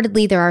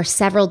 reportedly, there are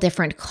several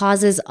different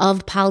causes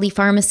of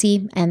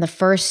polypharmacy, and the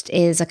first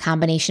is a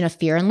combination of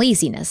fear and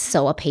laziness.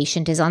 So a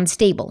patient is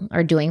unstable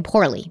or doing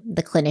poorly.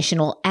 The clinician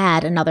will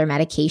add another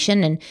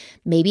medication, and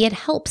maybe it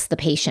helps the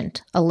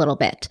patient a little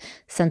bit.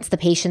 Since the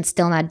patient's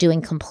still not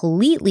doing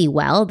completely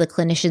well, the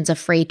clinician's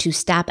afraid to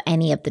stop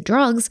any of the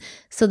drugs,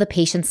 so the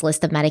patient's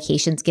list of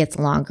medications gets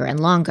longer and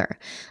longer.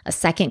 A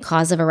second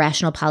cause of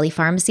irrational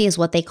polypharmacy is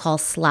what they call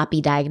sloppy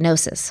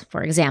diagnosis.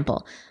 For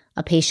example,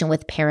 a patient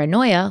with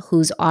paranoia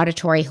whose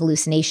auditory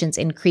hallucinations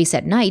increase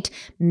at night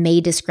may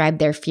describe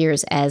their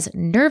fears as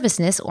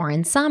nervousness or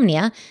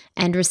insomnia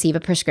and receive a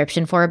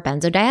prescription for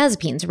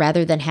benzodiazepines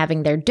rather than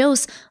having their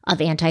dose of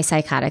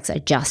antipsychotics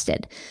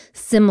adjusted.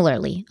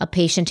 Similarly, a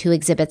patient who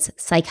exhibits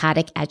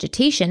psychotic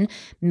agitation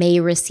may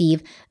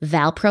receive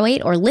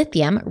valproate or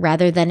lithium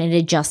rather than an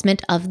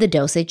adjustment of the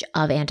dosage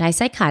of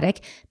antipsychotic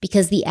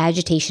because the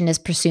agitation is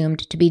presumed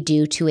to be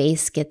due to a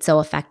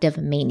schizoaffective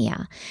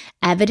mania.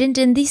 Evident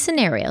in these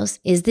scenarios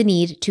is the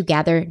need to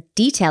gather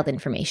detailed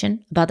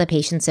information about the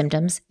patient's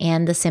symptoms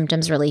and the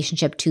symptoms'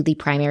 relationship to the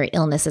primary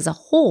illness as a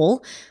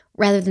whole,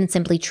 rather than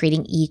simply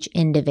treating each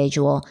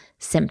individual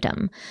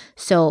symptom.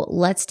 So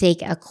let's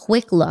take a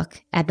quick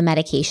look at the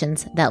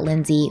medications that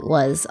Lindsay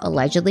was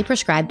allegedly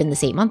prescribed in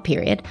this 8-month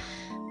period.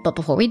 But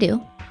before we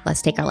do,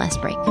 let's take our last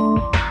break.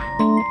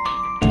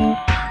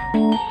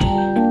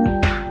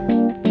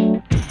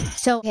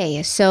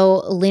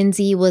 So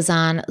Lindsay was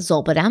on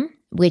Zolpidem,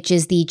 which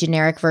is the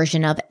generic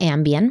version of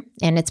Ambien,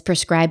 and it's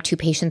prescribed to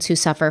patients who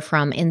suffer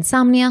from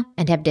insomnia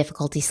and have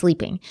difficulty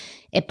sleeping.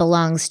 It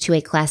belongs to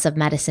a class of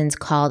medicines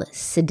called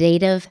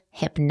sedative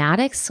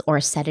hypnotics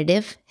or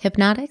sedative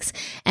hypnotics,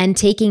 and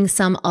taking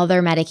some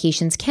other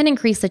medications can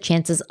increase the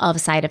chances of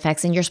side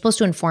effects, and you're supposed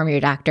to inform your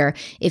doctor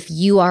if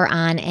you are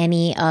on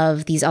any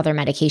of these other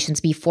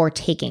medications before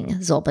taking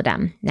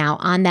Zolpidem. Now,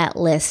 on that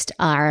list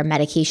are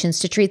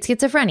medications to treat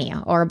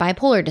schizophrenia or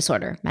bipolar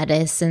disorder,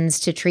 medicines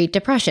to treat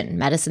depression,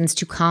 medicines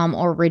to calm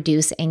or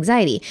reduce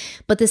anxiety.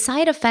 But the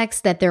side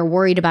effects that they're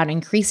worried about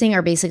increasing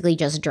are basically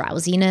just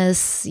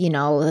drowsiness,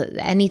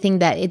 anything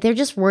that they're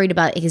just worried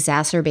about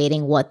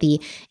exacerbating what the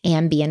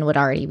Ambien would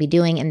already be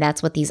doing, and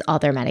that's what these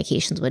other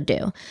medications would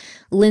do.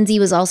 Lindsay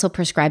was also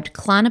prescribed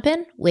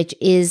Klonopin, which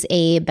is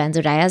a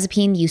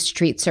benzodiazepine used to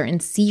treat certain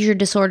seizure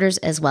disorders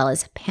as well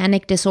as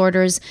panic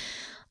disorders.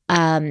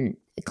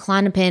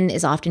 Klonopin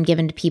is often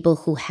given to people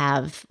who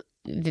have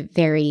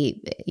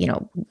very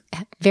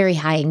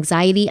high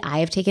anxiety. I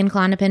have taken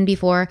Klonopin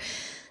before.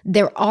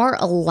 There are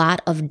a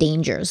lot of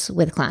dangers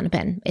with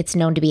Klonopin. It's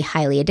known to be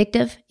highly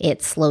addictive.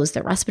 It slows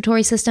the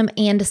respiratory system,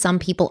 and some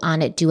people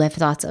on it do have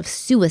thoughts of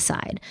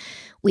suicide.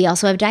 We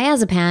also have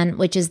diazepam,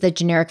 which is the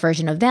generic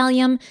version of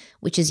Valium,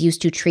 which is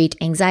used to treat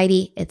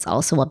anxiety. It's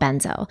also a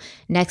benzo.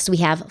 Next, we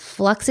have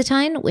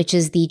fluoxetine, which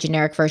is the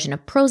generic version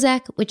of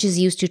Prozac, which is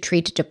used to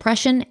treat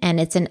depression, and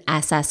it's an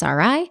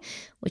SSRI,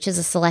 which is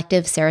a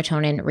selective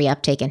serotonin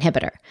reuptake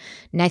inhibitor.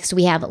 Next,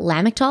 we have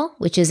Lamictal,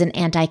 which is an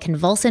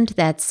anticonvulsant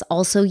that's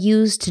also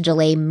used to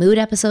delay mood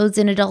episodes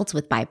in adults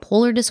with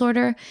bipolar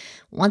disorder.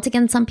 Once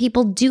again, some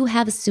people do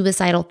have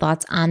suicidal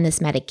thoughts on this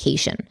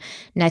medication.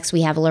 Next,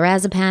 we have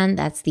lorazepam.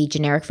 That's the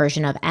generic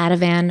version of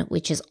Ativan,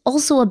 which is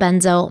also a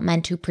benzo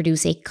meant to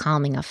produce a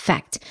calming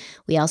effect.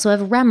 We also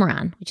have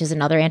Remeron, which is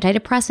another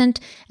antidepressant,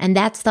 and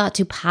that's thought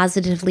to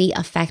positively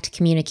affect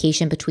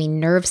communication between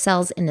nerve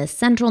cells in the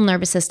central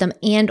nervous system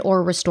and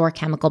or restore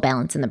chemical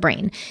balance in the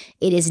brain.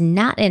 It is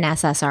not an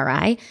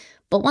SSRI,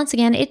 but once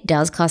again, it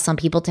does cause some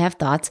people to have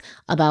thoughts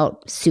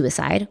about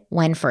suicide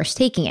when first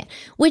taking it,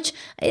 which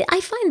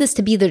I find this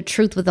to be the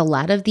truth with a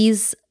lot of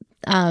these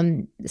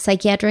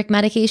psychiatric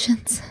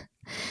medications.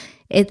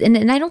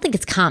 And I don't think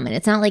it's common.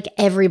 It's not like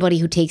everybody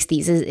who takes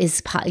these is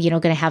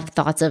going to have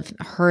thoughts of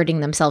hurting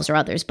themselves or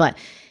others, but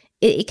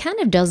it kind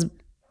of does.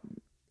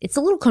 It's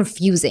a little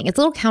confusing. It's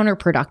a little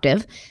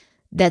counterproductive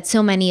that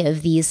so many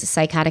of these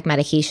psychotic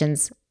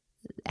medications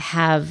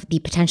have the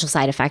potential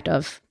side effect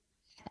of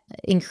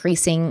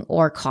increasing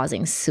or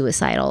causing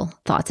suicidal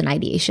thoughts and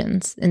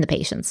ideations in the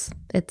patients.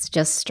 It's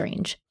just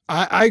strange.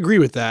 I agree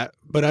with that,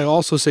 but I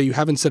also say you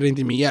haven't said anything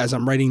to me yet as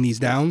I'm writing these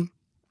down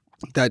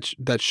that's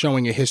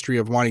showing a history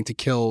of wanting to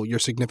kill your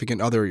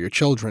significant other or your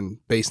children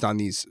based on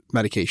these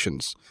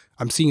medications.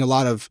 I'm seeing a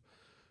lot of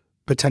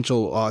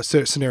potential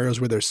scenarios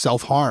where there's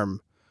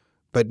self-harm,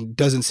 but it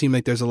doesn't seem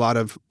like there's a lot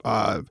of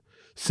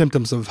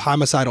symptoms of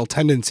homicidal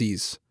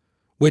tendencies,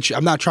 which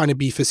I'm not trying to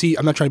be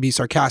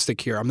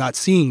sarcastic here. I'm not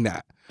seeing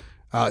that.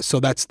 So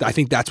I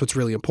think that's what's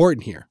really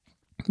important here.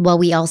 Well,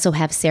 we also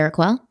have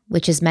Seroquel,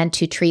 which is meant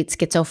to treat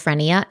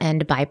schizophrenia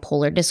and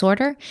bipolar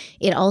disorder.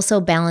 It also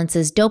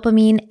balances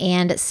dopamine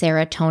and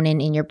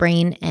serotonin in your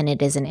brain, and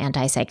it is an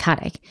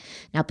antipsychotic.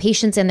 Now,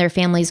 patients and their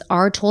families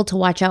are told to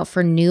watch out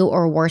for new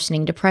or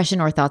worsening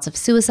depression or thoughts of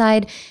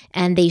suicide,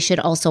 and they should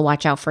also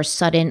watch out for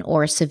sudden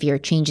or severe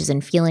changes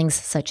in feelings,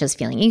 such as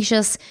feeling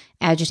anxious,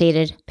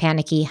 agitated,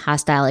 panicky,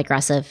 hostile,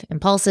 aggressive,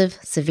 impulsive,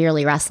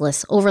 severely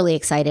restless, overly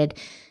excited,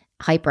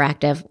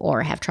 hyperactive,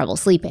 or have trouble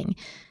sleeping.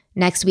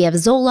 Next, we have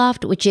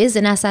Zoloft, which is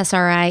an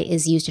SSRI,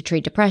 is used to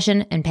treat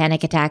depression and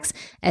panic attacks,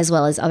 as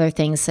well as other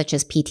things such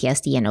as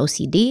PTSD and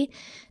OCD.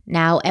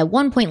 Now, at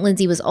one point,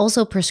 Lindsay was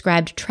also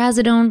prescribed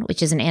trazodone,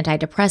 which is an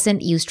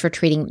antidepressant used for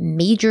treating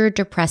major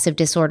depressive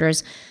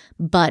disorders,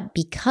 but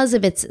because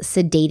of its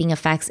sedating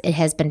effects, it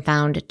has been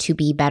found to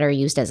be better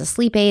used as a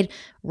sleep aid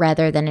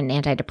rather than an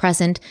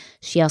antidepressant.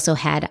 She also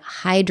had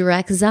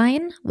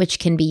hydroxyzine, which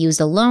can be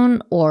used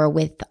alone or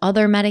with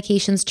other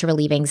medications to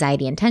relieve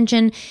anxiety and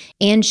tension.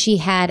 And she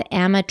had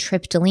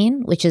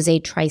amitriptyline, which is a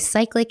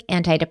tricyclic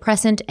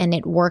antidepressant, and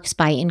it works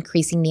by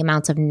increasing the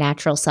amounts of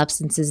natural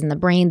substances in the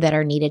brain that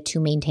are needed to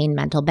maintain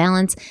mental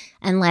balance.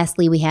 And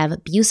lastly, we have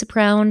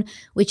buspirone,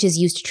 which is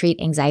used to treat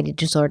anxiety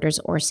disorders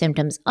or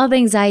symptoms of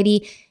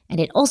anxiety. And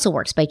it also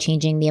works by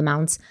changing the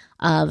amounts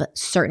of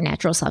certain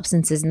natural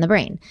substances in the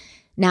brain.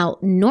 Now,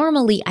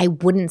 normally, I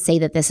wouldn't say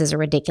that this is a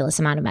ridiculous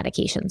amount of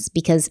medications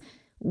because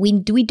we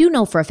do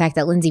know for a fact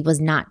that Lindsay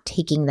was not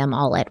taking them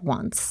all at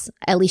once.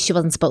 At least she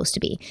wasn't supposed to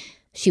be.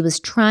 She was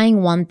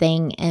trying one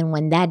thing, and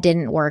when that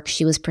didn't work,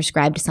 she was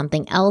prescribed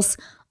something else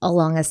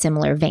along a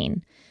similar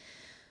vein.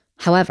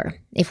 However,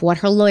 if what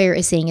her lawyer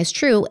is saying is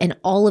true and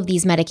all of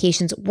these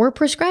medications were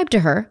prescribed to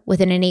her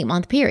within an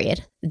 8-month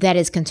period, that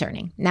is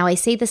concerning. Now, I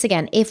say this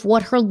again, if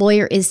what her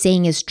lawyer is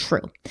saying is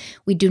true,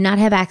 we do not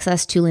have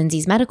access to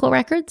Lindsay's medical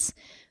records.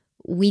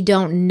 We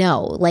don't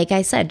know. Like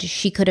I said,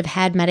 she could have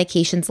had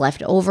medications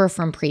left over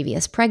from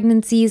previous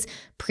pregnancies,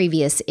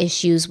 previous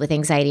issues with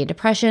anxiety and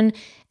depression,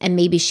 and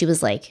maybe she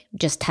was like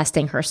just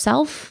testing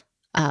herself.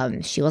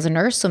 She was a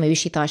nurse, so maybe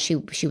she thought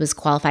she was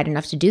qualified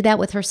enough to do that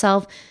with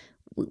herself.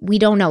 We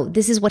don't know.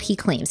 This is what he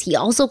claims. He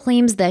also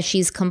claims that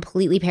she's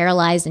completely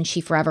paralyzed and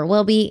she forever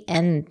will be.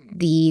 And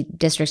the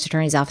district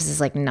attorney's office is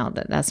like, no,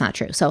 that's not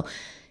true. So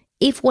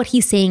if what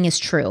he's saying is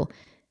true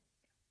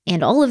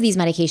and all of these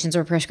medications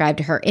were prescribed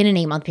to her in an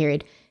 8-month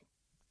period,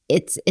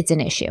 it's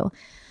an issue.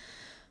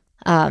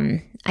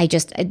 And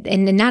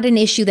not an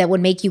issue that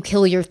would make you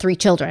kill your 3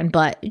 children,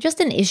 but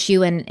just an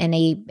issue and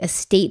a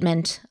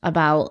statement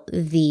about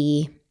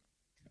the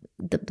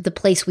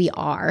place we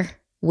are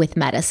with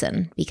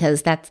medicine,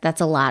 because that's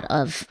a lot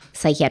of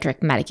psychiatric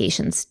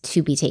medications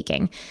to be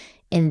taking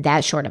in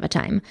that short of a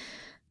time.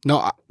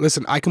 No,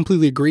 listen, I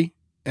completely agree.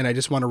 And I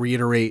just want to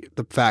reiterate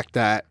the fact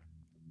that,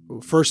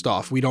 first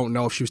off, we don't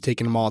know if she was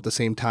taking them all at the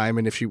same time.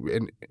 And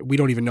we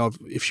don't even know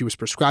if she was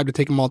prescribed to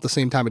take them all at the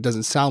same time. It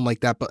doesn't sound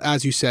like that. But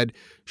as you said,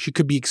 she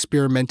could be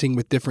experimenting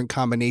with different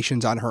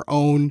combinations on her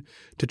own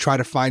to try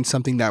to find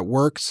something that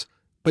works.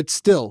 But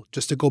still,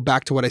 just to go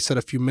back to what I said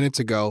a few minutes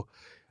ago,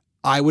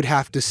 I would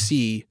have to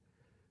see.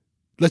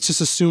 Let's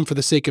just assume for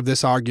the sake of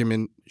this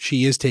argument,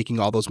 she is taking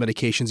all those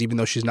medications, even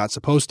though she's not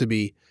supposed to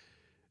be.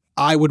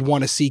 I would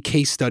want to see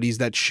case studies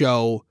that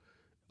show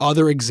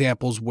other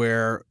examples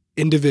where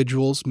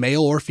individuals,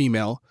 male or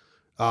female,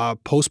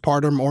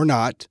 postpartum or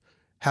not,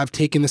 have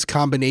taken this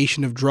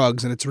combination of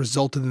drugs and it's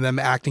resulted in them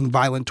acting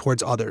violent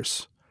towards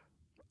others.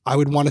 I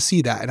would want to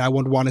see that. And I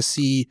would want to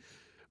see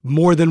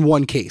more than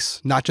one case,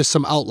 not just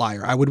some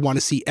outlier. I would want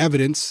to see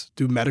evidence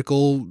through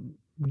medical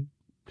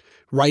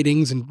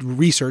writings and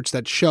research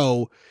that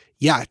show,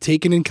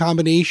 taken in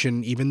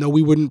combination, even though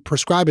we wouldn't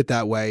prescribe it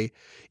that way,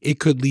 it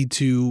could lead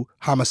to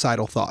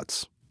homicidal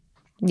thoughts.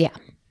 Yeah.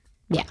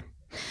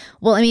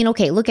 Well, I mean,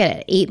 okay, look at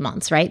it, 8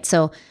 months, right?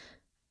 So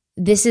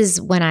this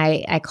is when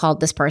I called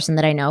this person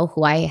that I know,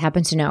 who I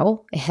happen to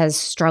know, has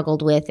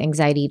struggled with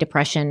anxiety,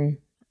 depression,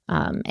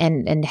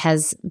 and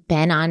has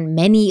been on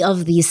many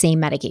of these same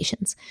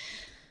medications.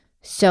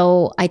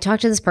 So I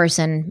talked to this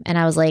person and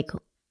I was like,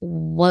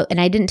 what?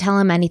 And I didn't tell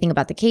him anything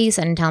about the case.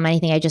 I didn't tell him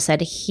anything. I just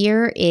said,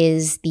 here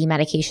is the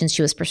medications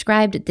she was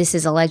prescribed. This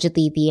is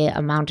allegedly the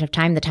amount of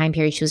time, the time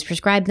period she was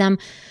prescribed them.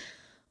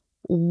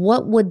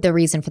 What would the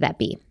reason for that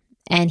be?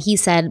 And he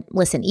said,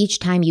 listen, each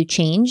time you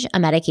change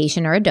a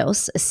medication or a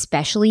dose,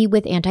 especially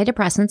with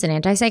antidepressants and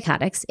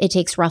antipsychotics, it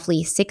takes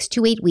roughly 6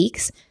 to 8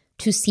 weeks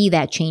to see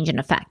that change in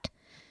effect.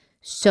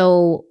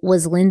 So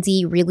was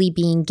Lindsay really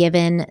being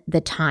given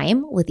the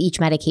time with each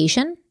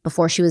medication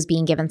before she was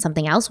being given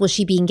something else? Was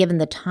she being given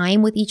the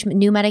time with each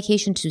new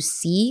medication to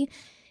see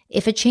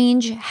if a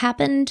change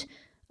happened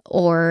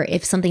or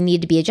if something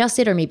needed to be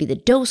adjusted, or maybe the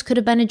dose could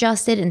have been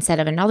adjusted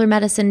instead of another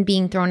medicine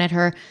being thrown at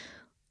her?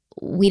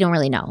 We don't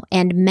really know.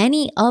 And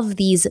many of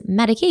these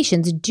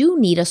medications do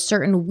need a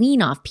certain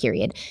wean-off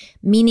period,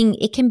 meaning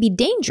it can be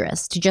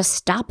dangerous to just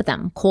stop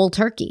them cold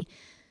turkey.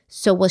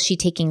 So was she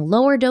taking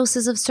lower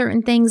doses of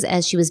certain things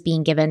as she was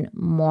being given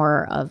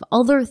more of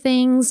other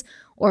things?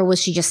 Or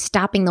was she just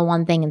stopping the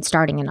one thing and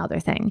starting another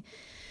thing?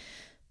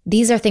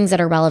 These are things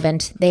that are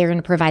relevant. They are going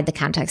to provide the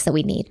context that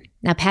we need.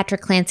 Now, Patrick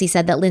Clancy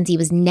said that Lindsay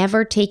was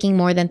never taking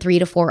more than 3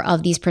 to 4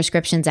 of these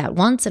prescriptions at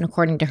once. And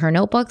according to her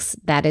notebooks,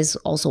 that is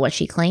also what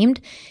she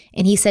claimed.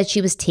 And he said she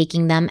was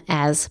taking them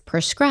as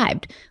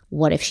prescribed.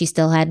 What if she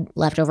still had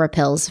leftover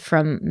pills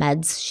from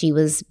meds she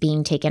was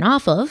being taken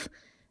off of?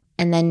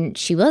 And then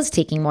she was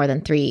taking more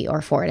than 3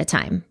 or 4 at a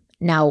time.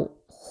 Now,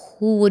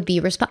 who would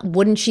be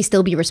wouldn't she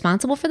still be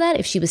responsible for that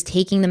if she was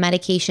taking the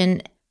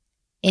medication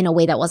in a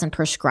way that wasn't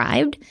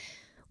prescribed?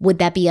 Would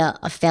that be a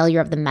failure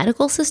of the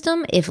medical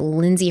system if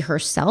Lindsay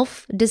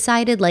herself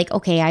decided, like,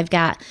 okay, I've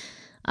got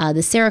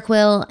the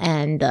Seroquel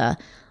and the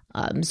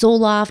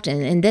Zoloft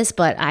and this,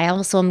 but I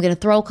also am going to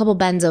throw a couple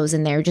benzos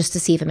in there just to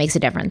see if it makes a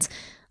difference?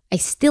 I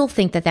still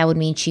think that would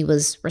mean she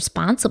was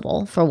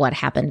responsible for what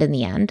happened in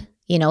the end.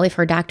 You know, if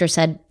her doctor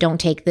said,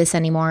 don't take this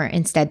anymore,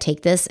 instead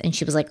take this, and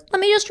she was like, let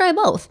me just try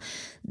both,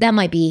 that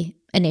might be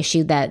an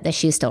issue that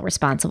she's still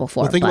responsible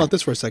for. Well, think about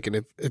this for a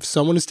second. If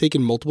someone is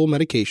taking multiple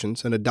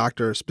medications and a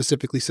doctor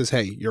specifically says,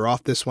 hey, you're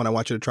off this one, I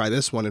want you to try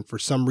this one, and for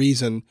some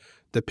reason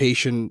the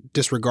patient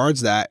disregards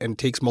that and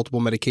takes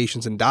multiple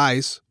medications and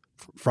dies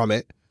from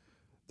it,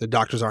 the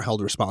doctors aren't held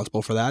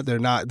responsible for that.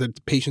 The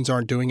patients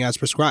aren't doing as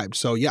prescribed.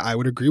 So yeah, I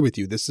would agree with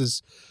you. This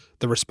is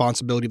the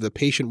responsibility of the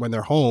patient when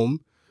they're home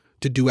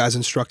to do as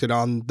instructed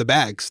on the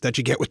bags that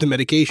you get with the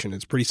medication.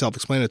 It's pretty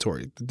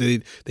self-explanatory. They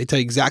tell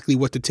you exactly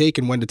what to take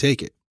and when to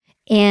take it.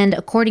 And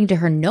according to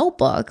her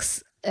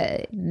notebooks,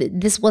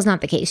 this was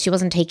not the case. She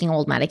wasn't taking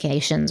old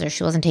medications, or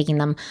she wasn't taking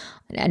them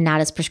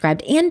not as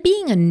prescribed. And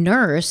being a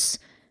nurse,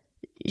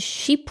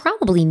 she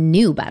probably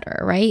knew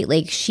better, right?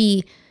 Like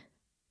she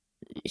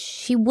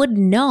would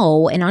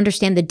know and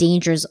understand the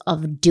dangers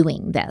of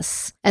doing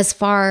this as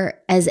far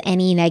as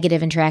any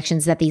negative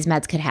interactions that these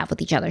meds could have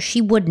with each other.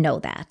 She would know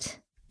that.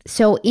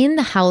 So in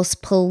the house,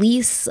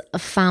 police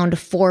found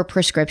 4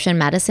 prescription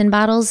medicine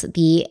bottles: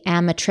 the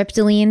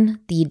amitriptyline,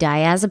 the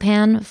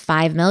diazepam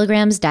 5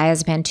 milligrams,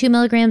 diazepam 2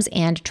 milligrams,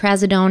 and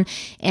trazodone.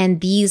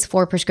 And these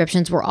 4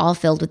 prescriptions were all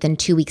filled within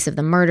 2 weeks of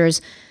the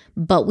murders.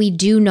 But we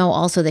do know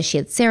also that she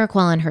had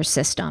Seroquel in her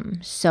system.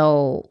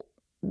 So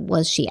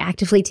was she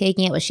actively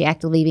taking it? Was she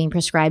actively being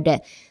prescribed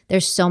it?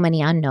 There's so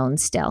many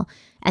unknowns still.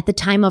 At the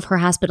time of her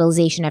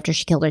hospitalization after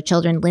she killed her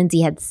children,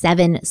 Lindsay had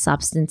 7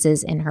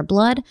 substances in her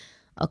blood.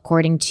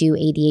 According to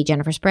ADA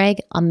Jennifer Sprague,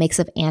 a mix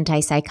of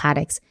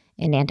antipsychotics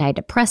and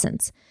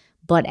antidepressants.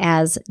 But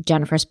as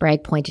Jennifer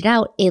Sprague pointed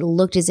out, it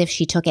looked as if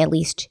she took at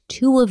least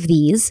 2 of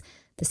these,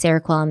 the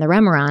Seroquel and the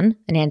Remeron,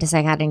 an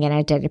antipsychotic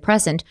and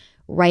antidepressant,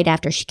 right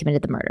after she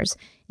committed the murders.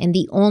 And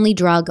the only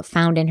drug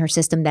found in her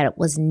system that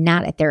was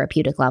not at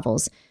therapeutic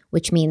levels,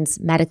 which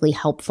means medically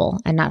helpful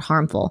and not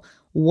harmful,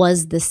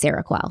 was the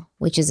Seroquel,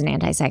 which is an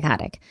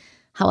antipsychotic.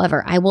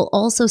 However, I will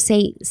also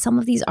say some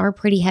of these are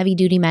pretty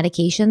heavy-duty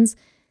medications.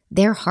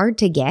 They're hard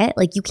to get.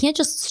 Like, you can't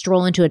just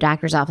stroll into a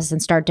doctor's office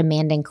and start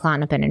demanding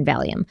Klonopin and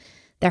Valium.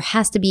 There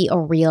has to be a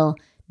real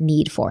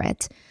need for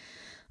it.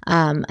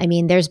 I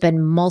mean, there's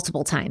been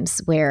multiple times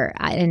where,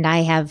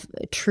 I have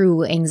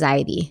true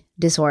anxiety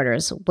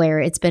disorders, where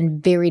it's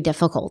been very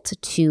difficult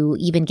to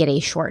even get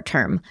a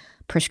short-term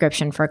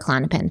prescription for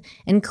Klonopin.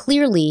 And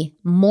clearly,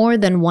 more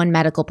than one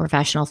medical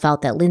professional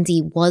felt that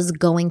Lindsay was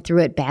going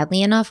through it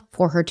badly enough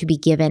for her to be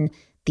given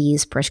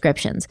these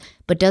prescriptions.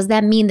 But does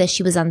that mean that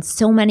she was on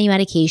so many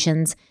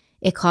medications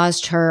it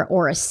caused her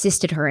or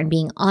assisted her in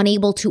being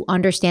unable to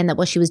understand that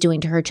what she was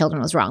doing to her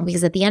children was wrong?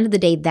 Because at the end of the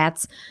day,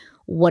 that's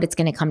what it's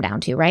going to come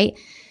down to, right?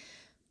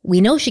 We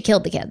know she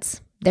killed the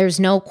kids. There's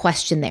no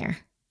question there.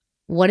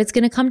 What it's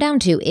going to come down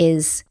to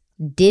is,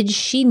 did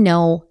she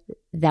know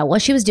that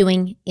what she was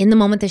doing in the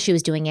moment that she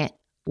was doing it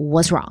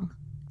was wrong?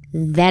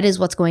 That is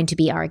what's going to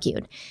be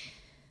argued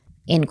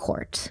in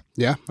court.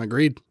 Yeah,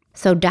 agreed.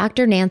 So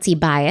Dr. Nancy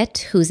Byatt,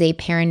 who's a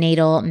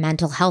perinatal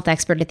mental health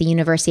expert at the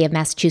University of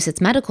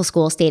Massachusetts Medical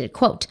School, stated,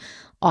 quote,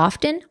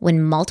 "Often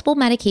when multiple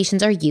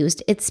medications are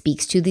used, it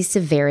speaks to the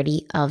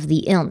severity of the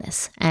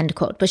illness," end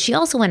quote. But she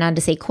also went on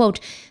to say, quote,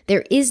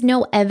 "There is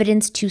no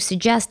evidence to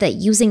suggest that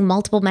using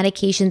multiple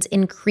medications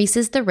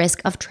increases the risk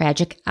of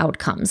tragic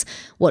outcomes.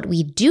 What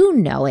we do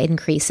know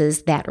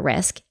increases that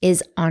risk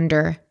is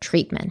under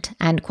treatment,"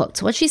 end quote.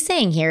 So what she's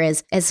saying here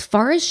is, as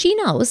far as she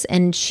knows,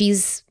 and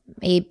she's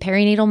a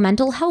perinatal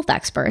mental health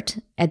expert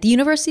at the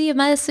University of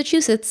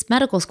Massachusetts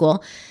Medical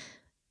School,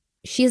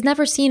 she has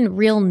never seen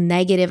real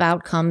negative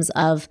outcomes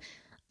of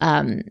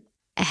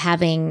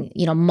having,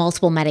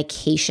 multiple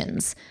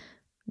medications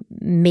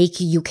make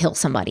you kill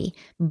somebody.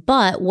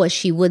 But what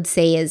she would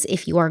say is,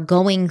 if you are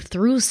going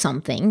through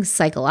something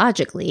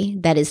psychologically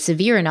that is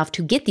severe enough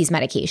to get these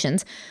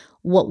medications,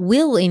 what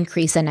will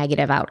increase a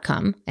negative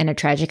outcome and a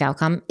tragic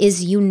outcome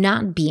is you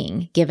not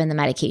being given the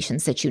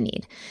medications that you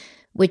need,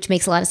 which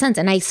makes a lot of sense.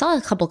 And I saw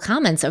a couple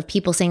comments of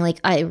people saying, like,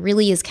 it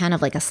really is kind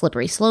of like a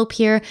slippery slope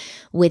here,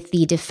 with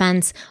the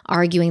defense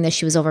arguing that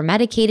she was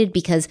over-medicated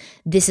because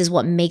this is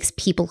what makes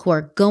people who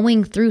are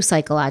going through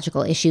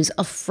psychological issues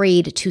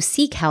afraid to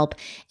seek help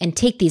and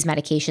take these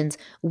medications,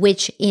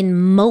 which in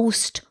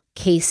most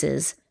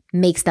cases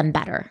makes them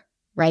better,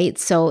 right?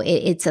 So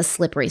it's a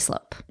slippery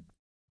slope.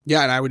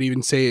 Yeah, and I would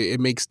even say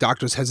it makes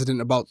doctors hesitant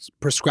about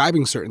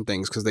prescribing certain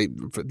things because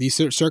for these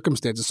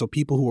circumstances, so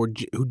people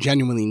who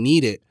genuinely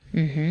need it,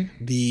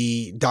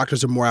 the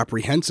doctors are more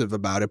apprehensive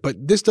about it.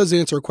 But this does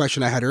answer a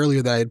question I had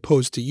earlier that I had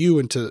posed to you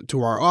and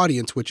to our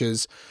audience, which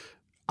is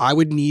I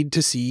would need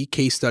to see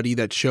case study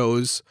that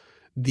shows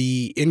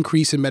the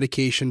increase in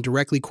medication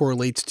directly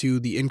correlates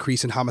to the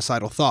increase in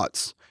homicidal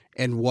thoughts.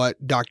 And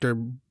what Dr.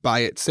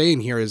 Byatt's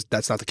saying here is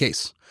that's not the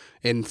case.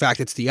 In fact,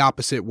 it's the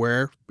opposite,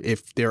 where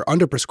if they're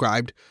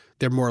underprescribed,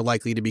 they're more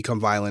likely to become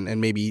violent and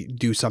maybe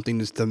do something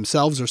to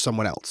themselves or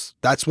someone else.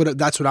 That's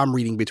what I'm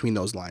reading between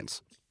those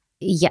lines.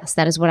 Yes,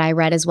 that is what I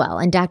read as well.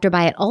 And Dr.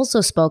 Byatt also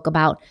spoke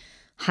about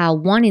how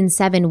 1 in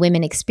 7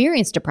 women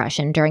experience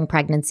depression during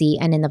pregnancy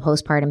and in the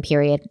postpartum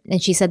period.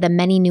 And she said that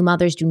many new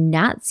mothers do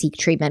not seek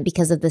treatment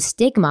because of the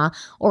stigma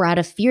or out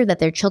of fear that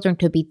their children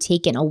could be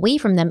taken away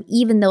from them,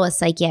 even though a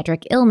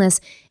psychiatric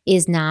illness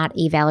is not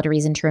a valid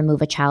reason to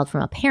remove a child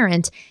from a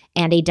parent,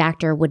 and a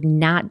doctor would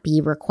not be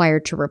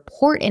required to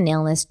report an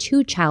illness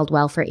to child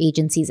welfare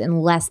agencies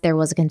unless there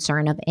was a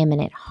concern of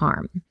imminent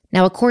harm.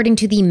 Now, according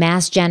to the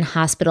Mass Gen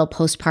Hospital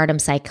Postpartum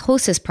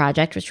Psychosis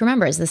Project, which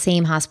remember is the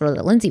same hospital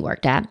that Lindsay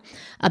worked at,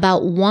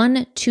 about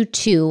 1 to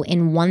 2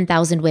 in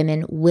 1,000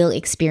 women will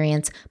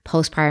experience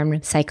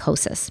postpartum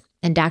psychosis.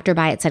 And Dr.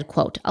 Byatt said,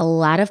 quote, "A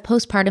lot of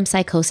postpartum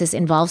psychosis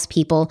involves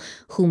people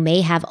who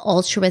may have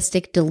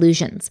altruistic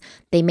delusions.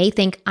 They may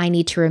think I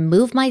need to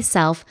remove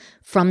myself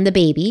from the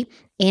baby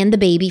and the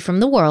baby from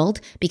the world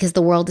because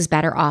the world is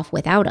better off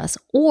without us.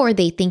 Or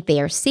they think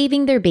they are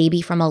saving their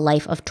baby from a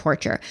life of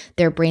torture.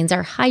 Their brains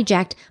are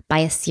hijacked by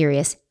a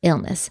serious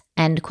illness."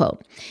 End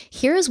quote.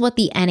 Here's what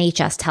the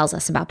NHS tells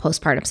us about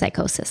postpartum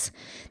psychosis.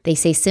 They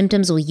say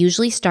symptoms will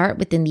usually start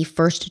within the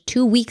first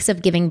 2 weeks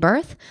of giving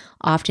birth,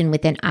 often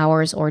within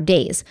hours or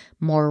days.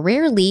 More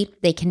rarely,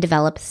 they can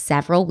develop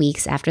several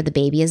weeks after the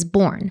baby is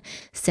born.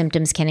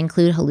 Symptoms can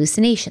include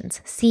hallucinations,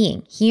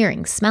 seeing,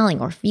 hearing,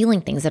 smelling, or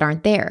feeling things that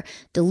aren't there,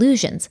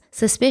 delusions,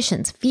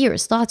 suspicions,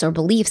 fears, thoughts, or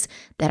beliefs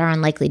that are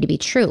unlikely to be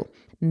true.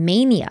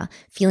 Mania,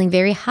 feeling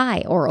very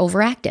high or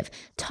overactive,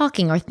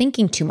 talking or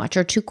thinking too much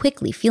or too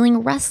quickly, feeling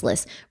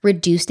restless,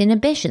 reduced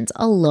inhibitions,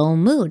 a low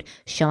mood,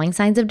 showing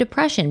signs of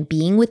depression,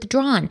 being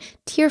withdrawn,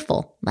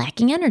 tearful,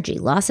 lacking energy,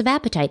 loss of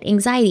appetite,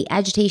 anxiety,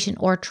 agitation,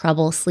 or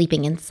trouble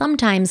sleeping, and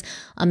sometimes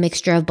a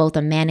mixture of both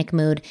a manic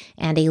mood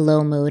and a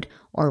low mood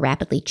or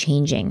rapidly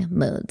changing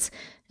moods.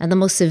 And the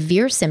most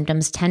severe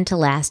symptoms tend to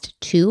last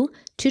 2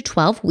 to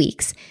 12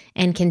 weeks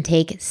and can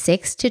take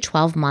 6 to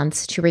 12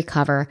 months to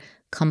recover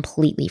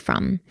completely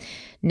from.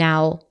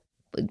 Now,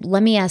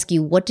 let me ask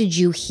you, what did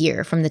you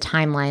hear from the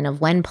timeline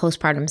of when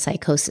postpartum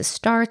psychosis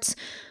starts,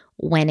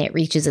 when it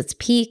reaches its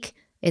peak,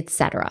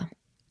 etc.?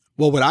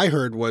 Well, what I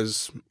heard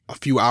was a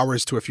few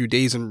hours to a few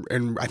days,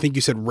 and I think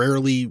you said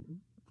rarely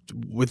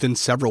within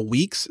several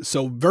weeks.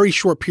 So very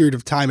short period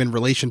of time in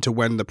relation to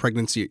when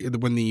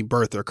the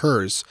birth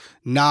occurs,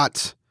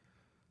 not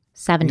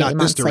 7 to 8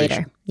 months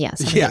later.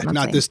 Yeah,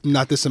 not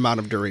this amount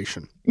of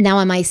duration. Now,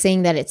 am I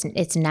saying that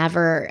it's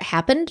never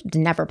happened,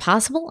 never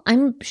possible?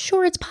 I'm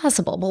sure it's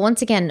possible. But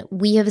once again,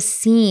 we have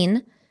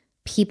seen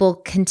people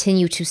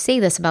continue to say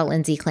this about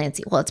Lindsay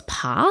Clancy. Well, it's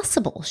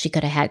possible she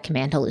could have had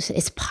command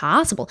hallucinations. It's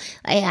possible.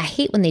 I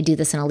hate when they do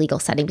this in a legal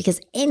setting because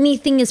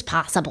anything is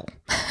possible.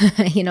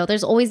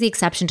 There's always the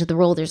exception to the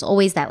rule. There's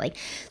always that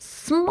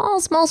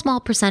small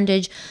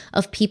percentage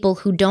of people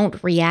who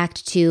don't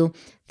react to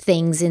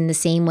things in the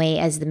same way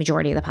as the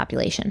majority of the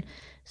population.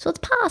 So it's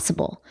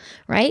possible,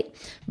 right?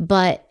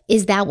 But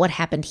is that what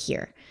happened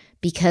here?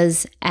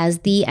 Because as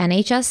the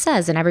NHS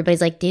says, and everybody's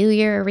like, do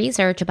your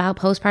research about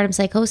postpartum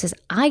psychosis.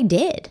 I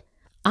did.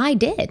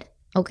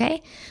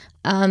 Okay.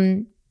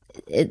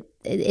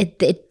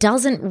 It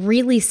doesn't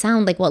really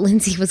sound like what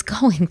Lindsay was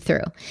going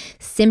through.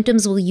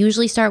 Symptoms will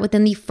usually start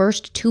within the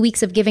first 2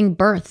 weeks of giving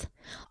birth,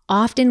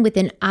 often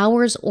within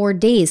hours or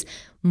days.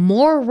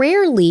 More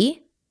rarely,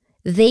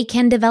 they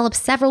can develop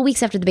several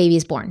weeks after the baby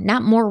is born.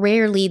 Not more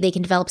rarely, they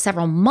can develop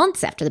several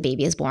months after the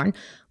baby is born.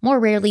 More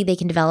rarely, they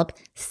can develop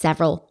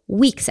several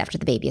weeks after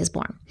the baby is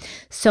born.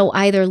 So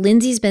either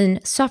Lindsay's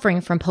been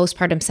suffering from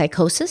postpartum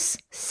psychosis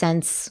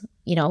since,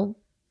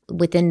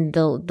 within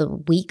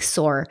the weeks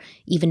or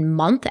even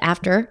month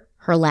after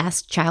her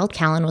last child,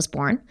 Callan, was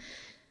born,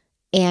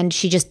 and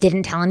she just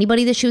didn't tell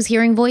anybody that she was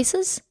hearing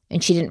voices,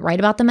 and she didn't write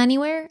about them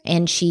anywhere,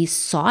 and she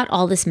sought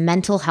all this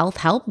mental health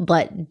help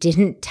but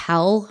didn't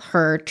tell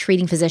her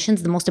treating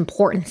physicians the most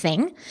important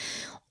thing.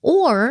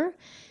 Or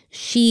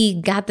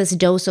she got this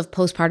dose of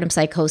postpartum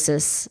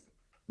psychosis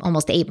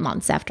almost 8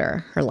 months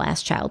after her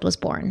last child was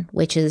born,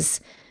 which is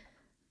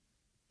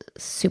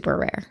super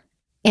rare.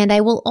 And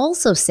I will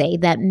also say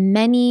that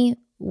many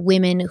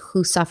women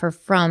who suffer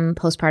from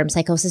postpartum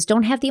psychosis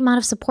don't have the amount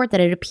of support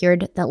that it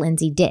appeared that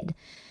Lindsay did.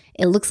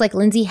 It looks like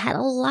Lindsay had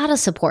a lot of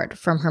support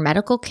from her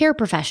medical care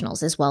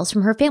professionals as well as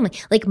from her family.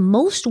 Like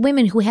most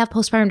women who have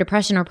postpartum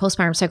depression or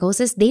postpartum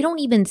psychosis, they don't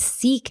even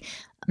seek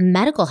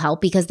medical help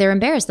because they're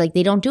embarrassed. Like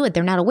they don't do it.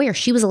 They're not aware.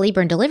 She was a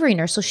labor and delivery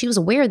nurse, so she was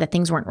aware that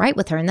things weren't right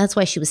with her. And that's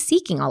why she was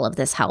seeking all of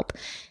this help.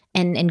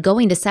 and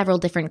going to several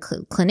different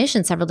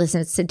clinicians, several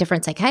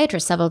different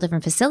psychiatrists, several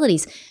different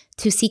facilities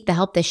to seek the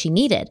help that she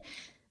needed.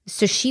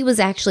 So she was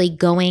actually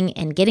going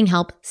and getting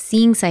help,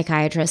 seeing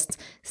psychiatrists,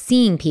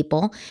 seeing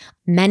people.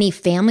 Many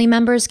family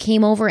members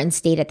came over and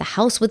stayed at the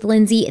house with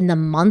Lindsay in the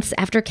months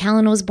after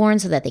Callan was born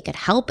so that they could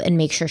help and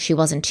make sure she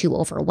wasn't too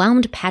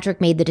overwhelmed.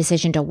 Patrick made the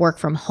decision to work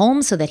from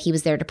home so that he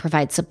was there to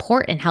provide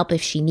support and help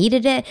if she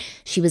needed it.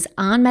 She was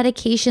on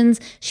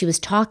medications. She was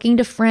talking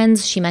to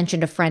friends. She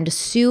mentioned a friend,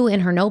 Sue,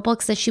 in her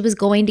notebooks that she was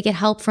going to get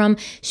help from.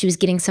 She was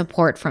getting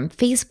support from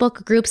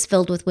Facebook groups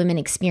filled with women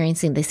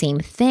experiencing the same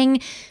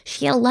thing.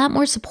 She had a lot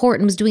more support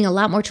and was doing a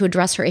lot more to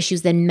address her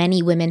issues than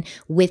many women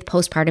with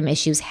postpartum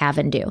issues have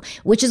and do,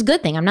 which is a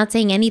good thing. I'm not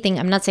saying anything.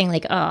 I'm not saying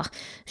like, oh,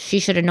 she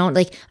should have known.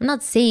 Like, I'm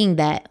not saying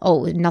that,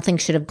 oh, nothing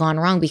should have gone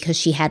wrong because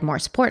she had more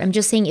support. I'm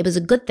just saying it was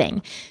a good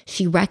thing.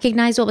 She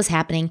recognized what was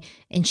happening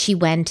and she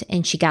went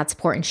and she got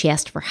support and she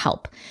asked for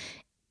help.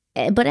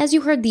 But as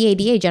you heard the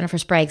ADA, Jennifer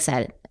Sprague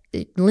said,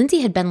 Lindsay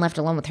had been left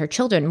alone with her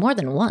children more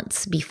than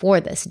once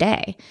before this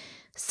day.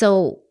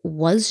 So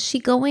was she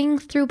going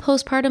through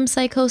postpartum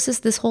psychosis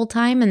this whole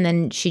time and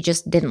then she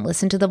just didn't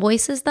listen to the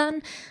voices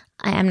then?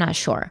 I'm not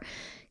sure.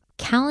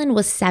 Callan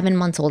was 7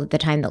 months old at the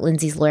time that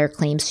Lindsay's lawyer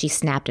claims she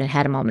snapped and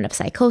had a moment of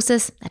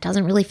psychosis. That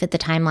doesn't really fit the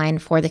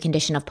timeline for the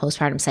condition of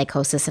postpartum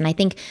psychosis, and I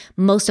think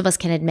most of us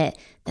can admit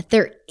that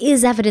there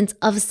is evidence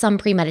of some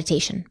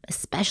premeditation,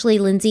 especially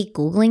Lindsay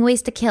Googling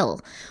ways to kill,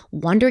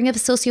 wondering if a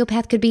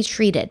sociopath could be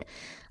treated.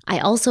 I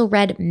also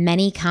read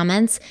many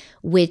comments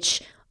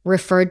which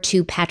referred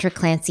to Patrick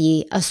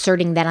Clancy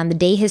asserting that on the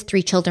day his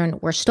 3 children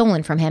were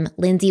stolen from him,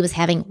 Lindsay was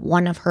having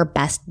one of her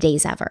best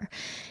days ever.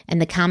 And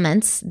the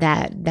comments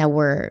that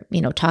were,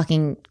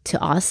 talking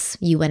to us,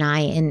 you and I,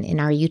 in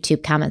our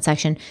YouTube comment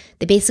section,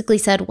 they basically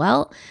said,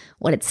 well,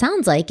 what it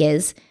sounds like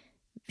is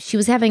she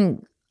was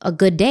having a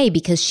good day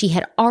because she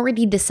had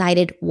already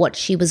decided what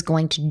she was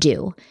going to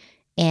do.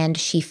 And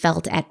she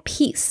felt at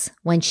peace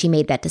when she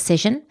made that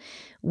decision,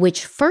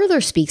 which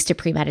further speaks to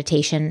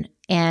premeditation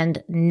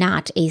and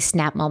not a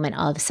snap moment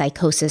of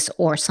psychosis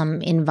or some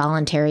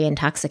involuntary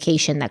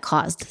intoxication that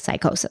caused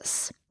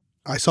psychosis.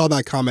 I saw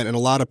that comment and a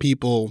lot of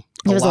people...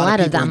 There was a lot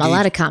of them, a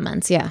lot of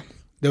comments, yeah.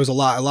 There was a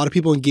lot of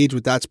people engaged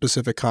with that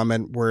specific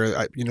comment where,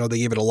 they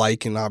gave it a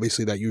like, and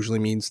obviously that usually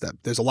means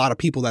that there's a lot of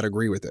people that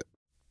agree with it.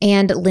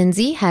 And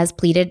Lindsay has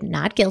pleaded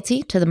not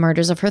guilty to the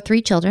murders of her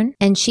 3 children,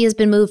 and she has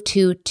been moved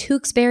to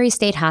Tewksbury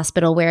State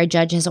Hospital, where a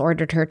judge has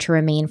ordered her to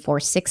remain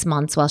for 6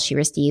 months while she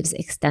receives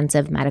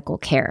extensive medical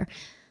care.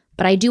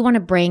 But I do want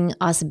to bring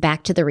us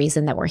back to the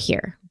reason that we're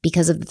here,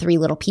 because of the 3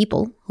 little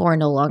people who are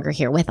no longer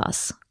here with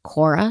us,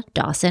 Cora,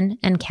 Dawson,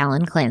 and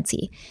Callan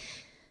Clancy.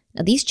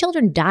 Now, these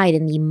children died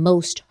in the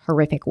most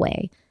horrific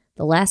way.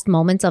 The last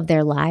moments of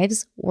their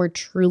lives were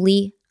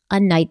truly a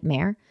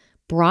nightmare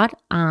brought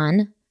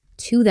on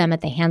to them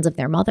at the hands of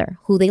their mother,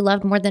 who they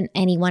loved more than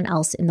anyone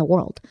else in the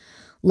world.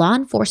 Law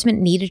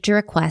enforcement needed to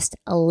request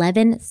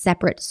 11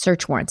 separate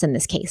search warrants in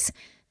this case.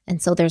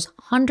 And so there's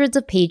hundreds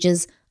of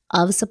pages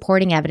of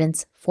supporting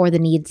evidence for the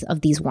needs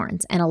of these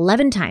warrants. And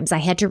 11 times I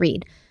had to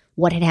read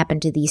what had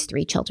happened to these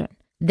 3 children.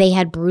 They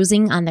had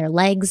bruising on their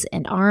legs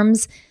and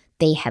arms.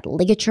 They had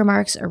ligature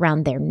marks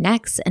around their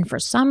necks. And for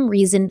some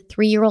reason,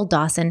 3-year-old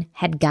Dawson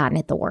had gotten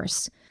it the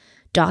worst.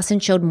 Dawson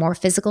showed more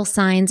physical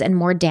signs and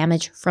more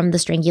damage from the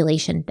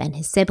strangulation than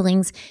his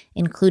siblings,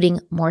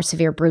 including more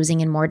severe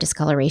bruising and more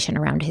discoloration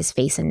around his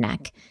face and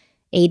neck.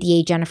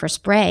 ADA Jennifer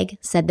Sprague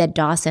said that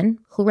Dawson,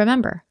 who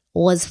remember,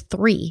 was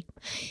 3,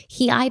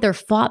 he either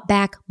fought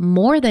back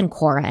more than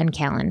Cora and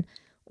Callan,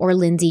 or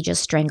Lindsay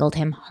just strangled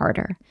him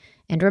harder.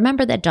 And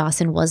remember that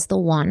Dawson was the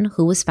one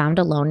who was found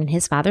alone in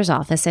his father's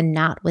office and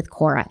not with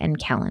Cora and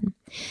Callan.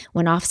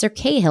 When Officer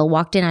Cahill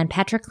walked in on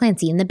Patrick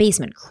Clancy in the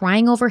basement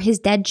crying over his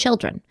dead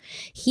children,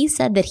 he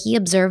said that he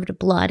observed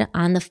blood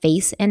on the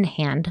face and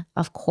hand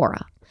of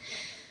Cora.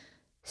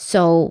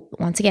 So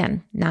once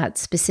again, not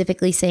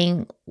specifically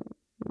saying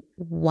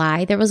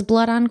why there was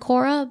blood on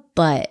Cora,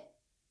 but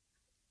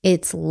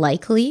it's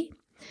likely,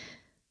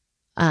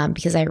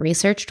 because I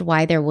researched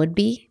why there would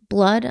be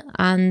blood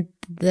on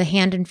the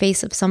hand and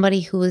face of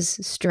somebody who was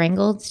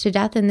strangled to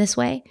death in this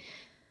way.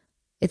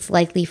 It's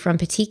likely from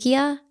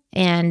petechia,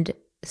 and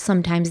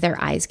sometimes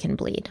their eyes can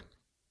bleed.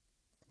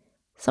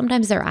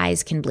 Sometimes their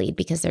eyes can bleed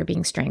because they're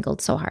being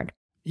strangled so hard.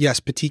 Yes,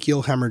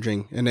 petechial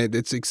hemorrhaging, and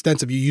it's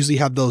extensive. You usually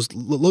have those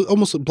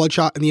almost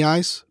bloodshot in the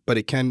eyes,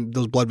 but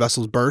those blood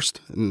vessels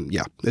burst, and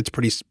yeah, it's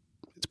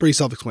pretty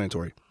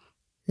self-explanatory.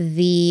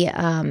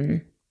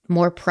 The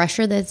more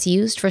pressure that's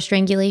used for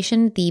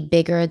strangulation, the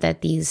bigger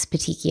that these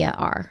petechia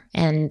are,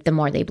 and the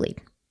more they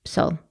bleed.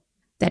 So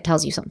that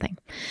tells you something.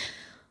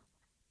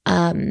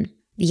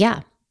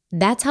 Yeah,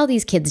 that's how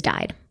these kids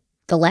died.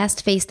 The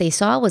last face they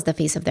saw was the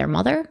face of their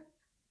mother,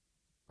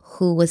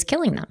 who was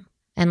killing them.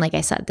 And like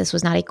I said, this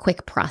was not a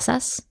quick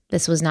process.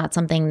 This was not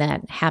something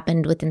that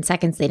happened within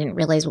seconds. They didn't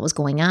realize what was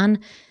going on.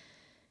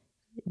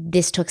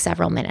 This took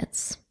several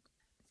minutes,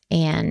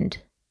 and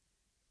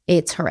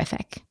it's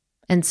horrific.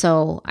 And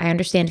so I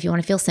understand if you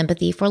want to feel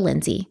sympathy for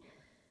Lindsay,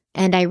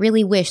 And I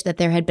really wish that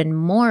there had been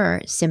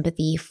more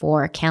sympathy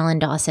for Callan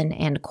Dawson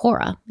and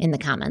Cora in the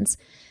comments.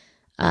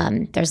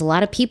 There's a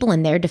lot of people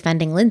in there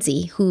defending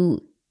Lindsay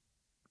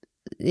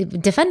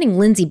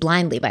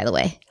blindly, by the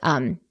way,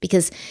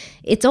 because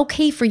it's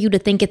okay for you to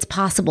think it's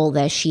possible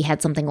that she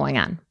had something going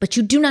on, but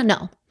you do not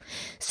know.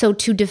 So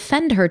to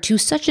defend her to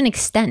such an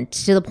extent,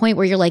 to the point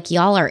where you're like,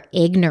 y'all are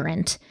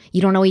ignorant,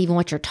 you don't know even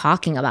what you're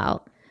talking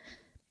about,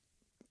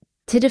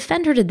 to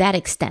defend her to that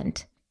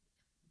extent,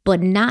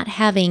 but not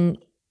having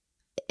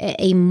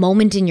a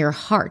moment in your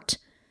heart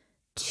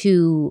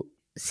to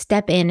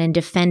step in and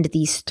defend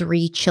these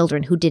 3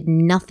 children who did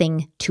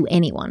nothing to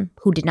anyone,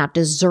 who did not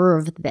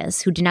deserve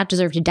this, who did not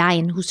deserve to die,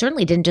 and who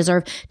certainly didn't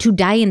deserve to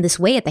die in this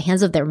way at the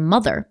hands of their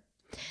mother.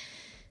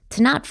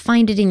 To not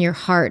find it in your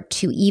heart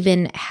to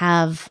even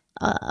have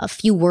a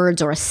few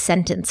words or a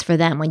sentence for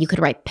them when you could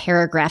write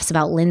paragraphs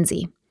about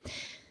Lindsay,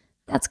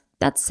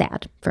 that's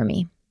sad for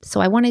me. So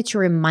I wanted to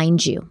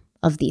remind you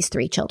of these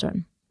 3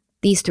 children.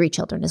 These 3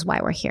 children is why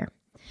we're here.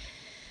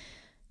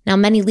 Now,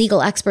 many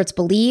legal experts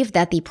believe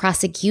that the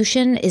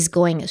prosecution is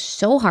going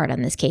so hard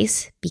on this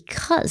case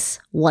because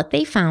what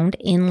they found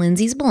in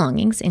Lindsay's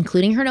belongings,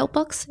 including her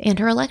notebooks and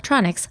her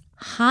electronics,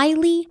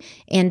 highly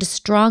and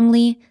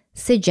strongly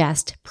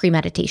suggest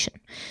premeditation.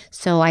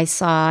 So I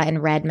saw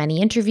and read many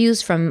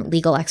interviews from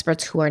legal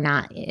experts who are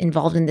not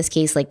involved in this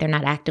case, like they're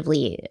not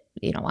actively,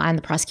 on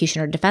the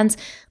prosecution or defense,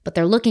 but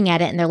they're looking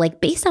at it and they're like,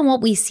 based on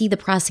what we see the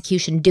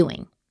prosecution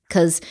doing,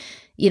 because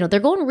they're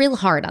going real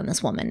hard on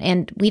this woman.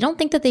 And we don't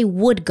think that they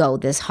would go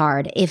this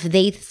hard if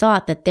they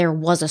thought that there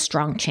was a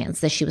strong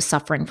chance that she was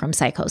suffering from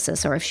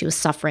psychosis, or if she was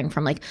suffering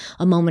from like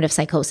a moment of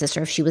psychosis,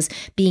 or if she was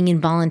being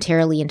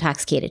involuntarily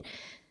intoxicated.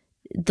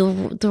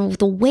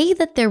 The way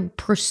that they're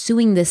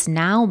pursuing this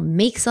now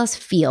makes us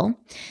feel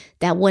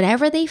that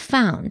whatever they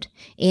found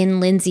in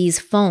Lindsay's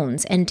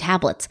phones and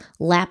tablets,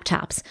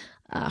 laptops,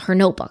 her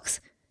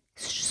notebooks,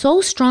 so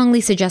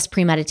strongly suggests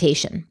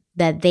premeditation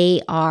that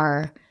they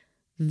are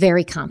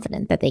very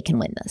confident that they can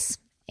win this.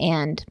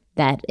 And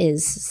that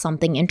is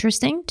something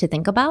interesting to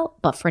think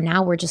about. But for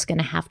now, we're just going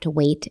to have to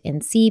wait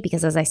and see,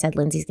 because as I said,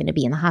 Lindsay's going to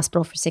be in the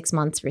hospital for 6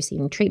 months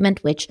receiving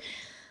treatment, which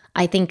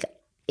I think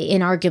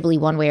inarguably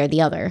one way or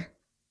the other,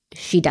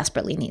 she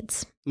desperately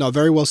needs. No,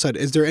 very well said.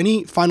 Is there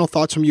any final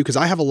thoughts from you? Because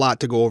I have a lot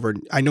to go over.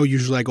 I know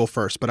usually I go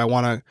first, but I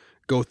want to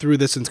go through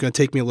this and it's going to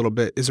take me a little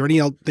bit. Is there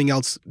anything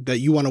else that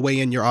you want to weigh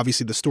in? You're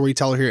obviously the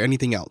storyteller here.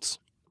 Anything else?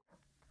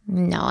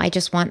 No, I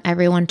just want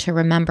everyone to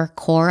remember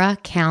Cora,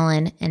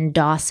 Callan, and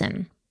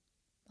Dawson.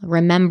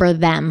 Remember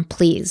them,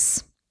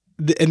 please.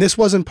 And this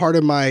wasn't part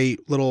of my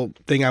little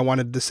thing I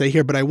wanted to say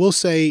here, but I will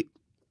say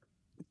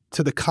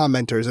to the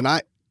commenters,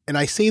 and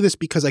I say this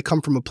because I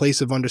come from a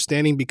place of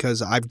understanding, because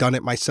I've done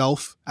it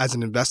myself as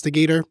an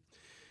investigator.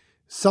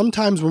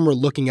 Sometimes when we're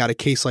looking at a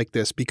case like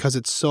this, because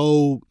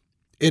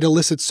it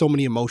elicits so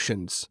many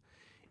emotions,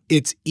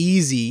 it's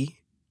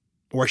easy,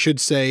 or I should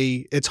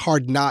say, it's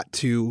hard not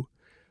to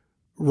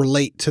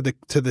relate to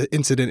the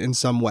incident in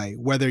some way,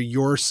 whether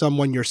you're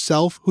someone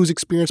yourself who's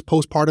experienced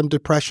postpartum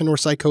depression or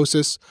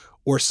psychosis,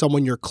 or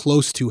someone you're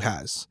close to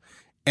has.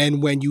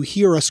 And when you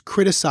hear us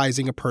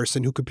criticizing a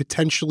person who could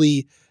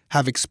potentially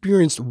have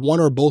experienced one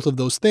or both of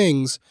those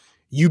things,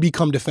 you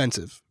become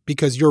defensive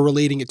because you're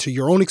relating it to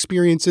your own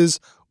experiences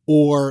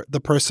or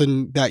the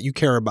person that you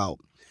care about.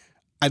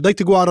 I'd like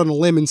to go out on a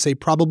limb and say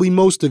probably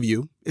most of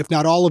you, if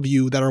not all of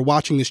you that are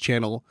watching this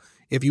channel,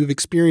 if you've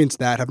experienced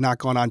that, have not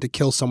gone on to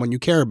kill someone you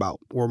care about,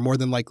 or more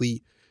than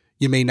likely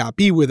you may not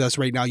be with us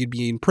right now, you'd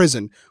be in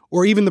prison,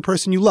 or even the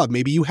person you love.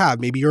 Maybe you have,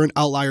 maybe you're an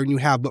outlier and you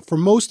have, but for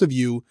most of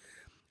you,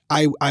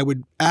 I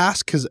would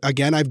ask, because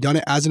again, I've done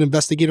it as an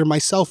investigator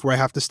myself where I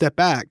have to step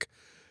back.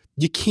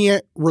 You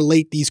can't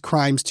relate these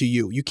crimes to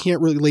you. You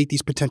can't relate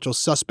these potential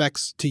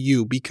suspects to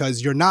you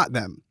because you're not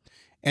them.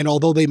 And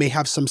although they may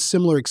have some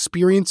similar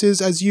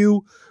experiences as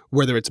you,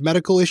 whether it's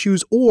medical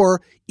issues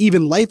or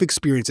even life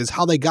experiences,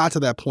 how they got to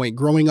that point,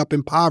 growing up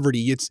in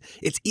poverty, it's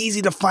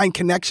easy to find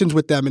connections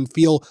with them and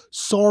feel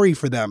sorry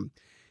for them.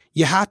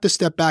 You have to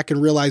step back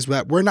and realize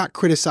that we're not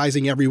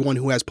criticizing everyone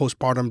who has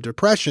postpartum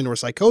depression or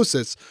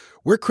psychosis.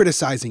 We're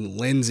criticizing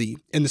Lindsay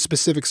and the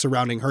specifics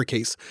surrounding her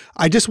case.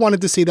 I just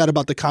wanted to say that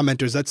about the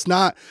commenters. That's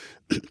not,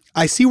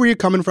 I see where you're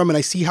coming from, and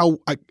I see how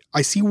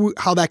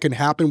that can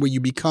happen, where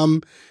you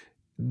become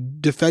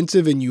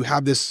defensive and you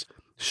have this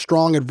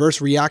strong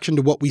adverse reaction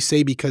to what we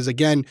say, because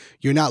again,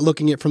 you're not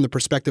looking at it from the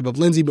perspective of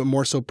Lindsay, but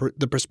more so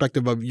the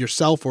perspective of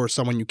yourself or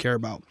someone you care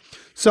about.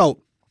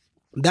 So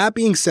that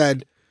being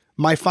said,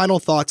 my final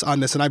thoughts on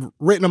this, and I've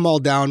written them all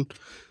down,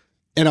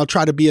 and I'll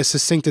try to be as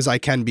succinct as I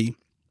can be,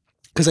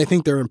 because I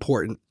think they're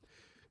important.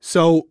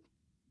 So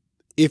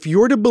if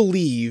you're to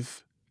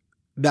believe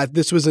that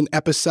this was an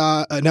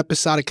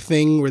episodic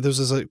thing, where this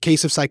was a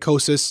case of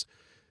psychosis,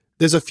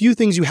 there's a few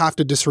things you have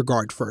to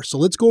disregard first. So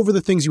let's go over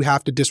the things you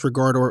have to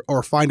disregard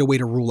or find a way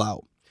to rule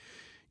out.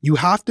 You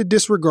have to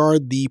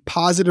disregard the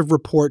positive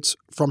reports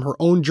from her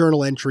own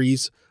journal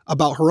entries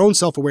about her own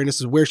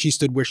self-awareness, is where she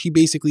stood, where she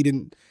basically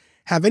didn't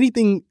have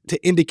anything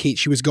to indicate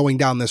she was going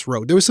down this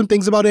road. There was some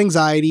things about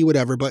anxiety,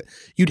 whatever, but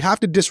you'd have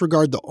to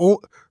disregard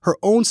her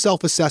own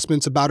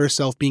self-assessments about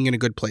herself being in a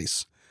good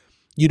place.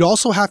 You'd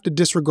also have to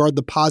disregard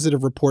the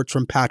positive reports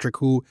from Patrick,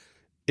 who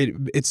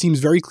it seems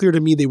very clear to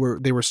me they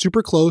were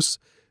super close.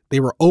 They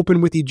were open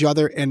with each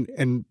other, and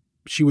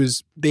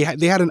they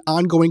had an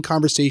ongoing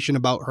conversation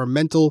about her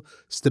mental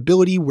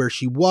stability, where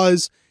she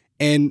was,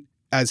 and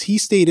as he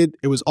stated,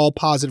 it was all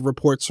positive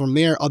reports from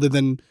there, other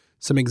than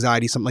some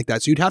anxiety, something like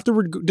that. So you'd have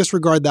to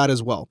disregard that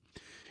as well.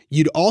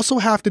 You'd also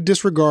have to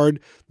disregard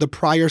the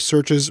prior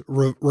searches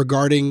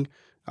regarding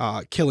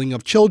killing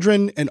of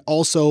children, and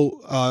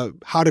also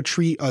how to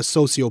treat a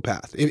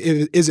sociopath.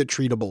 Is it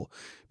treatable?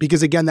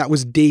 Because again, that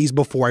was days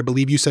before. I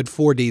believe you said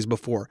 4 days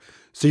before.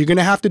 So you're going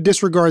to have to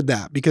disregard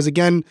that, because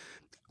again,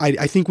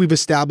 I think we've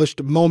established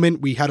a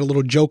moment. We had a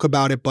little joke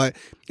about it, but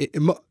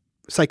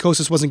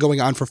psychosis wasn't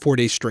going on for 4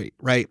 days straight,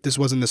 right? This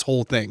wasn't this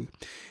whole thing.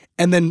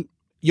 And then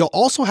you'll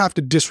also have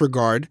to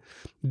disregard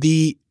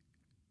the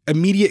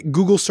immediate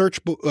Google search,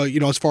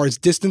 as far as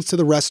distance to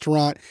the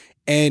restaurant,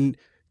 and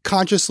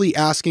consciously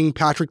asking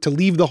Patrick to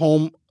leave the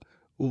home,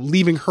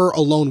 leaving her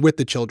alone with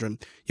the children.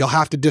 You'll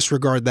have to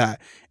disregard that.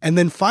 And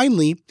then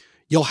finally,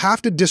 you'll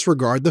have to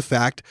disregard the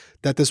fact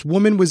that this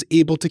woman was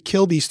able to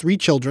kill these 3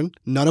 children,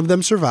 none of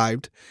them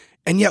survived,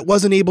 and yet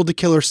wasn't able to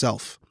kill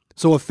herself.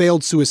 So a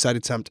failed suicide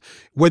attempt.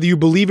 Whether you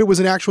believe it was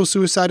an actual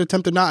suicide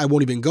attempt or not, I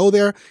won't even go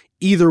there.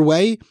 Either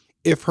way,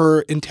 if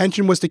her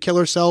intention was to kill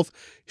herself,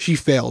 she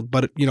failed.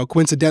 But,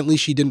 coincidentally,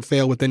 she didn't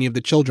fail with any of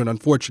the children,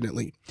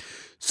 unfortunately.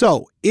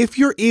 So if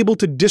you're able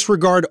to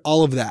disregard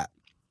all of that,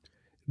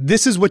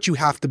 this is what you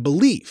have to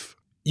believe.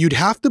 You'd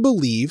have to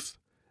believe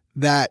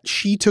that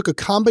she took a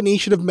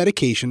combination of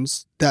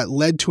medications that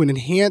led to an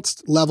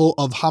enhanced level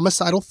of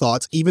homicidal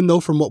thoughts, even though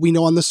from what we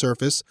know on the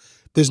surface,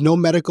 there's no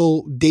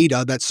medical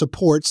data that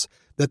supports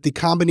that the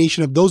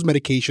combination of those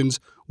medications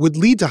would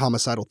lead to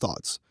homicidal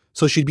thoughts.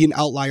 So she'd be an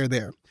outlier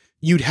there.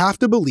 You'd have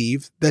to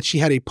believe that she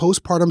had a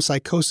postpartum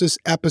psychosis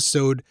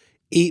episode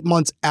 8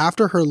 months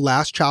after her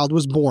last child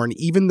was born,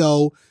 even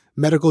though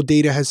medical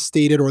data has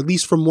stated, or at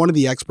least from one of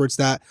the experts,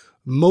 that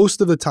most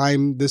of the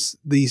time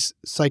these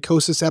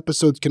psychosis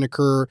episodes can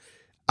occur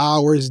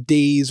hours,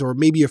 days, or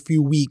maybe a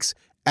few weeks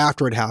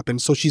after it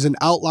happens. So she's an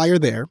outlier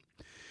there.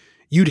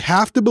 You'd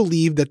have to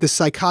believe that this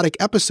psychotic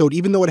episode,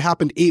 even though it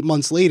happened 8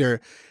 months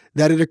later,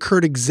 that it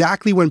occurred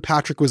exactly when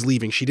Patrick was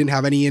leaving. She didn't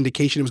have any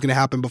indication it was going to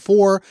happen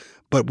before,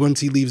 but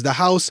once he leaves the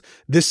house,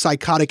 this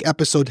psychotic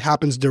episode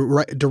happens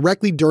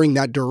directly during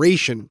that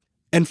duration.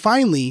 And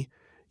finally,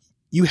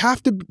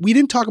 we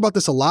didn't talk about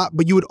this a lot,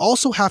 but you would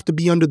also have to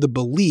be under the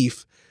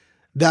belief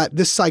that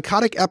this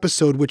psychotic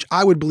episode, which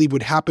I would believe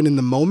would happen in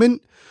the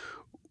moment,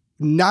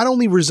 not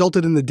only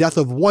resulted in the death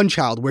of one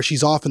child, where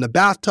she's off in the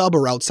bathtub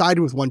or outside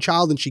with one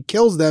child and she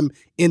kills them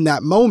in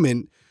that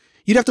moment.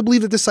 You'd have to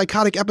believe that this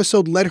psychotic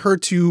episode led her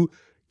to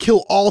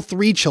kill all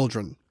 3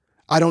 children.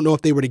 I don't know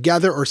if they were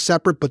together or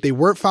separate, but they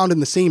weren't found in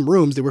the same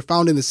rooms. They were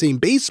found in the same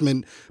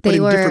basement, but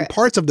in different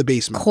parts of the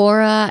basement.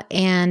 Cora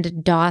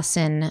and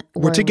Dawson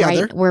were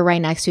together. Were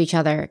right next to each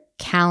other.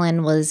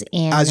 Callan was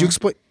in, as you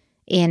explained,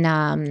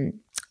 in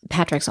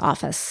Patrick's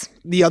office.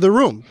 The other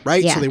room,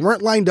 right? Yeah. So they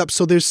weren't lined up.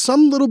 So there's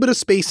some little bit of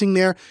spacing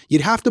there.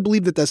 You'd have to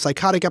believe that the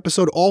psychotic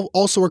episode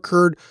also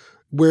occurred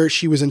where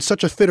she was in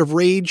such a fit of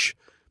rage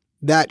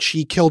that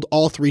she killed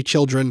all 3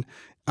 children.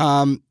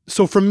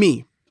 So for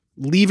me,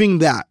 leaving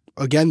that,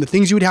 again, the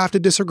things you would have to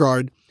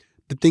disregard,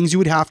 the things you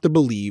would have to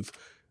believe,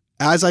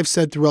 as I've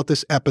said throughout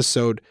this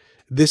episode,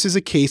 this is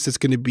a case that's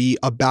going to be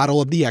a battle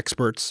of the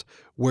experts,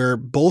 where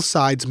both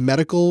sides,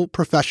 medical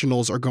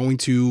professionals, are going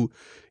to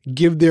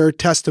give their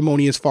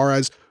testimony as far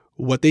as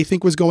what they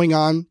think was going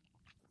on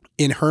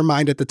in her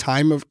mind at the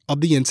time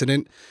of the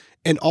incident,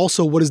 and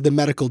also what does the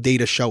medical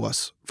data show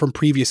us from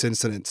previous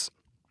incidents.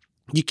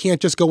 You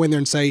can't just go in there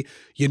and say,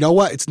 you know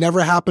what, it's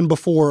never happened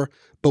before,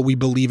 but we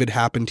believe it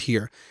happened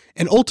here.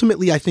 And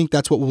ultimately, I think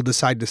that's what will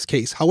decide this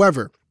case.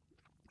 However,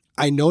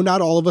 I know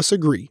not all of us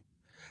agree,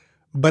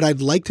 but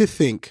I'd like to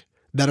think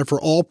that if we're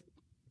all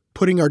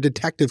putting our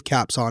detective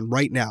caps on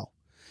right now,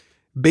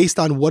 based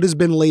on what has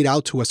been laid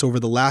out to us over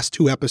the last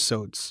 2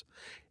 episodes,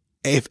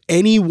 if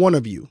any one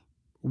of you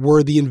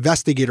were the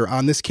investigator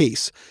on this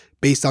case,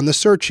 based on the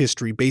search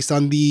history, based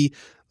on the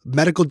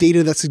medical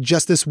data that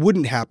suggests this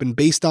wouldn't happen,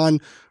 based on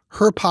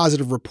her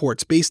positive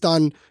reports, based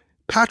on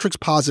Patrick's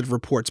positive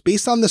reports,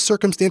 based on the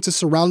circumstances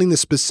surrounding the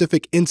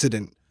specific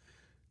incident,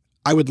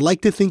 I would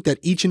like to think that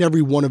each and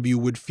every one of you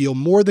would feel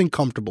more than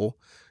comfortable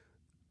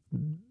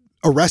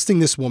arresting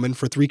this woman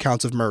for 3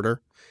 counts of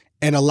murder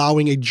and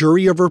allowing a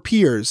jury of her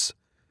peers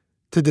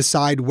to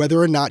decide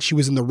whether or not she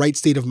was in the right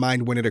state of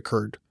mind when it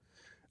occurred.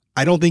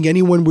 I don't think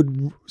anyone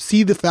would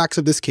see the facts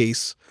of this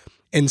case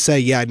and say,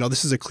 yeah, no,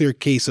 this is a clear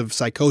case of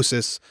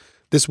psychosis.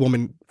 This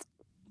woman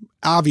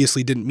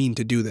obviously didn't mean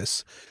to do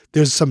this.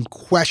 There's some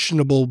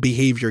questionable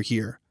behavior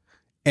here.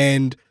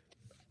 And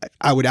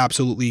I would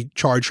absolutely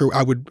charge her.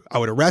 I would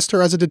arrest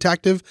her as a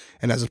detective,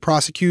 and as a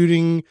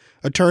prosecuting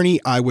attorney,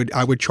 I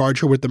would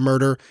charge her with the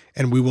murder,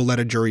 and we will let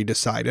a jury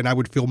decide. And I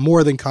would feel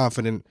more than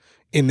confident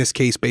in this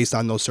case based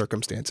on those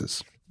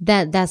circumstances.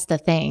 That's the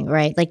thing,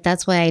 right? Like,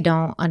 that's why I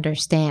don't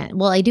understand.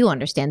 Well, I do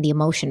understand the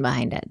emotion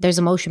behind it. There's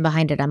emotion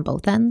behind it on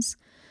both ends.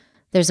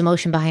 There's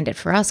emotion behind it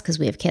for us because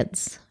we have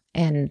kids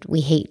and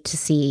we hate to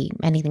see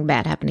anything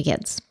bad happen to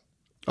kids.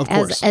 Of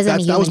course.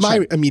 That was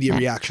my immediate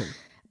reaction.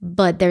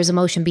 But there's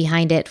emotion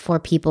behind it for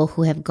people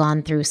who have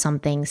gone through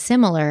something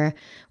similar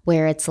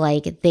where it's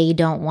like they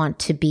don't want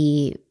to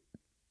be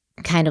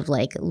kind of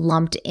like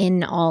lumped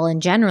in all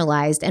and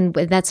generalized. And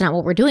that's not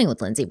what we're doing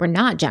with Lindsay. We're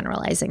not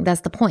generalizing.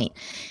 That's the point.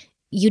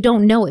 You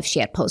don't know if she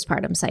had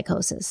postpartum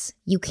psychosis.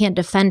 You can't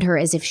defend her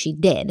as if she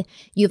did.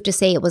 You have to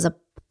say it was a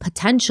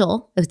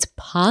potential, it's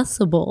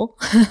possible,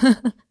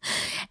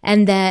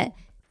 and that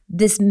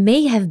this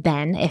may have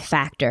been a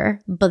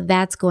factor, but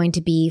that's going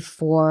to be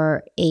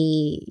for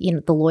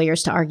the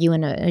lawyers to argue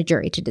and a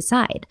jury to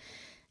decide.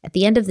 At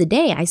the end of the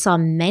day, I saw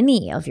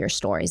many of your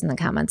stories in the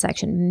comment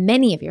section,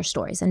 many of your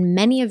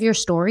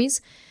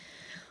stories,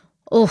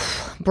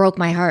 broke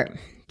my heart.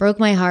 Broke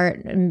my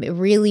heart and it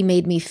really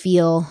made me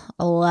feel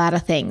a lot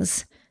of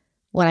things.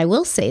 What I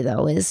will say,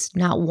 though, is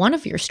not one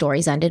of your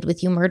stories ended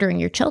with you murdering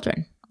your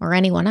children or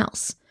anyone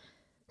else.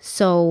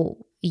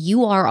 So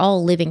you are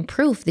all living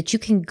proof that you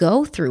can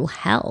go through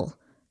hell,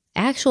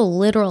 actual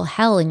literal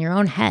hell in your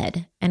own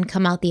head, and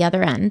come out the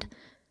other end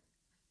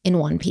in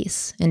one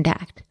piece,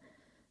 intact.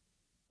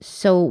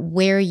 So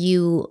where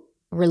you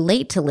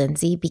relate to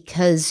Lindsay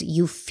because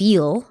you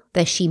feel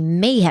that she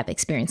may have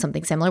experienced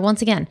something similar,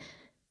 once again,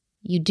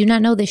 you do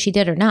not know that she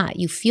did or not.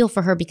 You feel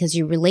for her because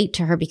you relate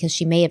to her because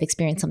she may have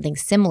experienced something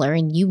similar,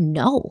 and you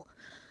know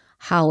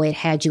how it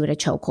had you at a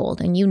chokehold.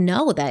 And you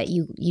know that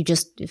you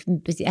just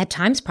at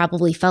times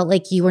probably felt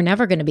like you were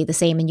never going to be the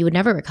same and you would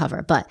never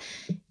recover, but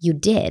you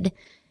did.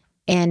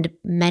 And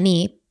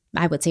many,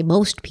 I would say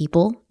most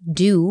people,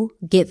 do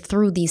get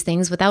through these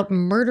things without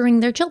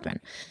murdering their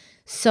children.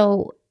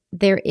 So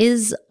there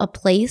is a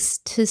place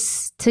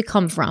to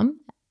come from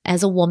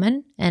as a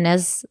woman and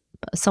as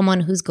someone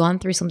who's gone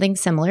through something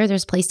similar.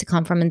 There's a place to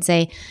come from and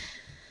say,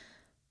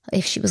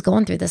 if she was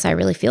going through this, I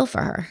really feel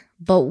for her.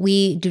 But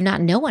we do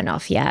not know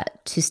enough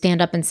yet to stand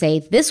up and say,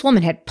 this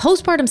woman had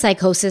postpartum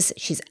psychosis.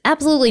 She's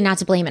absolutely not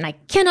to blame. And I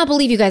cannot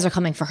believe you guys are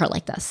coming for her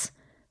like this.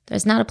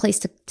 There's not a place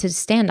to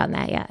stand on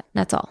that yet.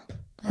 That's all.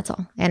 That's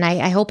all. And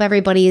I hope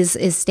everybody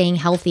is staying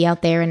healthy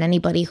out there, and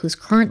anybody who's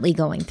currently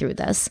going through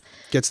this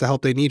gets the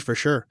help they need for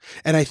sure.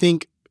 And I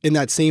think in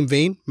that same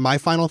vein, my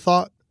final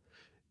thought,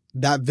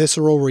 that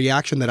visceral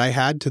reaction that I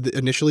had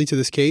initially to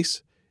this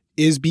case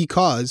is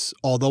because,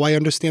 although I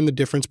understand the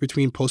difference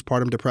between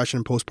postpartum depression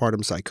and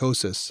postpartum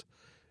psychosis,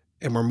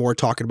 and we're more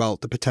talking about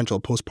the potential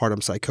of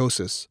postpartum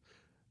psychosis,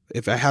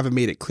 if I haven't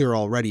made it clear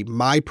already,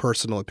 my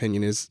personal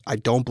opinion is I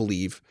don't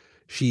believe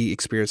she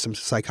experienced some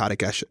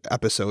psychotic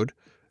episode.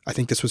 I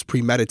think this was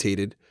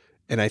premeditated,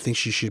 and I think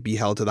she should be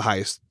held to the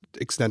highest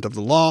extent of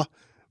the law,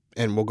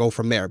 and we'll go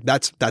from there.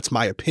 That's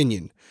my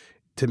opinion.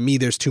 To me,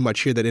 there's too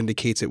much here that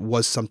indicates it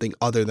was something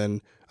other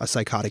than a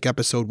psychotic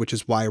episode, which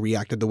is why I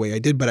reacted the way I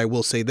did. But I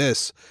will say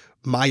this,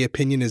 my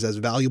opinion is as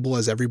valuable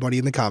as everybody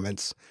in the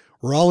comments.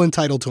 We're all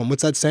entitled to them.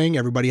 What's that saying?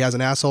 Everybody has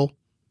an asshole,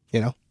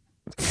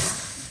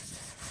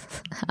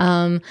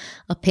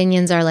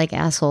 Opinions are like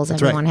assholes.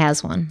 That's Everyone right.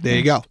 has one. There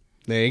you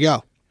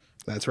go.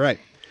 That's right.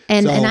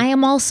 And I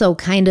am also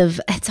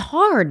it's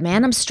hard,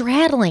 man. I'm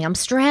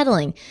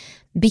straddling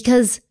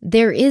because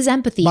there is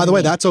empathy. By the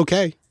way, that's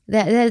okay.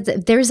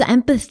 There's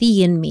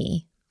empathy in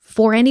me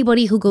for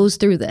anybody who goes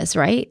through this,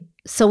 right?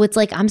 So it's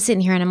like I'm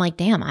sitting here and I'm like,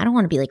 damn, I don't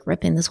want to be like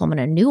ripping this woman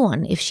a new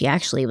one if she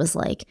actually was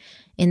like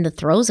in the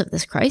throes of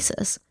this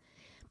crisis.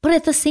 But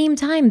at the same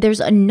time,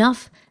 there's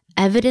enough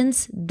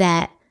evidence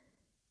that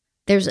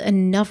there's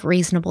enough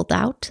reasonable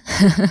doubt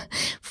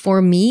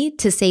for me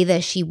to say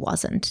that she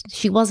wasn't.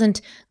 She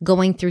wasn't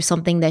going through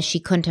something that she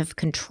couldn't have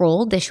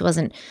controlled, that she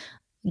wasn't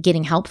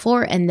getting help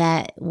for, and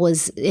that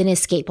was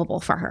inescapable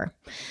for her.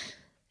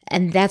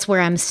 And that's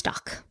where I'm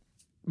stuck.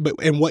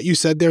 And what you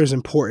said there is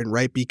important,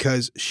 right?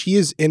 Because she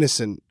is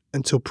innocent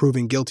until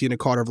proven guilty in a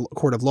court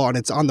of law. And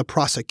it's on the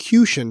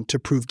prosecution to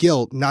prove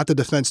guilt, not the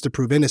defense to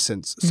prove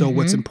innocence. So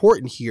what's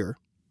important here,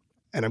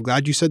 and I'm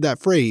glad you said that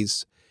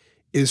phrase,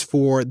 is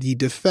for the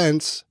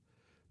defense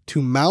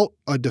to mount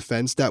a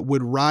defense that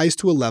would rise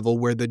to a level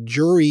where the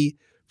jury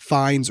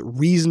finds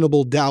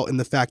reasonable doubt in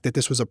the fact that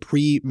this was a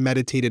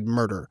premeditated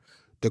murder.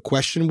 The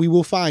question we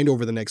will find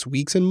over the next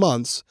weeks and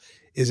months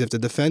is if the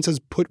defense has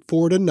put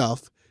forward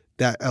enough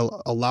that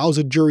allows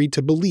a jury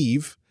to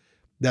believe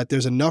that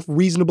there's enough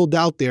reasonable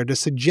doubt there to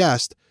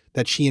suggest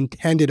that she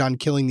intended on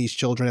killing these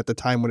children at the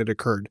time when it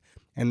occurred.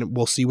 And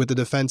we'll see what the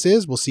defense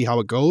is. We'll see how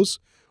it goes.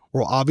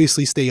 We'll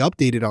obviously stay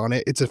updated on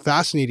it. It's a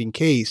fascinating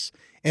case,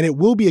 and it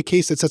will be a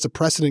case that sets a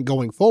precedent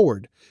going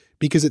forward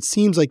because it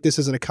seems like this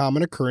isn't a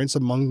common occurrence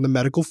among the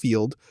medical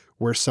field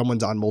where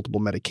someone's on multiple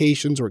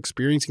medications or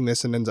experiencing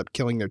this and ends up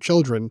killing their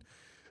children.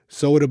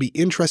 So it'll be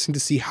interesting to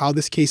see how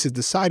this case is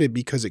decided,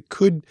 because it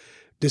could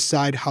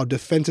decide how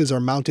defenses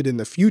are mounted in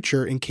the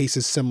future in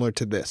cases similar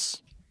to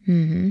this.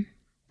 Mm-hmm.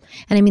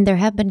 And I mean, there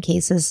have been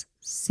cases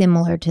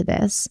similar to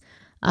this.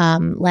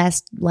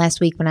 Last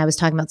week when I was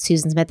talking about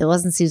Susan Smith, it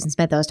wasn't Susan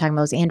Smith I was talking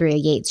about, it was Andrea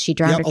Yates. She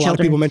drowned her children. A lot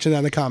of people mentioned that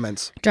in the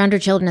comments. Drowned her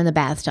children in the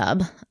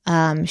bathtub.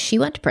 She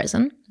went to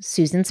prison.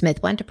 Susan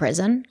Smith went to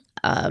prison.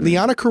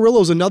 Liana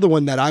Carrillo is another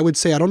one that I would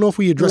say, I don't know if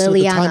we addressed it at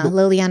the time.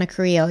 Liliana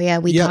Carrillo. Yeah,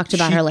 we talked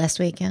about her last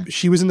week. Yeah,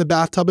 she was in the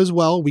bathtub as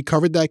well. We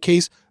covered that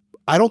case.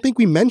 I don't think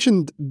we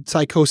mentioned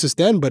psychosis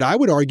then, but I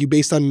would argue,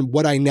 based on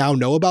what I now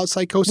know about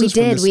psychosis,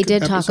 we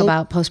did talk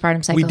about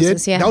postpartum psychosis. We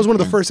did. Yeah, that was one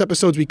of the first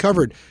episodes we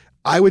covered.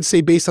 I would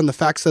say, based on the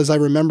facts as I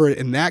remember it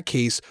in that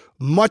case,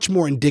 much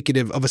more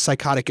indicative of a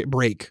psychotic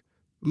break,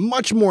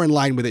 much more in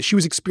line with it. She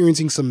was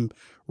experiencing some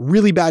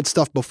really bad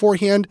stuff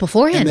beforehand,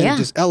 and then it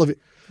just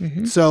elevated.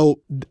 Mm-hmm.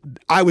 So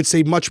I would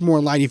say much more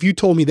in line. If you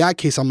told me that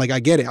case, I'm like, I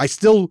get it. I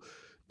still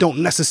don't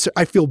necessarily,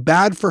 I feel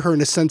bad for her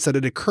in a sense that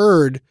it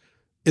occurred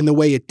in the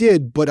way it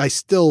did, but I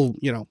still,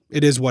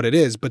 it is what it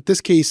is. But this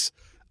case,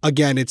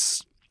 again,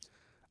 it's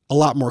a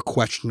lot more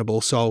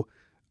questionable. So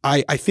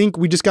I think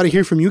we just got to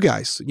hear from you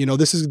guys.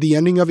 This is the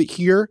ending of it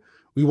here.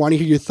 We want to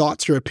hear your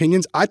thoughts, your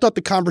opinions. I thought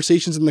the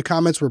conversations in the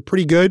comments were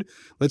pretty good.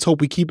 Let's hope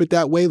we keep it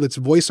that way. Let's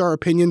voice our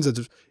opinions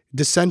as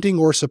dissenting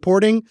or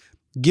supporting.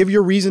 Give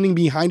your reasoning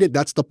behind it.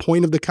 That's the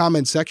point of the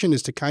comment section,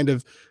 is to kind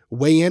of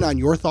weigh in on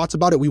your thoughts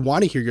about it. We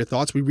want to hear your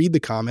thoughts. We read the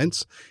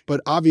comments. But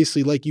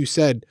obviously, like you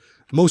said,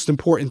 most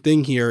important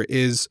thing here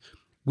is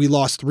we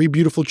lost 3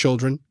 beautiful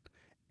children,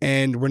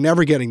 and we're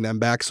never getting them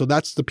back. So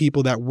that's the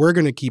people that we're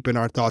going to keep in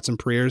our thoughts and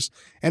prayers.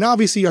 And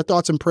obviously, our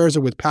thoughts and prayers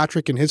are with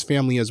Patrick and his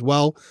family as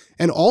well,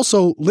 and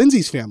also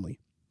Lindsay's family.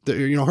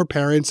 Her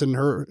parents and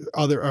her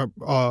other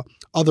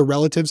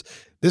relatives.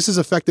 This has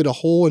affected a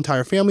whole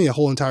entire family, a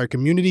whole entire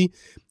community.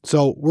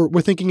 So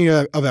we're thinking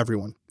of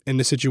everyone in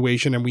this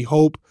situation, and we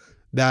hope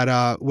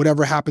that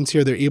whatever happens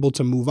here, they're able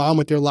to move on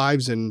with their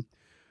lives and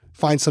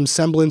find some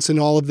semblance in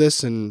all of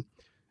this and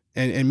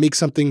make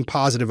something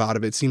positive out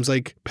of it. It seems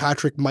like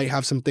Patrick might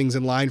have some things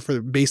in line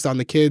based on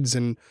the kids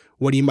and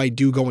what he might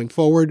do going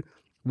forward.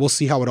 We'll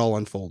see how it all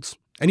unfolds.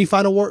 Any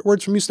final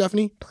words from you,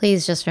 Stephanie?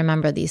 Please just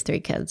remember these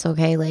 3 kids,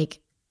 okay?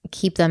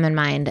 Keep them in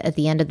mind. At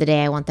the end of the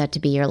day, I want that to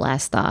be your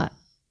last thought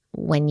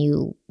when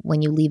you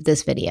leave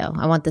this video.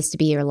 I want this to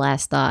be your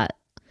last thought.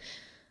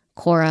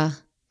 Cora,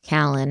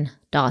 Callan,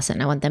 Dawson,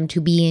 I want them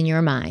to be in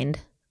your mind.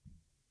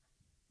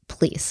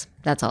 Please.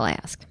 That's all I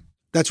ask.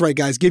 That's right,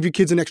 guys. Give your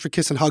kids an extra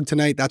kiss and hug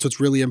tonight. That's what's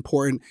really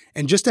important.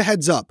 And just a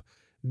heads up,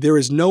 there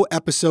is no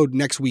episode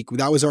next week.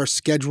 That was our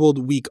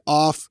scheduled week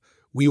off.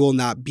 We will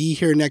not be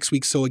here next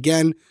week. So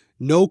again,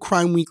 no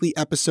Crime Weekly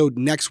episode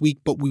next week,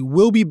 but we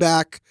will be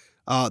back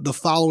the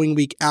following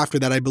week after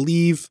that. I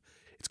believe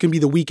it's going to be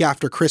the week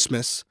after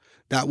Christmas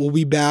that we'll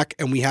be back,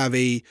 and we have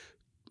a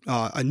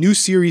new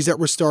series that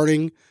we're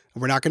starting.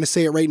 We're not going to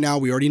say it right now.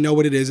 We already know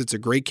what it is. It's a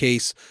great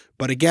case.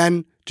 But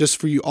again, just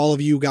for all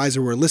of you guys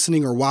who are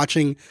listening or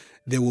watching,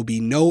 there will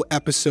be no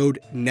episode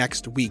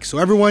next week. So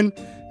everyone,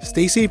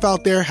 stay safe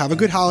out there. Have a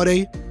good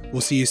holiday.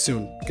 We'll see you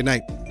soon. Good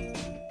night.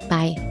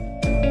 Bye.